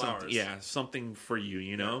something, hours. Something for you,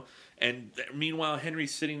 you know? And meanwhile,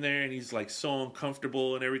 Henry's sitting there and he's like so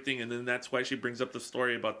uncomfortable and everything. And then that's why she brings up the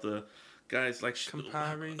story about the guys like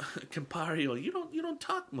Campario. You don't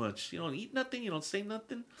talk much. You don't eat nothing. You don't say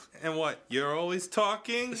nothing. And what? You're always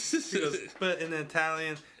talking? She goes, but in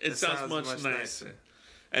Italian, it sounds much nicer.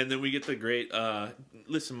 And then we get the great,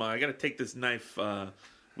 listen, Ma, I got to take this knife.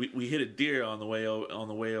 We hit a deer on the way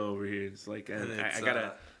over here. It's like, I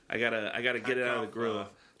gotta get it out of the grill.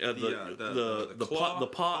 The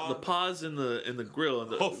paws in the grill.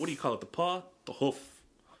 What do you call it? The paw, the hoof.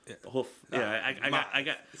 Yeah. The hoof. Yeah,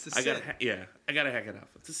 I gotta hack it off.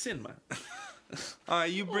 It's a sin, man.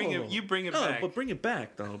 You bring it back. But bring it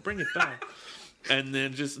back though. Bring it back. And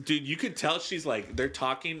then just, dude, you could tell she's like, they're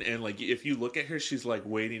talking, and like, if you look at her, she's like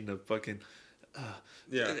waiting to fucking.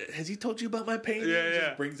 Has he told you about my pain?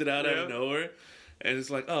 Just brings it out of nowhere, and it's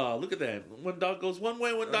like, oh, look at that. One dog goes one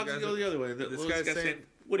way, one dog goes the other way. This guy's saying,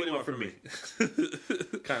 "What do you want from me?"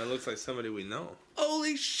 Kind of looks like somebody we know.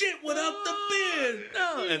 Holy shit! Without the beard,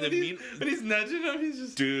 no. And then he's nudging him. He's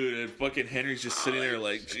just and fucking Henry's just sitting there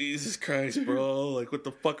like, Jesus Christ, bro! Like, what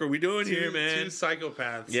the fuck are we doing here, man? Two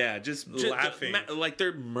psychopaths. Yeah, just laughing like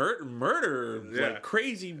they're murder, like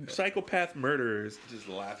crazy psychopath murderers. Just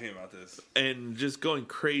laughing about this and just going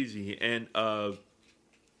crazy. And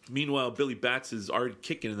meanwhile, Billy Batts is already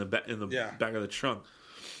kicking in the back of the trunk.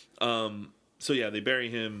 So yeah, they bury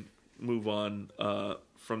him. Move on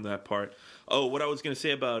from that part. Oh, what I was going to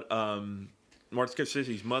say about Martin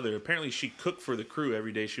Scorsese's mother. Apparently, she cooked for the crew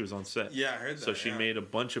every day she was on set. Yeah, I heard that. So she made a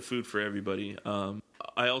bunch of food for everybody.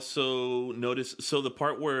 I also noticed. So the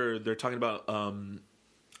part where they're talking about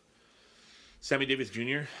Sammy Davis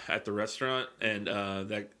Jr. at the restaurant, and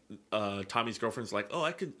that Tommy's girlfriend's like, "Oh,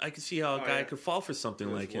 I could see how a guy could fall for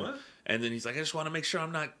something like him." And then he's like, "I just want to make sure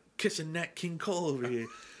I'm not kissing Nat King Cole over here."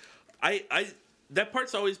 That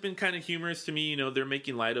part's always been kind of humorous to me. You know, they're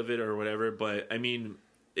making light of it or whatever, but I mean,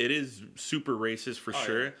 it is super racist for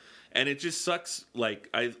sure. Yeah. And it just sucks. Like,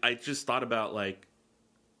 I just thought about like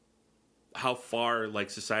how far like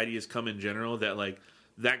society has come in general, that like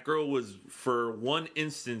that girl was for one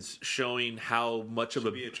instance showing how much of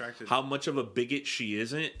a bigot she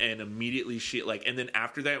isn't, and immediately she like, and then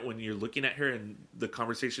after that, when you're looking at her and the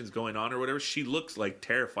conversation's going on or whatever, she looks like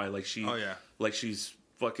terrified, like she's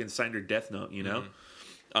fucking signed her death note, you know.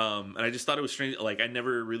 And I just thought it was strange. Like, I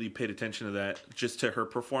never really paid attention to that, just to her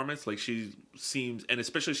performance. Like, she seems, and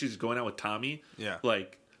especially she's going out with Tommy. Yeah.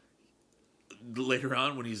 Like, later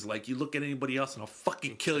on when he's like, "You look at anybody else and I'll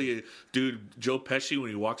fucking kill you," dude. Joe Pesci, when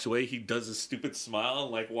he walks away, he does a stupid smile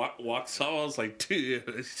and like walks off. I was like, dude,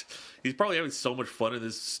 he's probably having so much fun in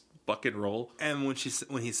this fucking role. And when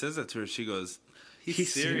he says that to her, she goes,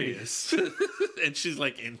 "He's serious." And she's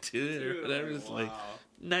like into it or whatever. It's like,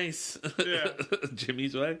 nice. Yeah.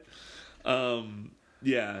 Jimmy's wife.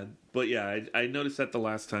 Yeah, but yeah, I noticed that the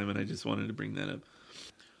last time, and I just wanted to bring that up.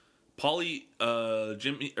 Henry's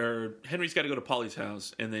got to go to Polly's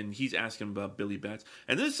house, and then he's asking about Billy Batts.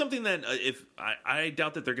 And this is something that I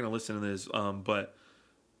doubt that they're going to listen to this, but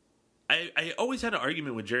I always had an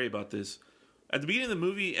argument with Jerry about this at the beginning of the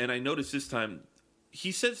movie, and I noticed this time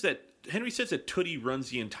Henry says that Tootie runs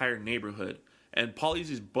the entire neighborhood, and Polly's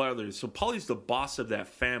his brother, so Polly's the boss of that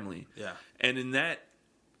family. Yeah, and in that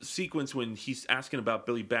sequence when he's asking about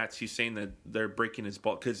Billy Batts, he's saying that they're breaking his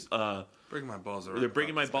ball because breaking my balls. They're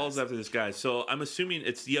breaking my balls after this guy. So I'm assuming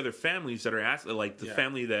it's the other families that are asking, like the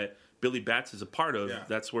family that Billy Batts is a part of. Yeah.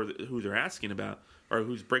 That's who they're asking about, or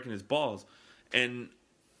who's breaking his balls. And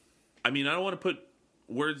I mean, I don't want to put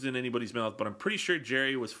words in anybody's mouth, but I'm pretty sure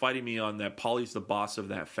Jerry was fighting me on that Polly's the boss of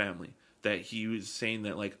that family. That he was saying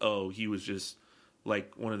that like, oh, he was just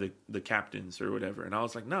like one of the captains or whatever. And I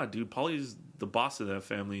was like, nah, dude, Polly's the boss of that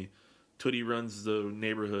family. Tootie runs the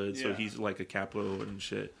neighborhood, so he's like a capo and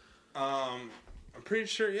shit. I'm pretty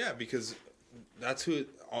sure, because that's who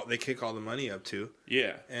they kick all the money up to.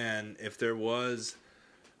 Yeah. And if there was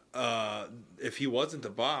if he wasn't the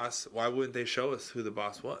boss, why wouldn't they show us who the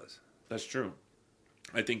boss was? That's true.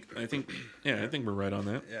 I think we're right on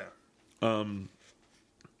that. Yeah.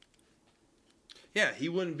 Yeah, he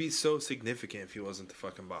wouldn't be so significant if he wasn't the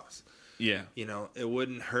fucking boss. Yeah. You know, it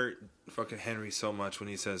wouldn't hurt fucking Henry so much when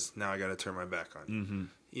he says, now I got to turn my back on you. Mm-hmm.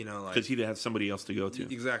 You know, like... Because he'd have somebody else to go to.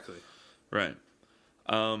 Exactly. Right.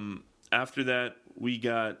 After that, we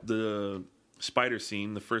got the spider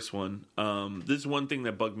scene, the first one. This is one thing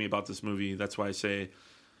that bugged me about this movie. That's why I say...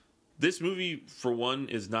 This movie, for one,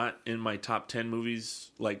 is not in my top 10 movies,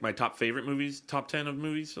 like my top favorite movies, top 10 of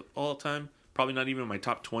movies all the time. Probably not even in my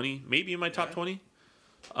top 20, maybe in my top 20.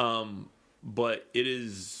 But it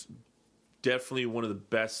is definitely one of the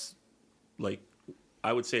best, like,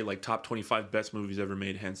 I would say, like, top 25 best movies ever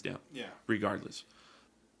made, hands down. Yeah. Regardless.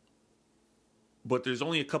 But there's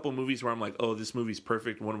only a couple movies where I'm like, oh, this movie's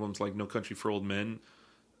perfect. One of them's like No Country for Old Men.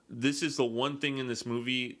 This is the one thing in this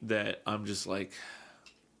movie that I'm just like...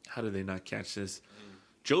 How did they not catch this?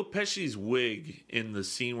 Joe Pesci's wig in the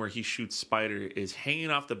scene where he shoots Spider is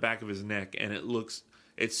hanging off the back of his neck, and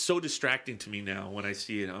it's so distracting to me now when I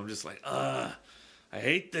see it. I'm just like, I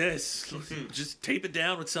hate this. Just tape it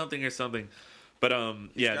down with something or something. But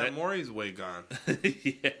yeah, got Maury's wig on.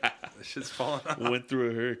 Yeah, that shit's falling off. Went through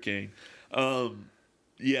a hurricane.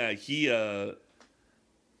 Yeah, he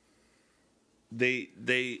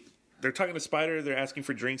they're talking to Spider. They're asking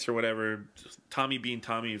for drinks or whatever. Tommy being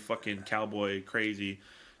Tommy, fucking cowboy, crazy.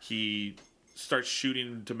 He starts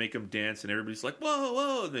shooting to make him dance, and everybody's like, whoa,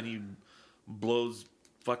 whoa. And then he blows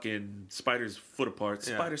fucking Spider's foot apart.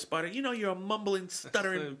 Yeah. Spider, you know you're a mumbling,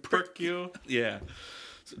 stuttering prick. you. Yeah.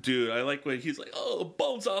 So, dude, I like when he's like, oh,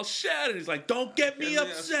 bones all shattered. He's like, don't get me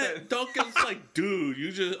upset. Don't get... It's like, dude,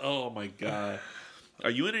 you just... Oh, my God. Are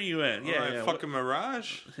you in or you in? Yeah. Fucking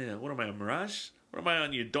Mirage? Yeah, what am I, a Mirage? What am I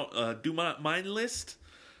on your don't do my mine list?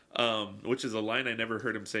 Which is a line I never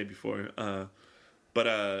heard him say before.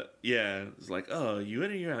 But yeah, it's like, oh, you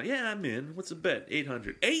in or you out? Yeah, I'm in. What's the bet?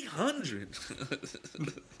 800. 800.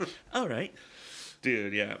 All right,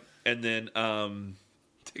 dude. Yeah, and then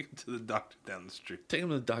take him to the doctor down the street. Take him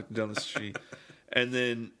to the doctor down the street, and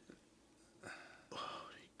then.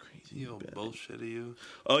 You old bullshit of you.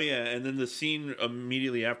 Oh yeah, and then the scene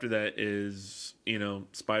immediately after that is, you know,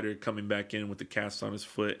 Spider coming back in with the cast on his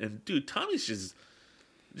foot, and dude, Tommy's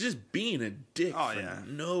just being a dick for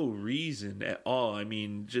no reason at all. I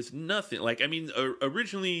mean, just nothing. Like, I mean,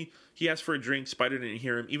 originally he asked for a drink, Spider didn't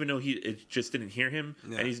hear him, even though it just didn't hear him,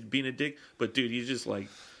 and he's being a dick. But dude, he's just like,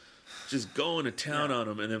 just going to town on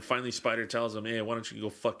him, and then finally Spider tells him, "Hey, why don't you go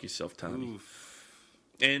fuck yourself, Tommy?" Oof.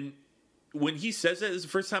 And when he says that, this is the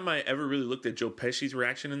first time I ever really looked at Joe Pesci's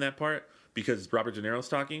reaction in that part, because Robert De Niro's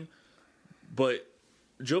talking. But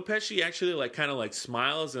Joe Pesci actually like kind of like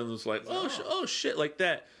smiles and was like, oh shit, like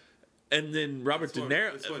that. And then Robert De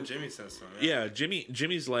Niro. That's what Jimmy says to him. Yeah,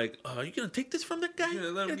 Jimmy's like, are you gonna take this from that guy? You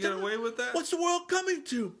gonna let him get away with that? What's the world coming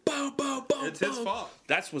to? Bow, bow, bow. It's his fault.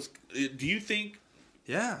 That's what's. Do you think?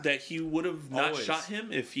 Yeah. That he would have not shot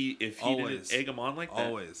him if he didn't egg him on like that?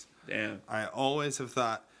 Always. Damn. I always have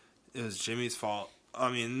thought it was Jimmy's fault. I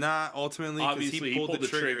mean, not ultimately because he pulled the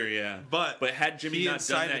trigger. Yeah, but had Jimmy not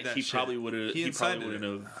done that, he probably would have. He probably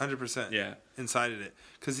wouldn't have 100%. Yeah, incited it.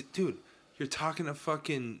 Because, dude, you're talking to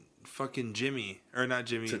fucking Jimmy, or not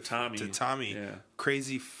Jimmy, to Tommy, yeah.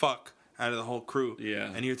 Crazy fuck out of the whole crew. Yeah,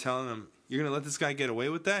 and you're telling him you're gonna let this guy get away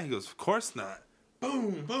with that? He goes, of course not.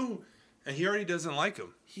 Boom, boom, and he already doesn't like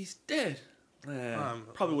him. He's dead.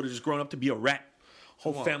 Probably would have just grown up to be a rat.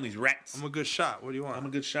 Whole family's rats. I'm a good shot. What do you want? I'm a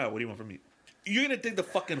good shot. What do you want from me? You're gonna dig the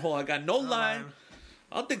fucking hole. I got no line.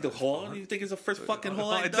 I'll dig the hole. You think it's the first fucking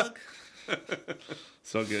hole I dug?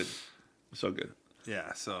 So good. So good.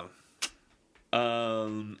 Yeah, so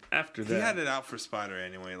after that, he had it out for Spider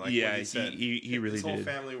anyway. Like yeah, what he said. He really did. His whole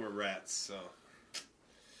family were rats, so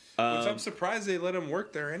which I'm surprised they let him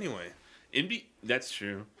work there anyway. That's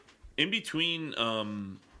true. In between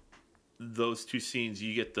those two scenes,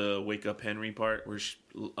 you get the wake up Henry part where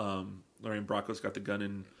Lorraine Bracco's got the gun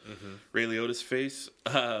in Ray Liotta's face.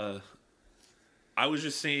 I was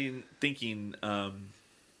just thinking,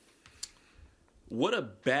 what a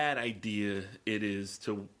bad idea it is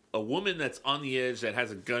to a woman that's on the edge that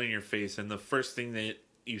has a gun in your face, and the first thing that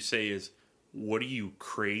you say is, "What are you,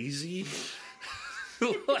 crazy?"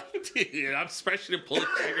 Like, dude, I'm special to pull the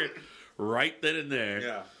trigger right then and there.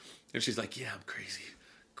 Yeah, and she's like, "Yeah, I'm crazy."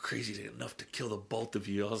 Crazy enough to kill the both of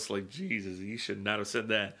you. I was like, Jesus, you should not have said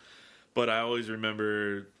that. But I always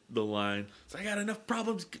remember the line, so I got enough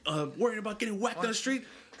problems worrying about getting whacked on the street.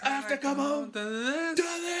 I have to come home to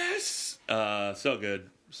this. So good.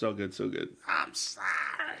 So good, so good. I'm sorry.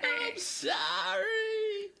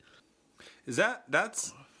 Is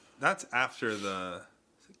that's after the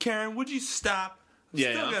Karen? Would you stop? I'm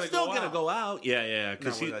still gonna go out. Yeah.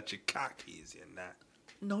 Not without your car keys, you're not.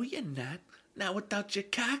 No, you're not. Not without your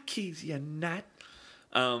car keys, you're not.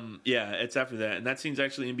 Yeah, it's after that, and that scene's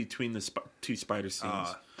actually in between the two spider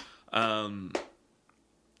scenes.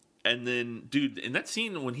 And then, dude, in that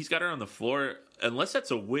scene when he's got her on the floor, unless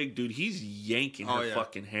that's a wig, dude, he's yanking her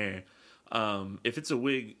fucking hair. If it's a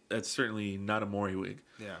wig, that's certainly not a Maury wig.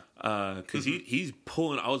 Yeah. Because he's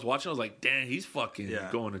pulling. I was watching. I was like, damn, he's fucking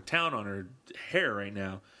going to town on her hair right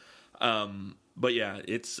now. But yeah,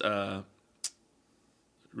 it's a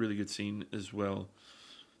really good scene as well.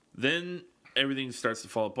 Then everything starts to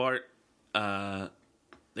fall apart.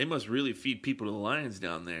 They must really feed people to the lions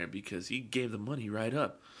down there because he gave the money right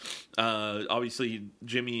up. Obviously,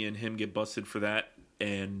 Jimmy and him get busted for that,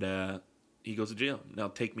 and he goes to jail. Now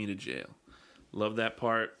take me to jail. Love that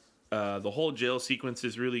part. The whole jail sequence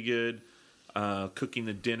is really good. Cooking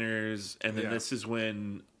the dinners, and then this is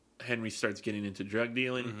when Henry starts getting into drug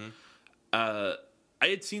dealing. I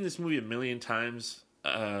had seen this movie a million times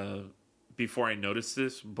before I noticed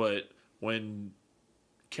this, but when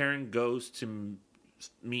Karen goes to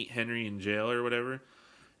meet Henry in jail or whatever,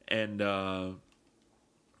 and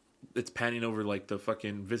it's panning over like the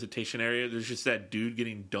fucking visitation area, there's just that dude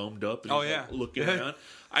getting domed up and like, looking around.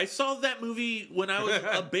 I saw that movie when I was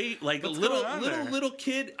a little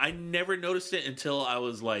kid. I never noticed it until I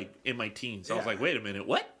was like in my teens. I was like, wait a minute,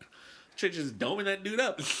 what? Chick just doming that dude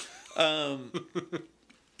up.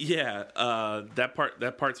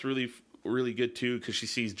 That part's really good too, because she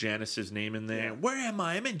sees Janice's name in there. Where am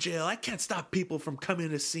I? I'm in jail. I can't stop people from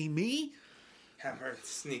coming to see me. Have her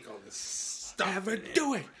sneak all this stuff. Have her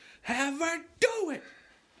do it. Have her do it.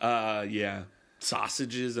 Yeah.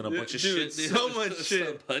 Sausages and a bunch of shit. So much shit.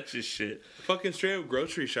 A bunch of shit. Fucking straight up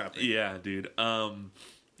grocery shopping. Yeah, dude.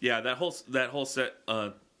 That whole set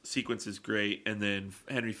sequence is great, and then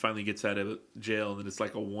Henry finally gets out of jail, and then it's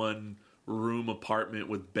like a 1-room apartment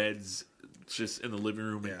with beds just in the living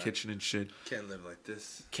room and kitchen and shit. Can't live like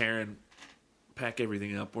this. Karen, pack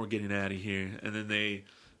everything up. We're getting out of here. And then they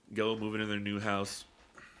go move into their new house.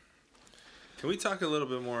 Can we talk a little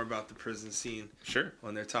bit more about the prison scene? Sure.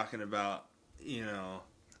 When they're talking about,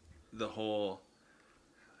 the whole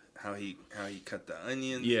how he cut the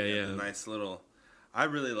onions. Yeah. The nice little. I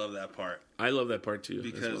really love that part. I love that part too.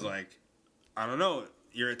 Because I don't know,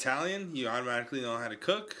 you're Italian, you automatically know how to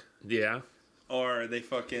cook. Yeah. Or they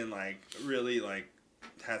fucking really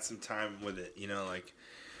had some time with it,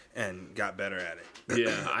 and got better at it.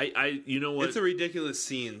 Yeah, I you know what? It's a ridiculous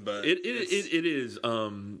scene, but it is.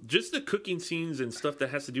 Just the cooking scenes and stuff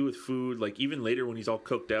that has to do with food. Like even later when he's all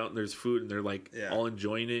cooked out and there's food and they're all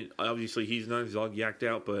enjoying it. Obviously he's not. He's all yacked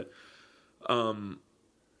out, but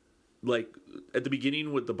at the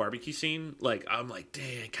beginning with the barbecue scene, I'm like,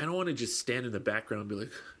 dang, I kind of want to just stand in the background and be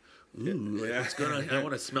like, ooh, what's going on? I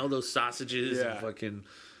want to smell those sausages. And fucking,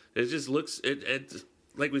 it just looks. It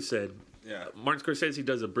like we said. Yeah, Martin Scorsese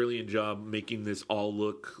does a brilliant job making this all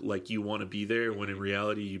look like you want to be there, when in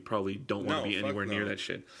reality you probably don't want to be anywhere near that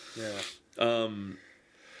shit. Yeah.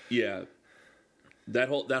 Yeah. That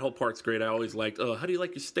whole part's great. I always liked, how do you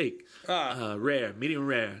like your steak? Rare, medium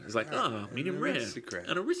rare. It's like, medium rare.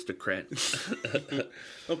 An aristocrat.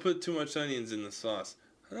 Don't put too much onions in the sauce.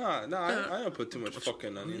 I don't put too much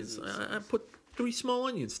fucking onions. I put 3 small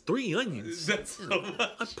onions. 3 onions. That's so much.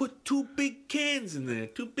 I put 2 big cans in there.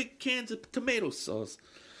 2 big cans of tomato sauce.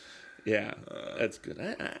 Yeah, that's good.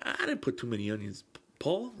 I didn't put too many onions.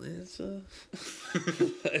 Paul, it's oh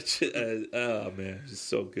man, it's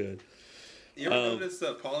so good. You ever notice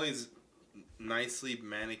Paulie's nicely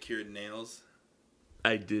manicured nails?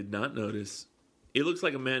 I did not notice. He looks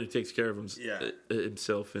like a man who takes care of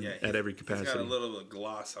himself at every capacity. He's got a little bit of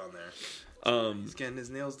gloss on there. He's getting his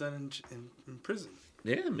nails done in prison.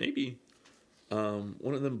 Yeah, maybe.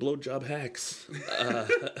 One of them blowjob hacks.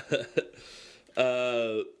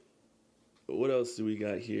 What else do we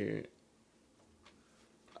got here?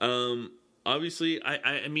 Obviously,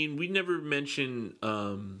 I mean, we never mentioned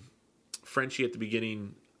Frenchie at the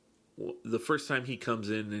beginning. The first time he comes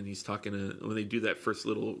in and he's talking when they do that first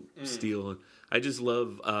little steal, I just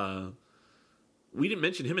love. We didn't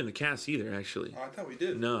mention him in the cast either, actually. Oh, I thought we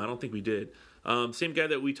did. No, I don't think we did. Same guy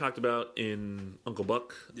that we talked about in Uncle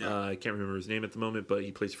Buck. Yeah. I can't remember his name at the moment, but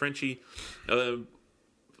he plays Frenchie.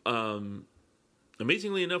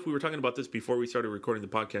 Amazingly enough, we were talking about this before we started recording the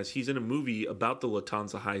podcast. He's in a movie about the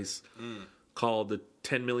Lufthansa heist called The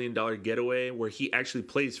 $10 Million Getaway, where he actually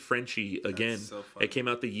plays Frenchie again. So it came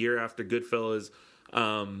out the year after Goodfellas.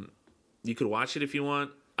 You could watch it if you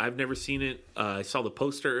want. I've never seen it. I saw the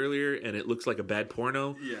poster earlier, and it looks like a bad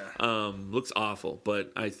porno. Yeah. Looks awful,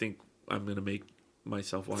 but I think I'm going to make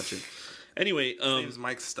myself watch it. Anyway. His name's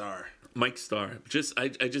Mike Starr. Mike Starr. I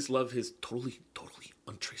just love his totally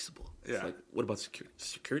untraceable. Yeah. It's like, what about security?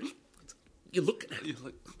 Security? You're looking at it.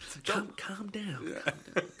 Calm down. Yeah.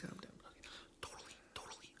 Calm down. Totally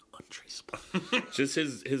untraceable. Just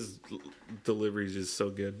his delivery is just so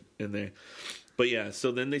good in there. But yeah,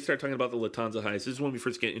 so then they start talking about the Lufthansa heist. This is when we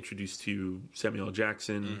first get introduced to Samuel L.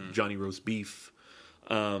 Jackson, Johnny Roast Beef,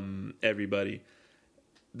 everybody.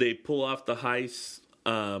 They pull off the heist.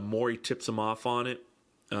 Maury tips him off on it.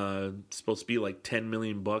 It's supposed to be like $10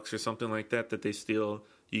 million or something like that they steal.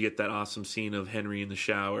 You get that awesome scene of Henry in the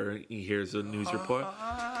shower. He hears a news report.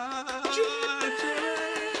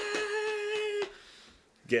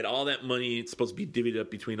 Get all that money. It's supposed to be divvied up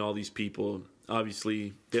between all these people.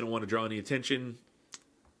 Obviously, they don't want to draw any attention.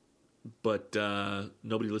 But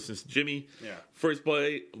nobody listens to Jimmy. Yeah. First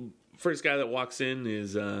guy that walks in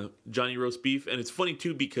is Johnny Roast Beef. And it's funny,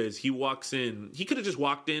 too, because he walks in. He could have just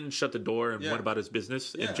walked in, shut the door, and went about his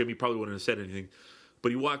business. And Jimmy probably wouldn't have said anything.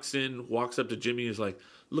 But he walks in, walks up to Jimmy, and is like,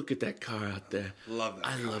 look at that car out there. Love that.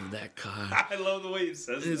 I love that car. I love the way he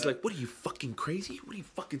says it. And it's like, what are you, fucking crazy? What are you,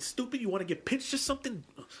 fucking stupid? You want to get pinched or something?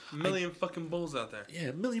 A million fucking bulls out there. Yeah,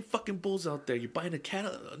 a million fucking bulls out there. You're buying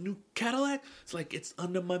a new Cadillac? It's like, it's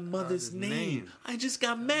under my mother's name. I just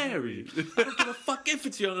got married. I don't give a fuck if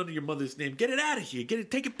it's under your mother's name. Get it out of here.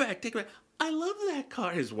 Take it back. I love that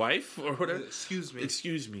car. His wife or whatever. Excuse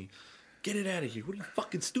me. Get it out of here. What are you,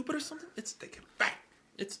 fucking stupid or something? Take it back.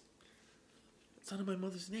 It's under my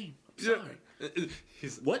mother's name. I'm sorry.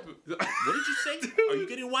 What? What did you say? Are you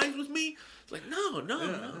getting wise with me? It's like, no.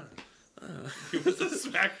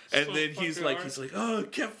 And then he's like, oh, I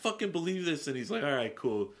can't fucking believe this. And he's like, all right,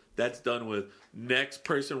 cool. That's done with. Next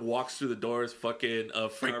person walks through the doors, fucking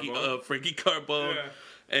Frankie Carbone. Yeah.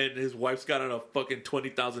 And his wife's got on a fucking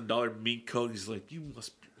 $20,000 mink coat. He's like, you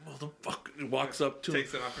must be motherfucker. He walks up to him.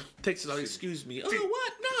 Takes it off. Excuse me. Oh,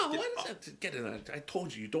 what? No. What is that? Get it. I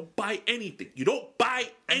told you don't buy anything. You don't buy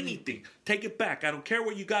anything. Take it back. I don't care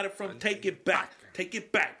where you got it from. Take it back. Take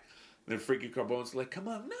it back. And then Frankie Carbone's like, come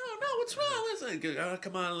on. No. What's wrong? Listen.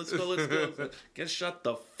 Come on. Let's go. Like, get shut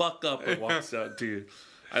the fuck up and walks out, dude.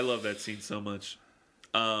 I love that scene so much.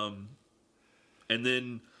 And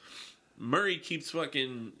then Murray keeps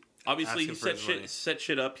fucking... Obviously, he set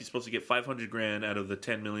shit up. He's supposed to get $500,000 out of the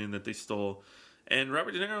 $10 million that they stole, and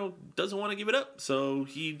Robert De Niro doesn't want to give it up, so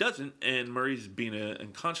he doesn't. And Murray's being an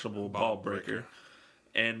unconscionable ball breaker.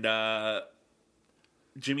 And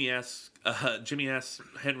Jimmy asks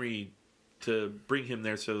Henry to bring him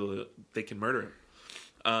there so they can murder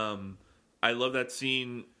him. I love that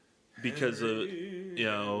scene because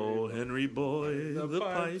Henry boy, the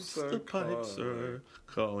pipes are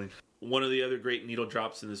calling. One of the other great needle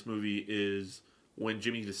drops in this movie is when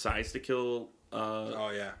Jimmy decides to kill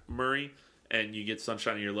Murray, and you get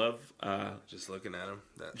Sunshine of Your Love. Just looking at him.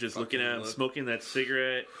 Smoking that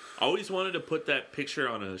cigarette. I always wanted to put that picture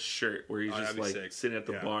on a shirt where he's just like sitting at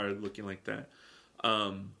the bar looking like that.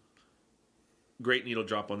 Great needle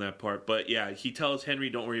drop on that part. But yeah, he tells Henry,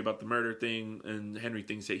 don't worry about the murder thing, and Henry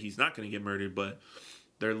thinks that he's not going to get murdered, but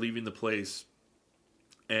they're leaving the place,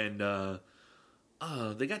 and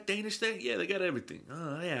they got Danish there? Yeah, they got everything.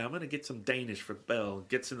 Oh, yeah, I'm going to get some Danish for Belle.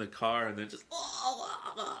 Gets in the car and then just...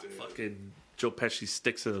 fucking Joe Pesci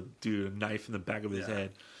sticks a knife in the back of his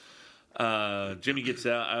head. Jimmy gets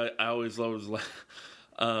out. I always love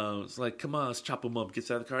it's like, come on, let's chop him up.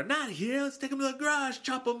 Gets out of the car. Not here. Let's take him to the garage.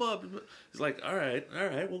 Chop him up. He's like, all right,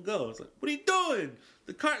 we'll go. It's like, what are you doing?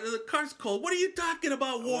 The car's cold. What are you talking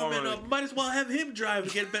about warming up? Might as well have him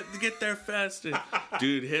drive to get there faster.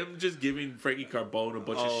 Dude, him just giving Frankie Carbone a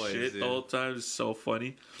bunch of shit the whole time is so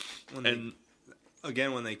funny. When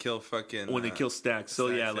they kill fucking... When they kill Stax. So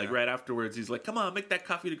Stax, right afterwards, he's like, come on, make that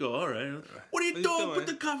coffee to go. All right. What are you doing? Put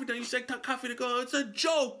the coffee down. You said coffee to go. It's a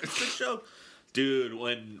joke. Dude,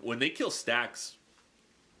 when they kill Stax,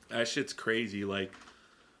 that shit's crazy. Like,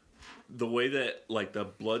 the way that the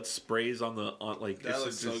blood sprays on that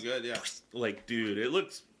looks so good. Yeah, like, dude, it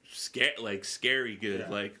looks scary good. Yeah.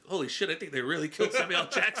 Like, holy shit, I think they really killed Samuel L.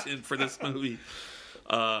 Jackson for this movie.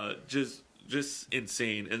 Just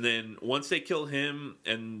insane. And then once they kill him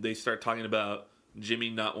and they start talking about Jimmy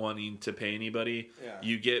not wanting to pay anybody,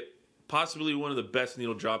 you get possibly one of the best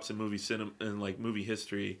needle drops in movie cinema in movie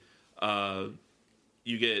history.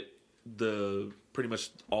 You get pretty much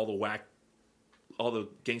all the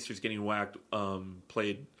gangsters getting whacked,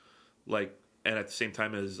 played and at the same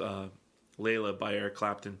time as Layla by Eric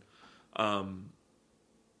Clapton.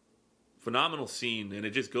 phenomenal scene, and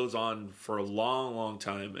it just goes on for a long, long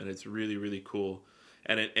time, and it's really, really cool.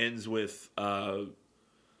 And it ends with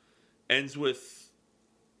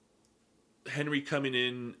Henry coming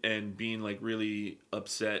in and being like really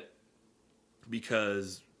upset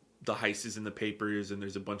because the heist is in the papers and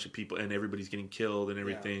there's a bunch of people and everybody's getting killed and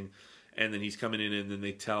everything. Yeah. And then he's coming in and then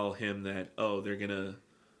they tell him that, oh, they're gonna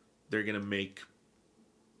make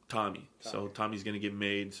Tommy. So Tommy's gonna get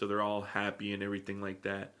made. So they're all happy and everything like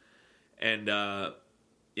that. And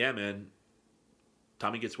yeah, man,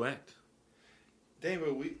 Tommy gets whacked.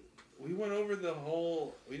 David, we went over the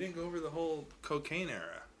whole. We didn't go over the whole cocaine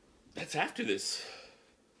era. That's after this.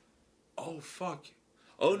 Oh fuck.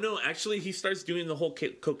 Oh no, actually, he starts doing the whole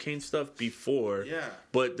cocaine stuff before. Yeah.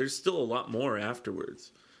 But there's still a lot more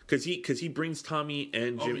afterwards. Because he brings Tommy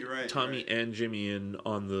and Jimmy, and Jimmy in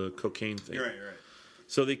on the cocaine thing. You're right.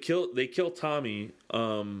 So they kill Tommy.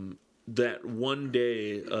 That one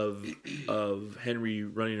day of Henry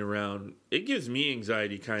running around, it gives me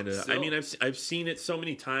anxiety, kind of. I mean, I've seen it so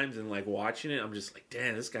many times, and like watching it, I'm just like,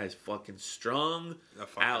 damn, this guy's fucking strung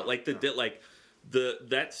out. Like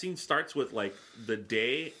that scene starts with like the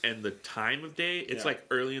day and the time of day. It's like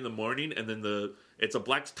early in the morning, and then it's a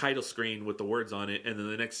black title screen with the words on it, and then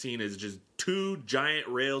the next scene is just 2 giant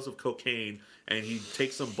rails of cocaine, and he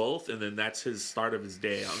takes them both, and then that's his start of his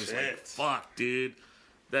day. I'm just like, fuck, dude.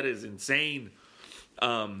 That is insane.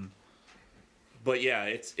 But yeah,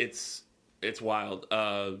 it's wild.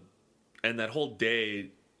 And that whole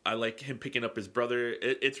day, I like him picking up his brother.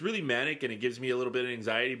 It's really manic and it gives me a little bit of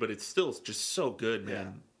anxiety, but it's still just so good,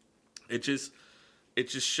 man. Yeah. It just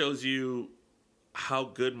shows you how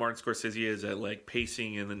good Martin Scorsese is at like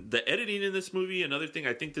pacing, and then the editing in this movie. Another thing,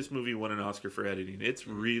 I think this movie won an Oscar for editing. It's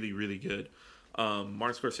really, really good. Martin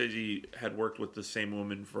Scorsese had worked with the same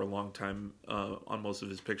woman for a long time on most of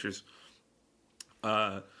his pictures,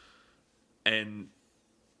 and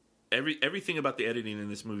everything about the editing in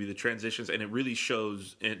this movie, the transitions, and it really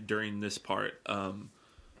shows during this part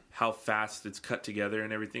how fast it's cut together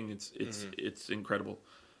and everything. It's incredible.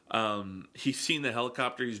 He's seen the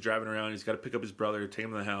helicopter. He's driving around. He's got to pick up his brother, take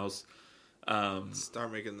him to the house.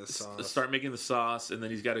 Start making the sauce. And then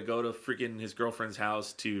he's got to go to freaking his girlfriend's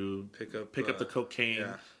house to pick up the cocaine.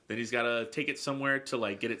 Yeah. Then he's got to take it somewhere to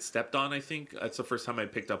like get it stepped on. I think that's the first time I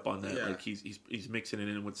picked up on that. Yeah. Like he's mixing it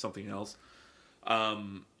in with something else.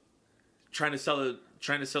 Trying to sell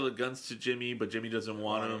the guns to Jimmy, but Jimmy doesn't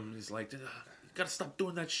want them. He's like, you gotta stop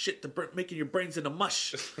doing that shit to making your brains into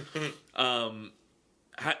mush.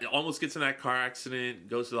 Almost gets in that car accident,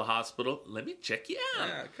 goes to the hospital. Let me check you out.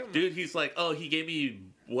 Yeah, come on. Dude, he's like, oh, he gave me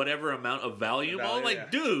whatever amount of Valium. I'm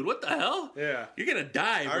like, dude, what the hell? Yeah. You're going to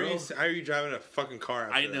die, bro. How are you driving a fucking car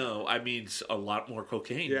after I know. That? I mean, a lot more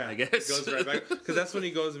cocaine, I guess. Goes right back. Because that's when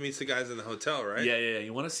he goes and meets the guys in the hotel, right? Yeah.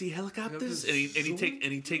 You want to see helicopters? And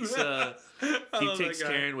he takes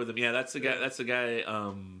Karen with him. Yeah, that's the guy. That's the guy.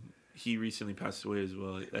 He recently passed away as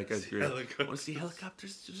well. That guy's great. Want to see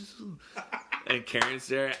helicopters? And Karen's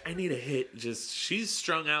there. I need a hit. She's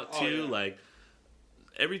strung out too. Like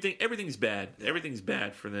everything's bad. Yeah. Everything's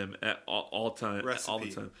bad for them at all time. Recipe all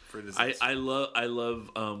the time. For disaster. I love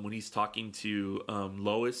when he's talking to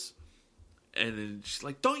Lois, and then she's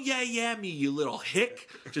like, "Don't yeah me, you little hick.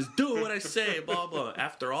 Just do what I say." Blah blah.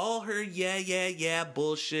 After all her yeah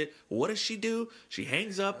bullshit, what does she do? She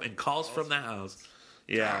hangs up and calls from the house.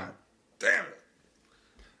 Yeah. God damn it.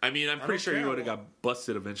 I mean, I'm pretty sure he would have got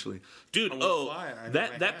busted eventually, dude.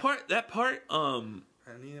 That part. I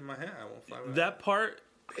need in my hat. I won't fly. That part.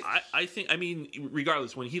 I think. I mean,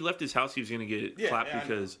 regardless, when he left his house, he was going to get clapped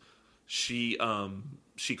because she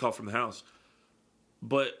called from the house.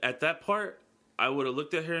 But at that part, I would have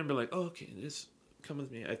looked at her and been like, "Oh, okay, just come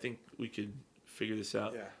with me. I think we could figure this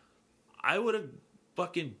out." Yeah. I would have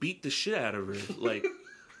fucking beat the shit out of her, like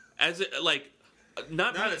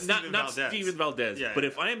Not Steven Valdez. But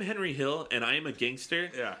if I am Henry Hill and I am a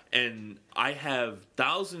gangster and I have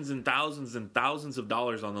thousands and thousands and thousands of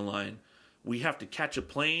dollars on the line, we have to catch a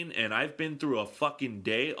plane and I've been through a fucking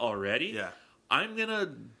day already. Yeah. I'm going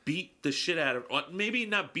to beat the shit out of her. Maybe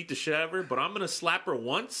not beat the shit out of her, but I'm going to slap her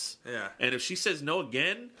once. Yeah. And if she says no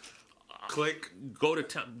again, go to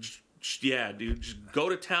town. Yeah, dude. Just go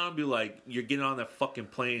to town and be like, you're getting on that fucking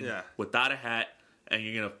plane without a hat. And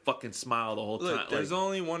you're gonna fucking smile the whole time. Look, there's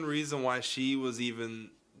only one reason why she was even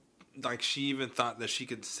she even thought that she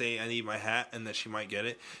could say I need my hat and that she might get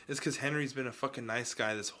it. It's because Henry's been a fucking nice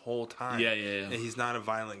guy this whole time. Yeah. And he's not a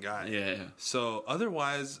violent guy. Yeah. So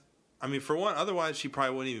otherwise, I mean, for one, she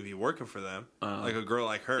probably wouldn't even be working for them. Like a girl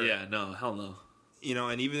like her. Yeah. No. Hell no. You know,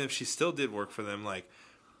 and even if she still did work for them, like,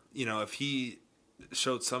 you know, if he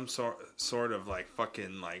showed some sort of like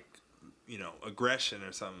fucking like aggression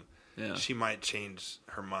or something, she might change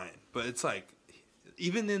her mind. But it's like,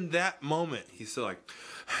 even in that moment, he's still like,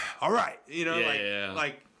 all right,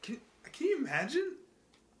 like, can you imagine?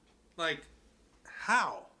 Like,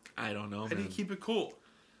 how? I don't know. How do you keep it cool?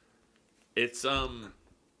 It's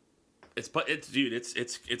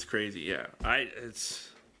crazy. Yeah, it's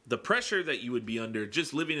the pressure that you would be under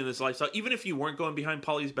just living in this lifestyle, even if you weren't going behind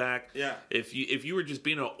Paulie's back. Yeah. If you were just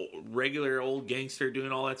being a regular old gangster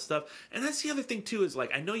doing all that stuff. And that's the other thing too, is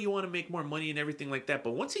like, I know you want to make more money and everything like that,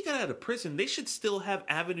 but once he got out of prison, they should still have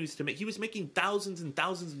avenues to make. He was making thousands and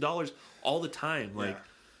thousands of dollars all the time. Like,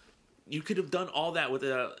 you could have done all that with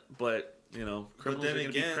it, but criminals are going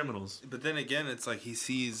to be criminals. But then again, it's like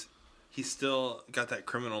he's still got that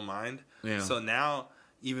criminal mind. Yeah. So now,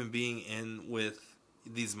 even being in with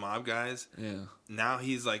these mob guys, now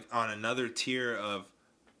he's like on another tier of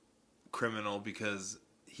criminal, because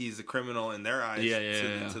he's a criminal in their eyes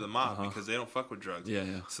to the mob, because they don't fuck with drugs.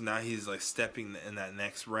 So now he's like stepping in that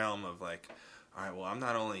next realm of like, all right, well, I'm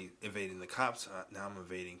not only evading the cops, now I'm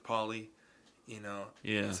evading Paulie.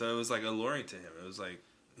 So it was like alluring to him. It was like,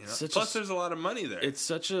 plus there's a lot of money there. It's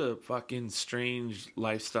such a fucking strange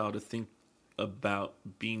lifestyle to think about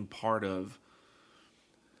being part of.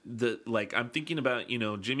 I'm thinking about,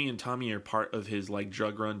 Jimmy and Tommy are part of his like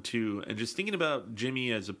drug run too, and just thinking about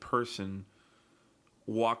Jimmy as a person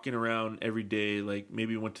walking around every day, like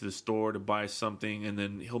maybe went to the store to buy something, and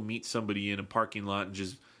then he'll meet somebody in a parking lot and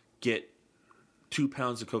just get 2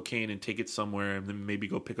 pounds of cocaine and take it somewhere, and then maybe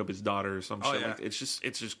go pick up his daughter or some shit. Like, it's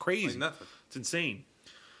just crazy. Like nothing. It's insane.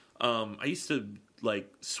 I used to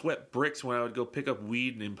like sweat bricks when I would go pick up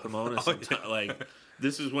weed in Pomona. Like,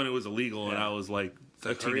 this is when it was illegal, and I was like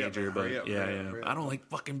a teenager. Hurry up. I don't like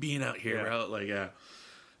fucking being out here, bro. Like,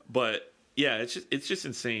 but yeah, it's just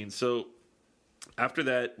insane. So after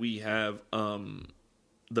that, we have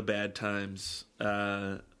the bad times.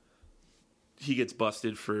 He gets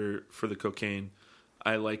busted for the cocaine.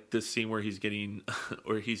 I like this scene where he's getting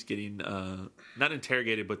not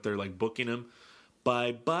interrogated, but they're like booking him.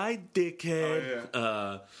 Bye, dickhead.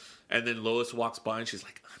 Oh, and then Lois walks by and she's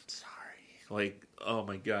like, "I'm sorry." Like, oh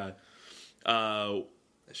my god. I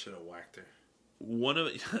should have whacked her. One of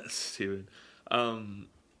Steven.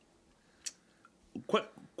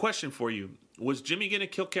 Question for you: was Jimmy gonna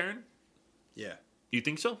kill Karen? Yeah. You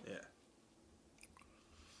think so? Yeah.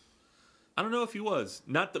 I don't know if he was.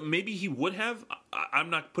 Not that maybe he would have. I'm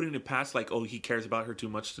not putting it past like, oh, he cares about her too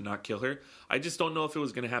much to not kill her. I just don't know if it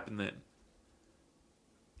was going to happen then.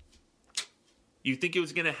 You think it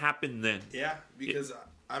was going to happen then? Yeah, because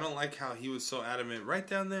I don't like how he was so adamant. Right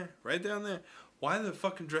down there. Why the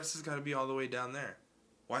fucking dresses got to be all the way down there?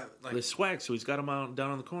 Why? Like, the swag, so he's got them down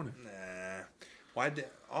on the corner. Nah. Why?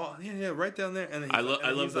 Right down there. And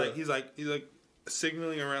then he's like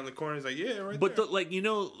signaling around the corner. He's like, yeah, right but there. But you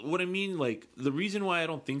know what I mean? Like, the reason why I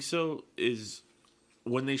don't think so is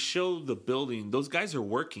when they show the building, those guys are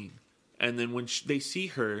working, and then when they see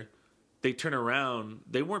her, they turn around.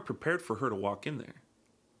 They weren't prepared for her to walk in there.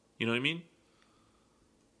 You know what I mean?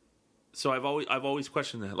 So I've always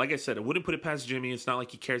questioned that. Like I said, I wouldn't put it past Jimmy. It's not like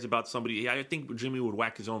he cares about somebody. I think Jimmy would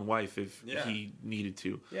whack his own wife if he needed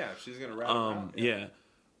to. Yeah, if she's gonna rat him out. Yeah.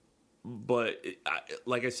 But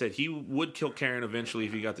like I said, he would kill Karen eventually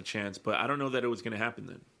if he got the chance. But I don't know that it was going to happen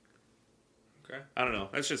then. Okay. I don't know.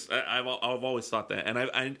 That's just I've always thought that,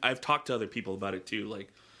 and I've talked to other people about it too.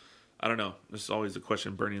 Like, I don't know. There's always a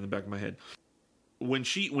question burning in the back of my head. When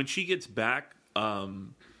she gets back,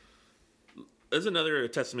 there's another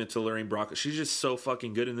testament to Lorraine Bracco. She's just so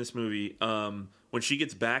fucking good in this movie. When she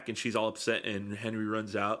gets back and she's all upset and Henry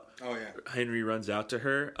runs out. Oh yeah. Henry runs out to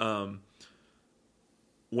her.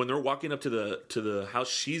 When they're walking up to the house,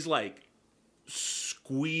 she's like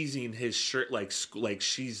squeezing his shirt, like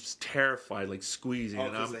she's terrified, like squeezing. Oh,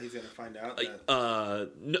 because he's gonna find out. No,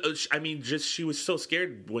 I mean, just she was so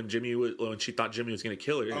scared when she thought Jimmy was gonna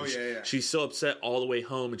kill her. Oh yeah. She's so upset all the way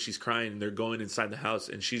home, and she's crying. And they're going inside the house,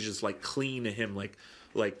 and she's just like clinging to him, like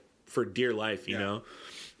for dear life, you know.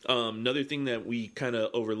 Another thing that we kind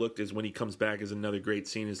of overlooked is when he comes back is another great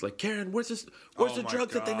scene. Is like, Karen, where's the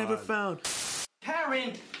drugs that they never found?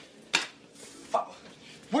 Karen!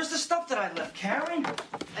 Where's the stuff that I left, Karen?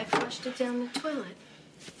 I flushed it down the toilet.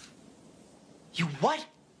 You what?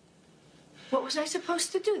 What was I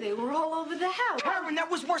supposed to do? They were all over the house. Karen, that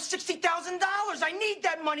was worth $60,000. I need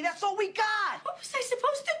that money. That's all we got. What was I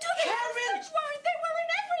supposed to do? Karen! They were in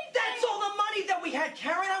everything. That's all the money that we had,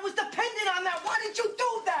 Karen. I was dependent on that. Why did you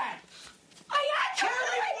do that? I had to.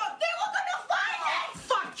 Karen, they were going to find it.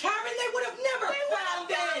 Fuck, Karen. They would have never found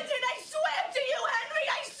it. I swear to you, Henry.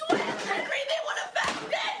 I swear, Henry, they would have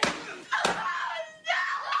found it. Oh, no.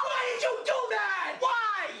 Why did you do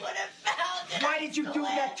Why did you do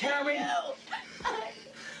that, Karen?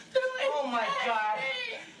 Oh my God.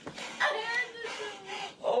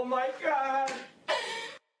 Oh my God.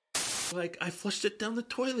 Like, I flushed it down the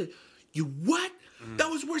toilet. You what? That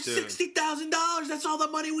was worth $60,000. That's all the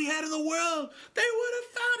money we had in the world. They would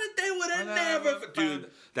have found it. They would have never.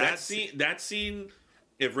 Dude, that scene.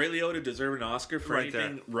 If Ray Liotta deserved an Oscar for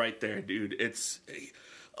anything, right there, dude. It's.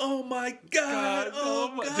 Oh my God!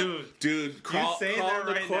 Oh my dude! Crawl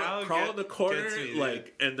in the corner,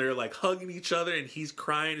 like, and they're like hugging each other, and he's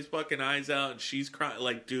crying his fucking eyes out, and she's crying.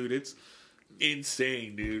 Like, dude, it's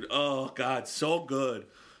insane, dude. Oh God, so good.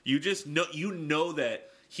 You just know that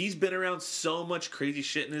he's been around so much crazy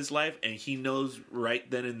shit in his life, and he knows right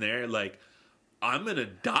then and there, like, I'm gonna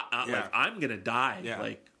die. Like, I'm gonna die. Yeah.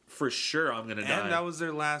 Like, for sure, I'm gonna die. And that was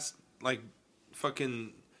their last, like,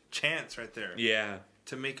 fucking chance right there. Yeah.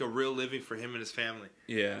 To make a real living for him and his family.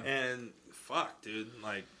 Yeah. And fuck, dude,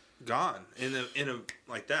 like, gone in a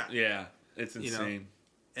like that. Yeah. It's insane. You know?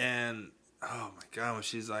 And oh my God, when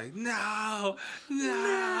she's like, no.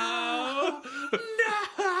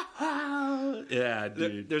 Yeah,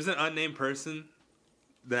 dude. There's an unnamed person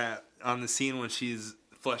that on the scene when she's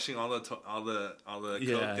flushing all the coke down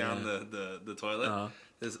the toilet. Uh-huh.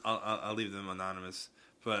 I'll leave them anonymous.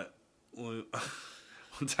 But one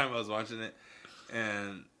time I was watching it,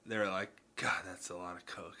 and they were like, "God, that's a lot of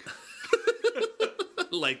coke."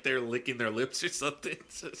 Like they're licking their lips or something.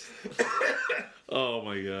 Oh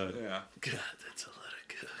my God. Yeah. God, that's a lot of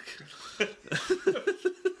coke.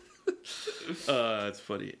 That's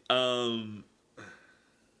funny.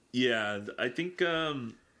 Yeah, I think.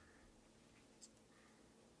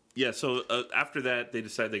 Yeah, so after that, they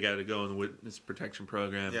decide they got to go in the witness protection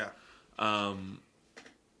program. Yeah.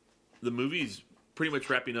 The movie's pretty much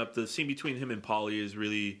wrapping up. The scene between him and Polly is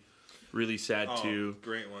really, really sad too.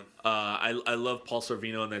 Great one. I love Paul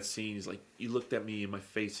Sorvino in that scene. He's like, "You looked at me in my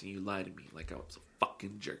face and you lied to me like I was a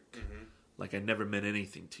fucking jerk, like I never meant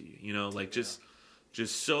anything to you." You know, like just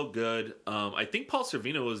so good. I think Paul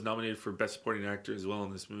Sorvino was nominated for Best Supporting Actor as well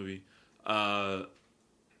in this movie.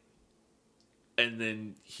 And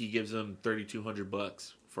then he gives him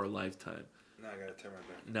 $3,200 for a lifetime. Now I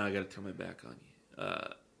gotta turn my back on you.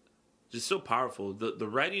 Just so powerful. The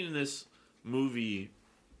writing in this movie,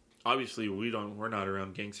 obviously we're not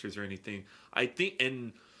around gangsters or anything. I think,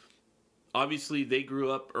 and obviously they grew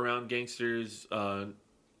up around gangsters.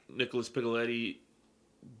 Nicholas Picoletti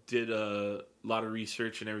did a lot of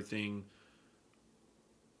research and everything.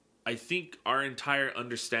 I think our entire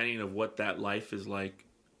understanding of what that life is like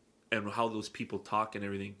and how those people talk and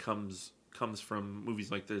everything comes from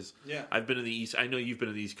movies like this. Yeah. I've been in the East. I know you've been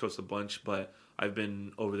in the East Coast a bunch, but I've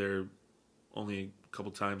been over there only a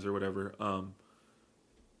couple times or whatever.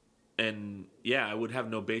 And yeah, I would have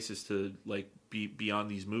no basis to like be beyond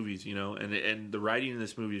these movies, you know. And the writing in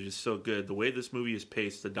this movie is just so good. The way this movie is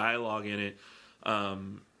paced, the dialogue in it,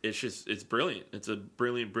 it's brilliant. It's a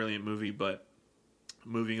brilliant movie. But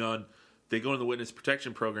moving on, they go in the witness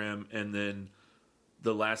protection program, and then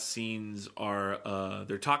the last scenes are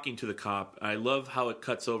they're talking to the cop. I love how it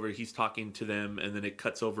cuts over. He's talking to them, and then it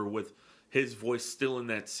cuts over with his voice still in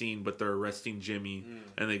that scene, but they're arresting Jimmy,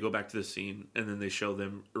 and they go back to the scene, and then they show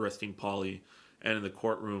them arresting Polly, and in the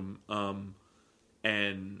courtroom,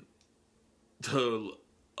 and the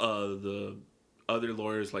other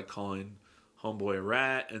lawyers like calling homeboy a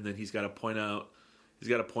rat, and then he's got to point out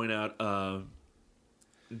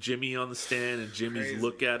Jimmy on the stand, and Jimmy's Crazy.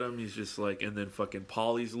 look at him. He's just like, and then fucking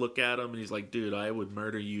Polly's look at him, and he's like, "Dude, I would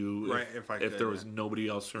murder you if there was nobody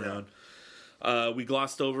else around." Yeah. We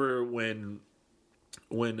glossed over when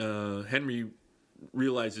Henry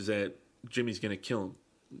realizes that Jimmy's gonna kill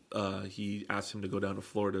him. He asks him to go down to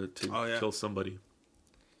Florida to kill somebody,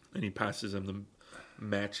 and he passes him the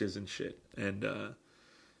matches and shit, and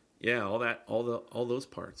all those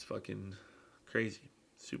parts, fucking crazy,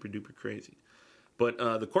 super duper crazy. But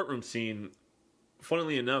the courtroom scene,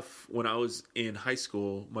 funnily enough, when I was in high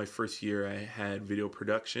school, my first year, I had video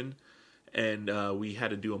production, and we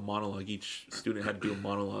had to do a monologue. Each student had to do a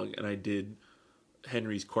monologue, and I did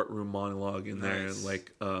Henry's courtroom monologue in there. Nice.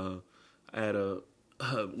 Like, I had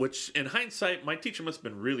which in hindsight, my teacher must have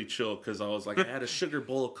been really chill, because I was like, I had a sugar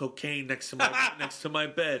bowl of cocaine next to my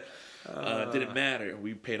bed. It didn't matter.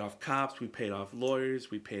 We paid off cops, we paid off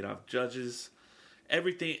lawyers, we paid off judges.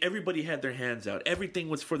 Everything, everybody had their hands out. Everything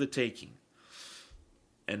was for the taking.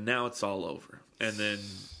 And now it's all over. And then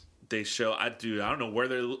they show, I don't know where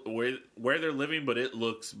they're living, but it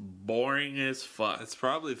looks boring as fuck. It's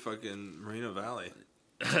probably fucking Moreno Valley.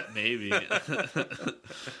 Maybe.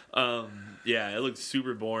 Yeah, it looks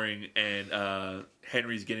super boring. And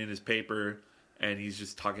Henry's getting his paper, and he's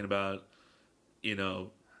just talking about you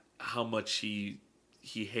know, how much he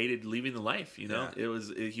hated leaving the life. You know,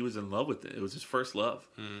 he was in love with it. It was his first love,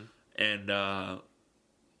 and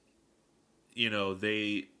you know,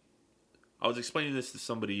 I was explaining this to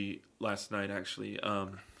somebody last night actually.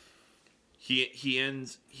 He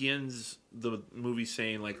ends the movie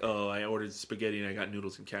saying like, "Oh, I ordered spaghetti and I got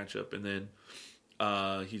noodles and ketchup," and then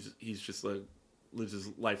he's just like lives his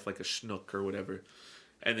life like a schnook or whatever,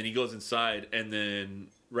 and then he goes inside, and then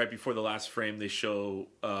right before the last frame they show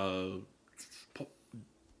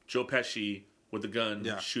Joe Pesci with a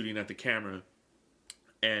gun shooting at the camera,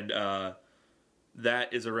 and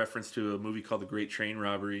that is a reference to a movie called The Great Train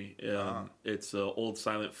Robbery. It's an old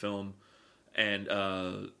silent film. And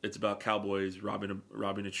it's about cowboys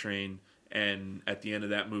robbing a train. And at the end of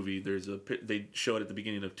that movie, they show it at the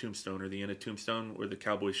beginning of Tombstone or the end of Tombstone, where the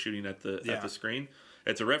cowboy's shooting at the screen.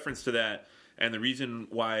 It's a reference to that. And the reason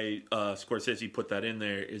why Scorsese put that in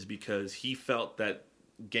there is because he felt that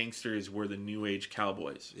gangsters were the new age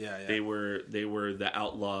cowboys. They were the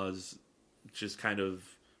outlaws, just kind of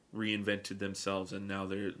reinvented themselves, and now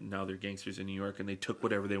they're gangsters in New York, and they took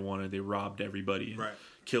whatever they wanted. They robbed everybody, and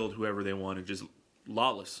killed whoever they wanted, just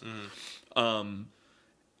lawless.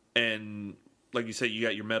 And like you said, you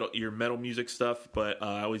got your metal music stuff, but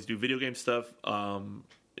I always do video game stuff.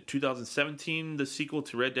 2017, the sequel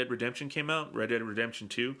to Red Dead Redemption came out, Red Dead Redemption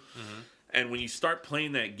 2, and when you start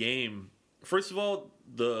playing that game, first of all,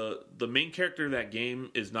 the main character of that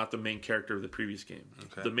game is not the main character of the previous game.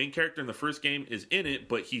 The main character in the first game is in it,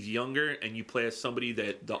 but he's younger, and you play as somebody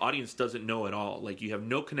that the audience doesn't know at all. Like, you have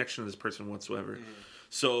no connection to this person whatsoever.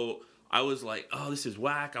 So I was like, oh, this is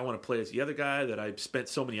whack. I want to play as the other guy that I spent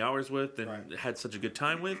so many hours with and had such a good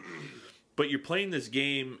time with. But you're playing this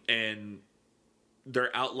game, and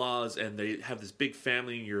they're outlaws, and they have this big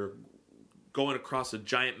family, and you're going across a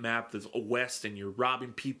giant map that's west, and you're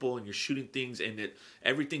robbing people and you're shooting things, and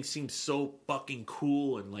everything seems so fucking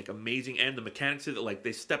cool and like amazing, and the mechanics of it, like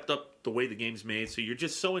they stepped up the way the game's made, so you're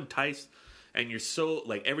just so enticed, and you're so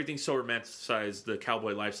like everything's so romanticized, the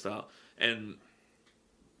cowboy lifestyle. And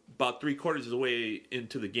about 3/4 of the way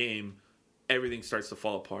into the game, everything starts to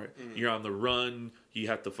fall apart. You're on the run, you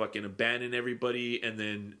have to fucking abandon everybody, and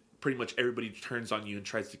then pretty much everybody turns on you and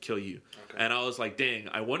tries to kill you. And I was like, dang,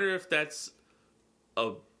 I wonder if that's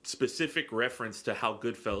a specific reference to how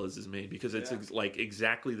Goodfellas is made, because it's like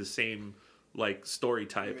exactly the same like story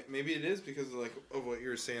type. Maybe it is because of what you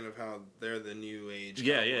were saying of how they're the new age.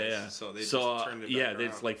 Yeah. So they just turned it back around.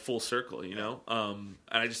 It's like full circle, you know. And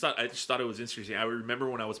I just thought it was interesting. I remember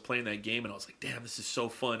when I was playing that game, and I was like, damn, this is so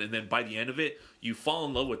fun. And then by the end of it, you fall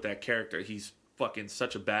in love with that character. He's fucking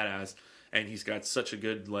such a badass, and he's got such a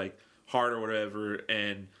good like heart or whatever,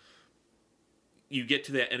 and you get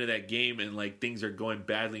to the end of that game and like things are going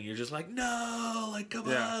badly, and you're just like, no, like come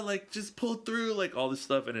on, like just pull through, like all this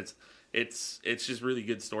stuff. And it's just really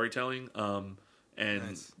good storytelling.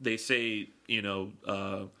 And they say, you know,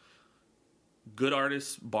 good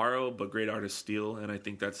artists borrow, but great artists steal, and I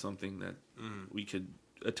think that's something that we could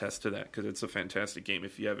attest to that, because it's a fantastic game.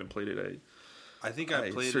 If you haven't played it, I think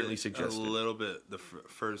I played certainly it a little bit. The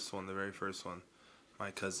first one, the very first one.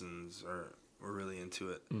 My cousins were really into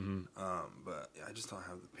it, but I just don't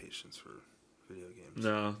have the patience for video games.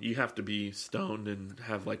 No, you have to be stoned and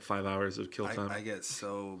have like 5 hours of kill time. I get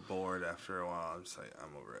so bored after a while. I'm just like,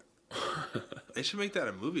 I'm over it. They should make that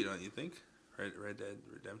a movie, don't you think? Red Dead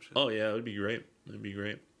Redemption. Oh yeah, it would be great. It'd be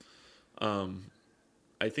great.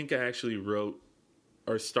 I think I actually wrote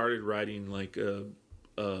or started writing like a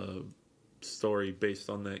story based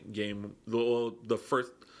on that game. The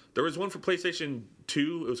first. There was one for PlayStation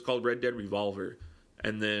 2. It was called Red Dead Revolver.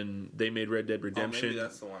 And then they made Red Dead Redemption. Maybe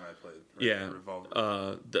that's the one I played. Red Dead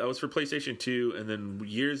Revolver. That was for PlayStation 2. And then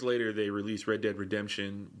years later, they released Red Dead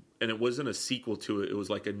Redemption. And it wasn't a sequel to it. It was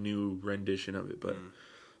like a new rendition of it. But,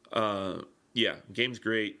 yeah, game's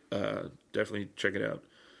great. Definitely check it out.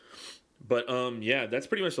 But, yeah, that's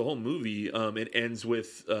pretty much the whole movie. It ends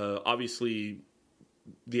with, obviously,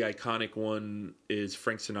 the iconic one is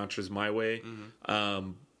Frank Sinatra's My Way.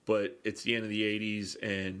 But it's the end of the 80s,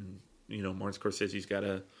 and, you know, Martin Scorsese's got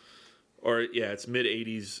it's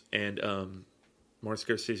mid-80s, and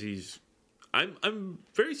Martin Scorsese's... I'm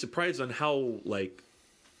very surprised on how, like,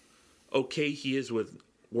 okay he is with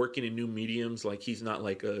working in new mediums. Like, he's not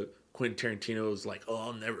like a Quentin Tarantino's like, oh,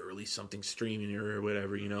 I'll never release something streaming or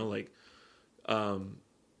whatever, you know? Like, and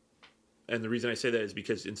the reason I say that is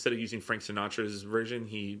because instead of using Frank Sinatra's version,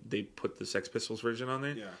 they put the Sex Pistols version on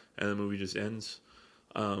there, and the movie just ends.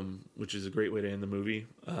 Which is a great way to end the movie.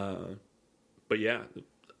 But yeah,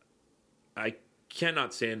 I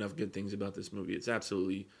cannot say enough good things about this movie. It's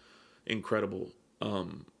absolutely incredible.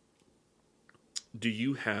 do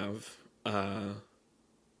you have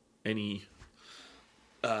any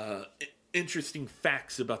interesting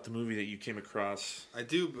facts about the movie that you came across? I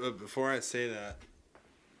do, but before I say that,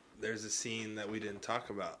 there's a scene that we didn't talk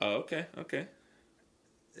about. Oh, okay.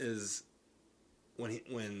 Is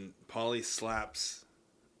when Paulie slaps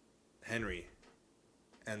Henry,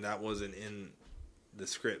 and that wasn't in the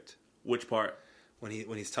script. Which part? When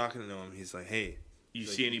he's talking to him, he's like, "Hey, you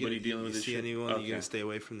see anybody dealing with this shit? Anyone? Okay. You gotta stay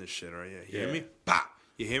away from this shit, right? Yeah, you hear me? Bah!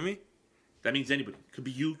 You hear me? That means anybody. Could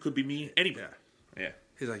be you. Could be me. Anybody. Yeah.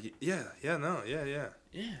 He's like, yeah. Yeah.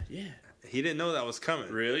 He didn't know that was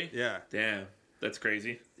coming. Really? Yeah. Damn. That's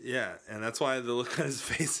crazy. Yeah, and that's why the look on his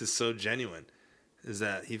face is so genuine. Is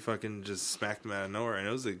that he fucking just smacked him out of nowhere, and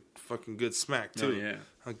it was a fucking good smack too. Oh, yeah.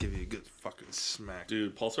 I'll give you a good fucking smack,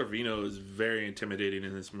 dude. Paul Sorvino is very intimidating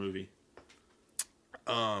in this movie.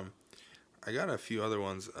 I got a few other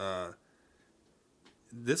ones.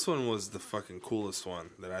 This one was the fucking coolest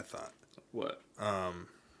one that I thought. What?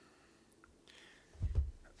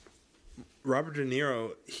 Robert De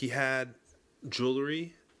Niro, he had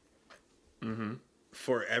jewelry.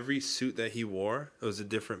 For every suit that he wore, it was a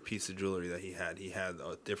different piece of jewelry that he had. He had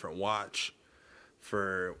a different watch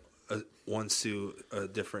for one suit, a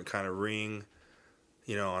different kind of ring,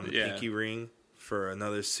 on the pinky ring for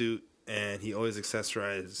another suit, and he always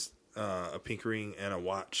accessorized a pink ring and a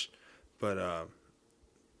watch, but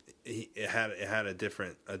it had a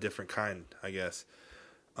different kind, I guess.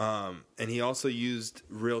 And he also used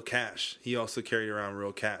real cash. He also carried around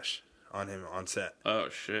real cash on him on set. Oh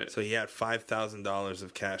shit! So he had $5,000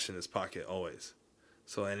 of cash in his pocket always.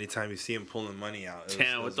 So anytime you see him pulling money out,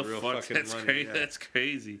 damn, what the fuck? That's crazy. Yeah. That's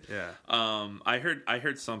crazy. Yeah. I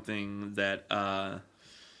heard something that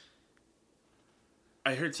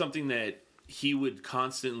he would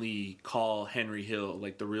constantly call Henry Hill,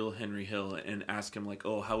 like the real Henry Hill, and ask him like,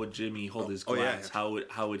 "Oh, how would Jimmy hold his glass? Yeah.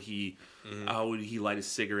 How would he light a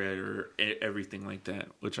cigarette or everything like that?"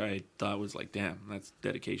 Which I thought was like, damn, that's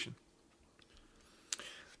dedication.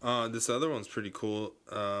 This other one's pretty cool.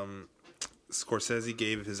 Scorsese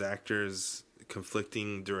gave his actors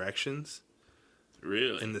conflicting directions.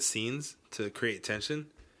 Really? In the scenes to create tension.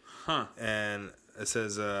 Huh. And it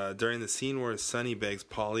says, during the scene where Sonny begs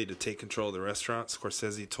Paulie to take control of the restaurant,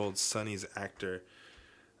 Scorsese told Sonny's actor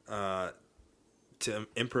to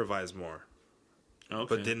improvise more.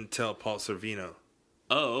 Okay. But didn't tell Paul Sorvino.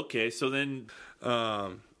 Oh, okay. So then...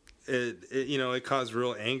 it caused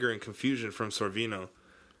real anger and confusion from Sorvino.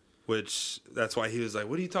 Which, that's why he was like,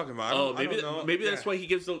 what are you talking about? I don't know. Maybe that's why he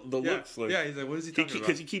gives the looks. Like, he's like, what is he talking about?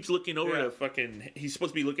 Because he keeps looking over to fucking... He's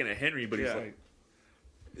supposed to be looking at Henry, but he's like...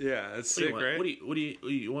 Yeah, it's sick, right? What do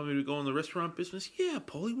you want me to go in the restaurant business? Yeah,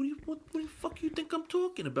 Paulie, what the fuck you think I'm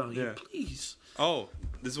talking about here? Please. Oh,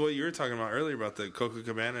 this is what you were talking about earlier about the Coca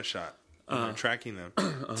Cabana shot. They're tracking them.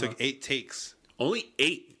 Took 8 takes. Only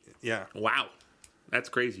 8? Yeah. Wow. That's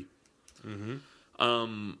crazy.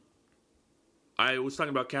 Mm-hmm. I was talking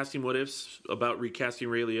about casting what ifs, about recasting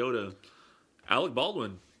Ray Liotta. Alec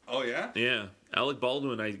Baldwin. Oh, yeah? Yeah. Alec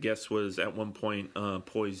Baldwin, I guess, was at one point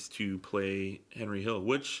poised to play Henry Hill,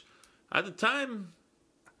 which at the time,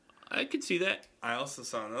 I could see that. I also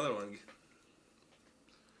saw another one.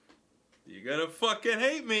 You're gonna fucking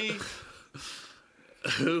hate me.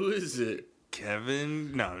 Who is it?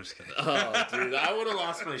 Kevin? No, I'm just kidding. Oh, dude, I would have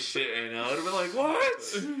lost my shit right now. I would have been like,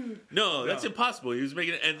 what? No, that's impossible. He was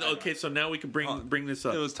making it. And okay, so now we can bring this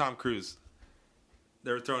up. It was Tom Cruise.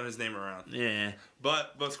 They were throwing his name around. Yeah.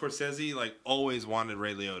 But Scorsese, always wanted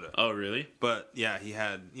Ray Liotta. Oh, really? But, yeah, he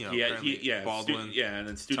had, Baldwin. And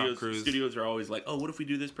then studios are always like, oh, what if we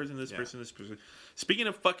do this person, this person, this person? Speaking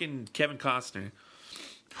of fucking Kevin Costner.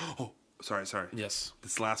 Oh, sorry. Yes.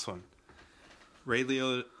 This last one. Ray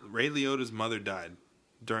Liotta's mother died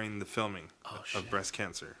during the filming of breast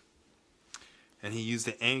cancer. And he used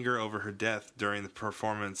the anger over her death during the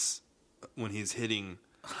performance when he's hitting...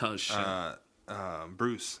 Oh, shit.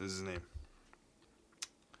 Bruce is his name.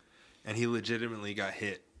 And he legitimately got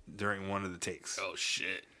hit during one of the takes. Oh,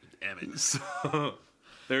 shit. Damn it. So,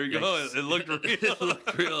 there you go. It looked real. It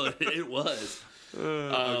looked real. It was.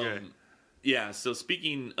 Okay. Yeah, so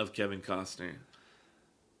speaking of Kevin Costner,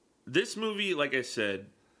 this movie, like I said,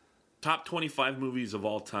 top 25 movies of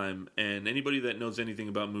all time. And anybody that knows anything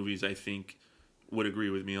about movies, I think, would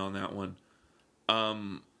agree with me on that one.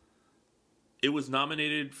 It was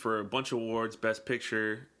nominated for a bunch of awards, Best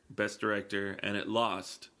Picture, Best Director, and it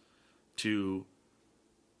lost to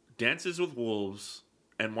Dances with Wolves,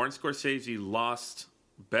 and Martin Scorsese lost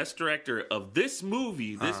Best Director of this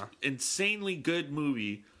movie, this insanely good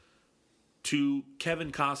movie, to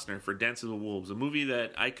Kevin Costner for Dances with Wolves, a movie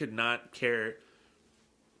that I could not care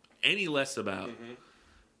any less about.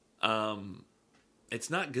 It's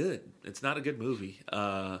not good. It's not a good movie.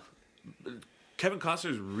 Kevin Costner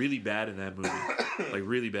is really bad in that movie, like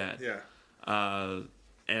really bad. Yeah.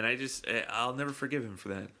 And I'll never forgive him for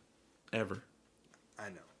that, ever. I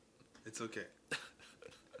know, it's okay.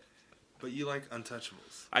 But you like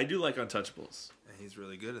Untouchables. I do like Untouchables, and he's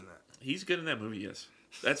really good in that. He's good in that movie. Yes,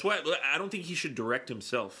 that's why I don't think he should direct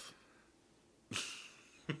himself.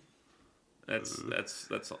 That's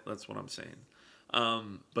what I'm saying.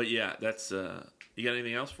 But yeah, that's. You got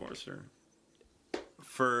anything else for us, sir?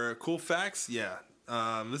 For cool facts, yeah.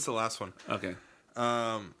 This is the last one. Okay.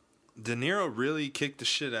 De Niro really kicked the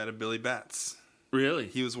shit out of Billy Batts. Really?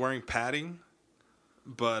 He was wearing padding,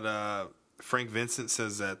 but Frank Vincent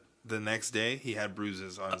says that the next day he had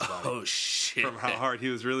bruises on his body. Oh shit! From how hard he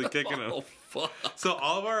was really kicking him. Oh fuck! So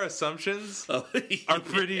all of our assumptions are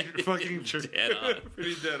pretty fucking true. Dead on.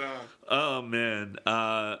 Pretty dead on. Oh man!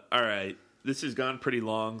 All right, this has gone pretty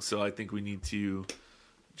long, so I think we need to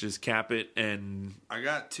just cap it. And I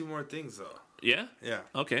got 2 more things though. Yeah. Yeah.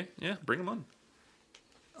 Okay. Yeah. Bring them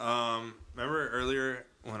on. Remember earlier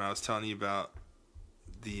when I was telling you about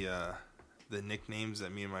the nicknames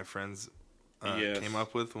that me and my friends came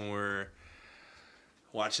up with when we were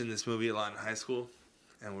watching this movie a lot in high school,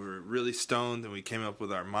 and we were really stoned, and we came up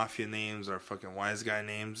with our mafia names, our fucking wise guy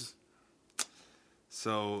names.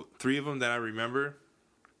 So 3 of them that I remember.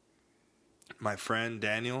 My friend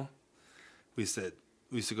Daniel, we used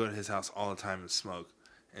to go to his house all the time and smoke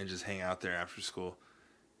and just hang out there after school.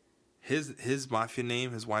 His mafia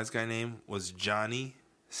name, his wise guy name, was Johnny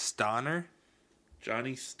Stoner.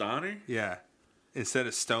 Johnny Stoner? Yeah. Instead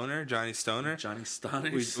of Stoner, Johnny Stoner. Johnny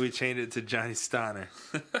Stoner. We changed it to Johnny Stoner.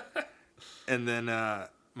 And then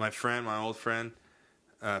my old friend,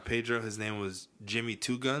 Pedro, his name was Jimmy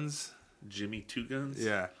Two Guns. Jimmy Two Guns?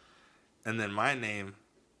 Yeah. And then my name,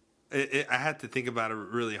 I had to think about it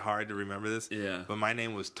really hard to remember this. Yeah. But my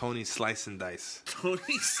name was Tony Slice and Dice.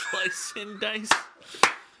 Tony Slice and Dice?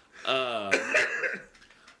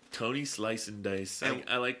 Tony Slice and Dice.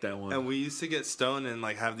 I like that one. And we used to get stoned and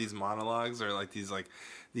like have these monologues or like these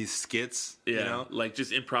skits. Yeah, you know? like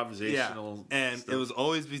just improvisational. Yeah. And stuff. it was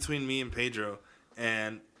always between me and Pedro,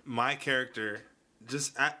 and my character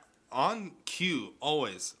just on cue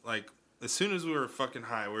always, like as soon as we were fucking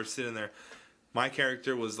high, we were sitting there. My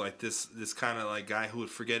character was like this kind of like guy who would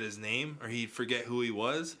forget his name or he'd forget who he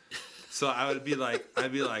was. So I would be like,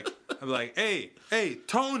 hey,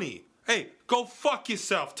 Tony, hey, go fuck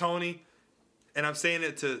yourself, Tony. And I'm saying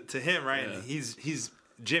it to him, right? Yeah. And he's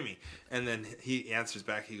Jimmy. And then he answers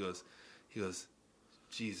back. He goes,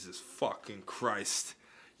 Jesus fucking Christ.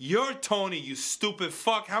 You're Tony, you stupid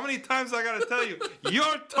fuck. How many times I gotta tell you?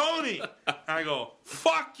 You're Tony. And I go,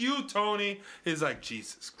 fuck you, Tony. He's like,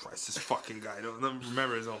 Jesus Christ, this fucking guy. I don't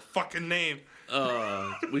remember his own fucking name.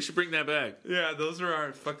 We should bring that back. Yeah, those were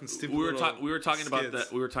our fucking stupid. We were talking about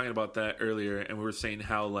that. We were talking about that earlier, and we were saying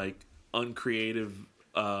how like uncreative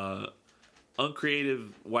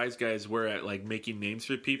wise guys were at like making names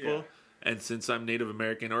for people. Yeah. And since I'm Native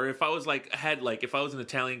American, or if I was if I was an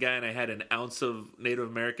Italian guy and I had an ounce of Native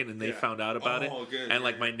American and they found out about it, good, and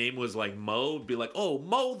like my name was like Mo, it'd be like, oh,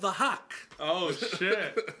 Mo the Hawk. Oh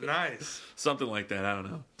shit, nice. Something like that. I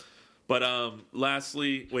don't know. But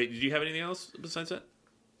lastly, wait, did you have anything else besides that?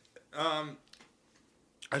 I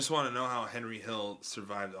just want to know how Henry Hill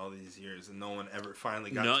survived all these years and no one ever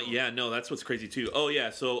finally got to him. No, that's what's crazy too. Oh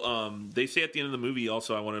yeah, so they say at the end of the movie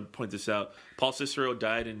also, I want to point this out, Paul Cicero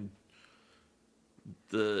died in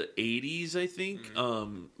the 80s, I think,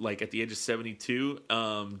 like at the age of 72.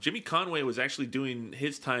 Jimmy Conway was actually doing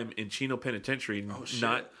his time in Chino Penitentiary,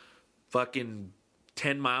 not fucking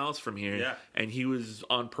 10 miles from here. Yeah. And he was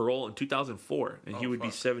on parole in 2004, and he would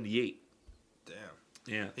be 78. Damn.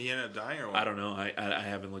 Yeah. He ended up dying or what? I don't know. I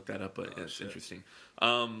haven't looked that up, but it's interesting.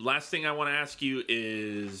 Last thing I want to ask you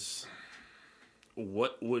is,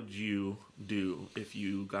 what would you do if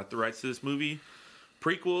you got the rights to this movie?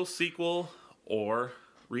 Prequel, sequel, or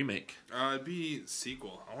remake? It'd be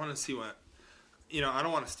sequel. I want to see what... I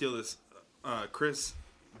don't want to steal this. Chris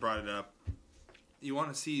brought it up. You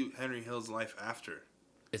want to see Henry Hill's life after.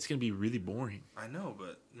 It's going to be really boring. I know,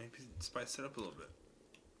 but maybe spice it up a little bit.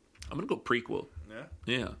 I'm going to go prequel. Yeah?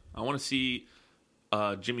 Yeah. I want to see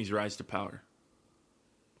Jimmy's rise to power.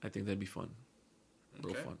 I think that'd be fun.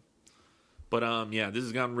 Real fun. But, yeah, this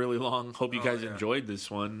has gone really long. Hope you guys enjoyed this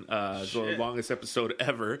one. It's the longest episode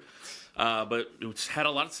ever. But it's had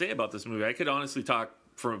a lot to say about this movie. I could honestly talk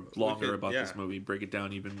for longer about this movie, break it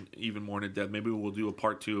down even more in depth. Maybe we'll do a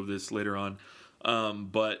part 2 of this later on.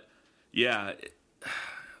 But, yeah,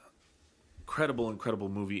 incredible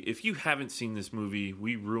movie. If you haven't seen this movie,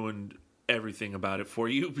 we ruined everything about it for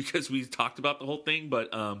you because we talked about the whole thing.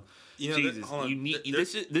 But Jesus, you need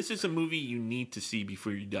this is a movie you need to see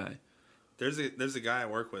before you die. There's a guy I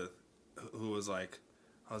work with who was like,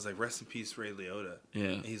 I was like, rest in peace, Ray Liotta. Yeah.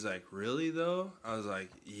 And he's like, really though? I was like,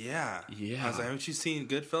 yeah. I was like, haven't you seen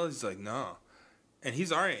Goodfellas? He's like, no. And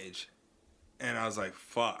he's our age. And I was like,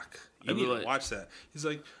 fuck. You need to watch that. He's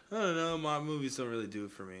like, I don't know, my movies don't really do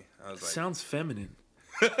it for me. I was like, sounds feminine.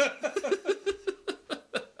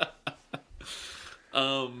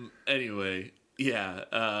 Anyway,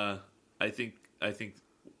 yeah. I think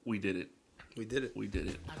we did it. We did it.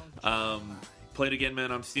 Play It Again,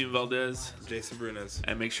 man. I'm Steven Valdez. Jason Brunes.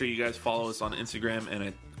 And make sure you guys follow us on Instagram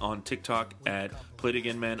and on TikTok at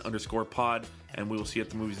PlayItAgainMan_pod. And we will see you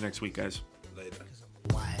at the movies next week, guys. Later.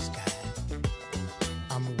 Wise guy.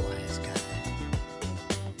 I'm a wise guy.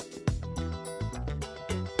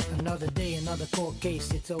 Another day, another court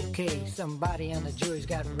case, it's okay. Somebody on the jury's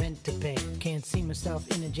got rent to pay. Can't see myself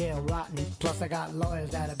in the jail rotting. Plus I got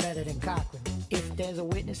lawyers that are better than Cochran. If there's a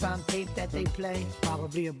witness on tape that they play,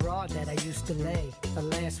 probably a broad that I used to lay. The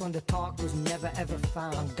last one to talk was never ever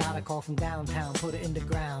found. Got a call from downtown, put it in the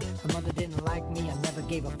ground. Her mother didn't like me, I never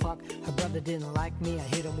gave a fuck. Her brother didn't like me, I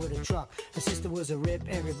hit him with a truck. Her sister was a rip,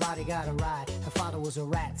 everybody got a ride. Her father was a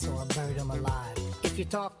rat, so I buried him alive. If you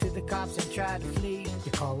talk to the cops and try to flee,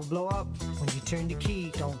 your car will blow up when you turn the key.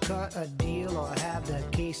 Don't cut a deal or have the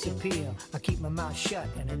case appeal. I keep my mouth shut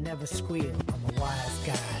and I never squeal. I'm a wise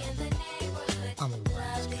guy. I'm a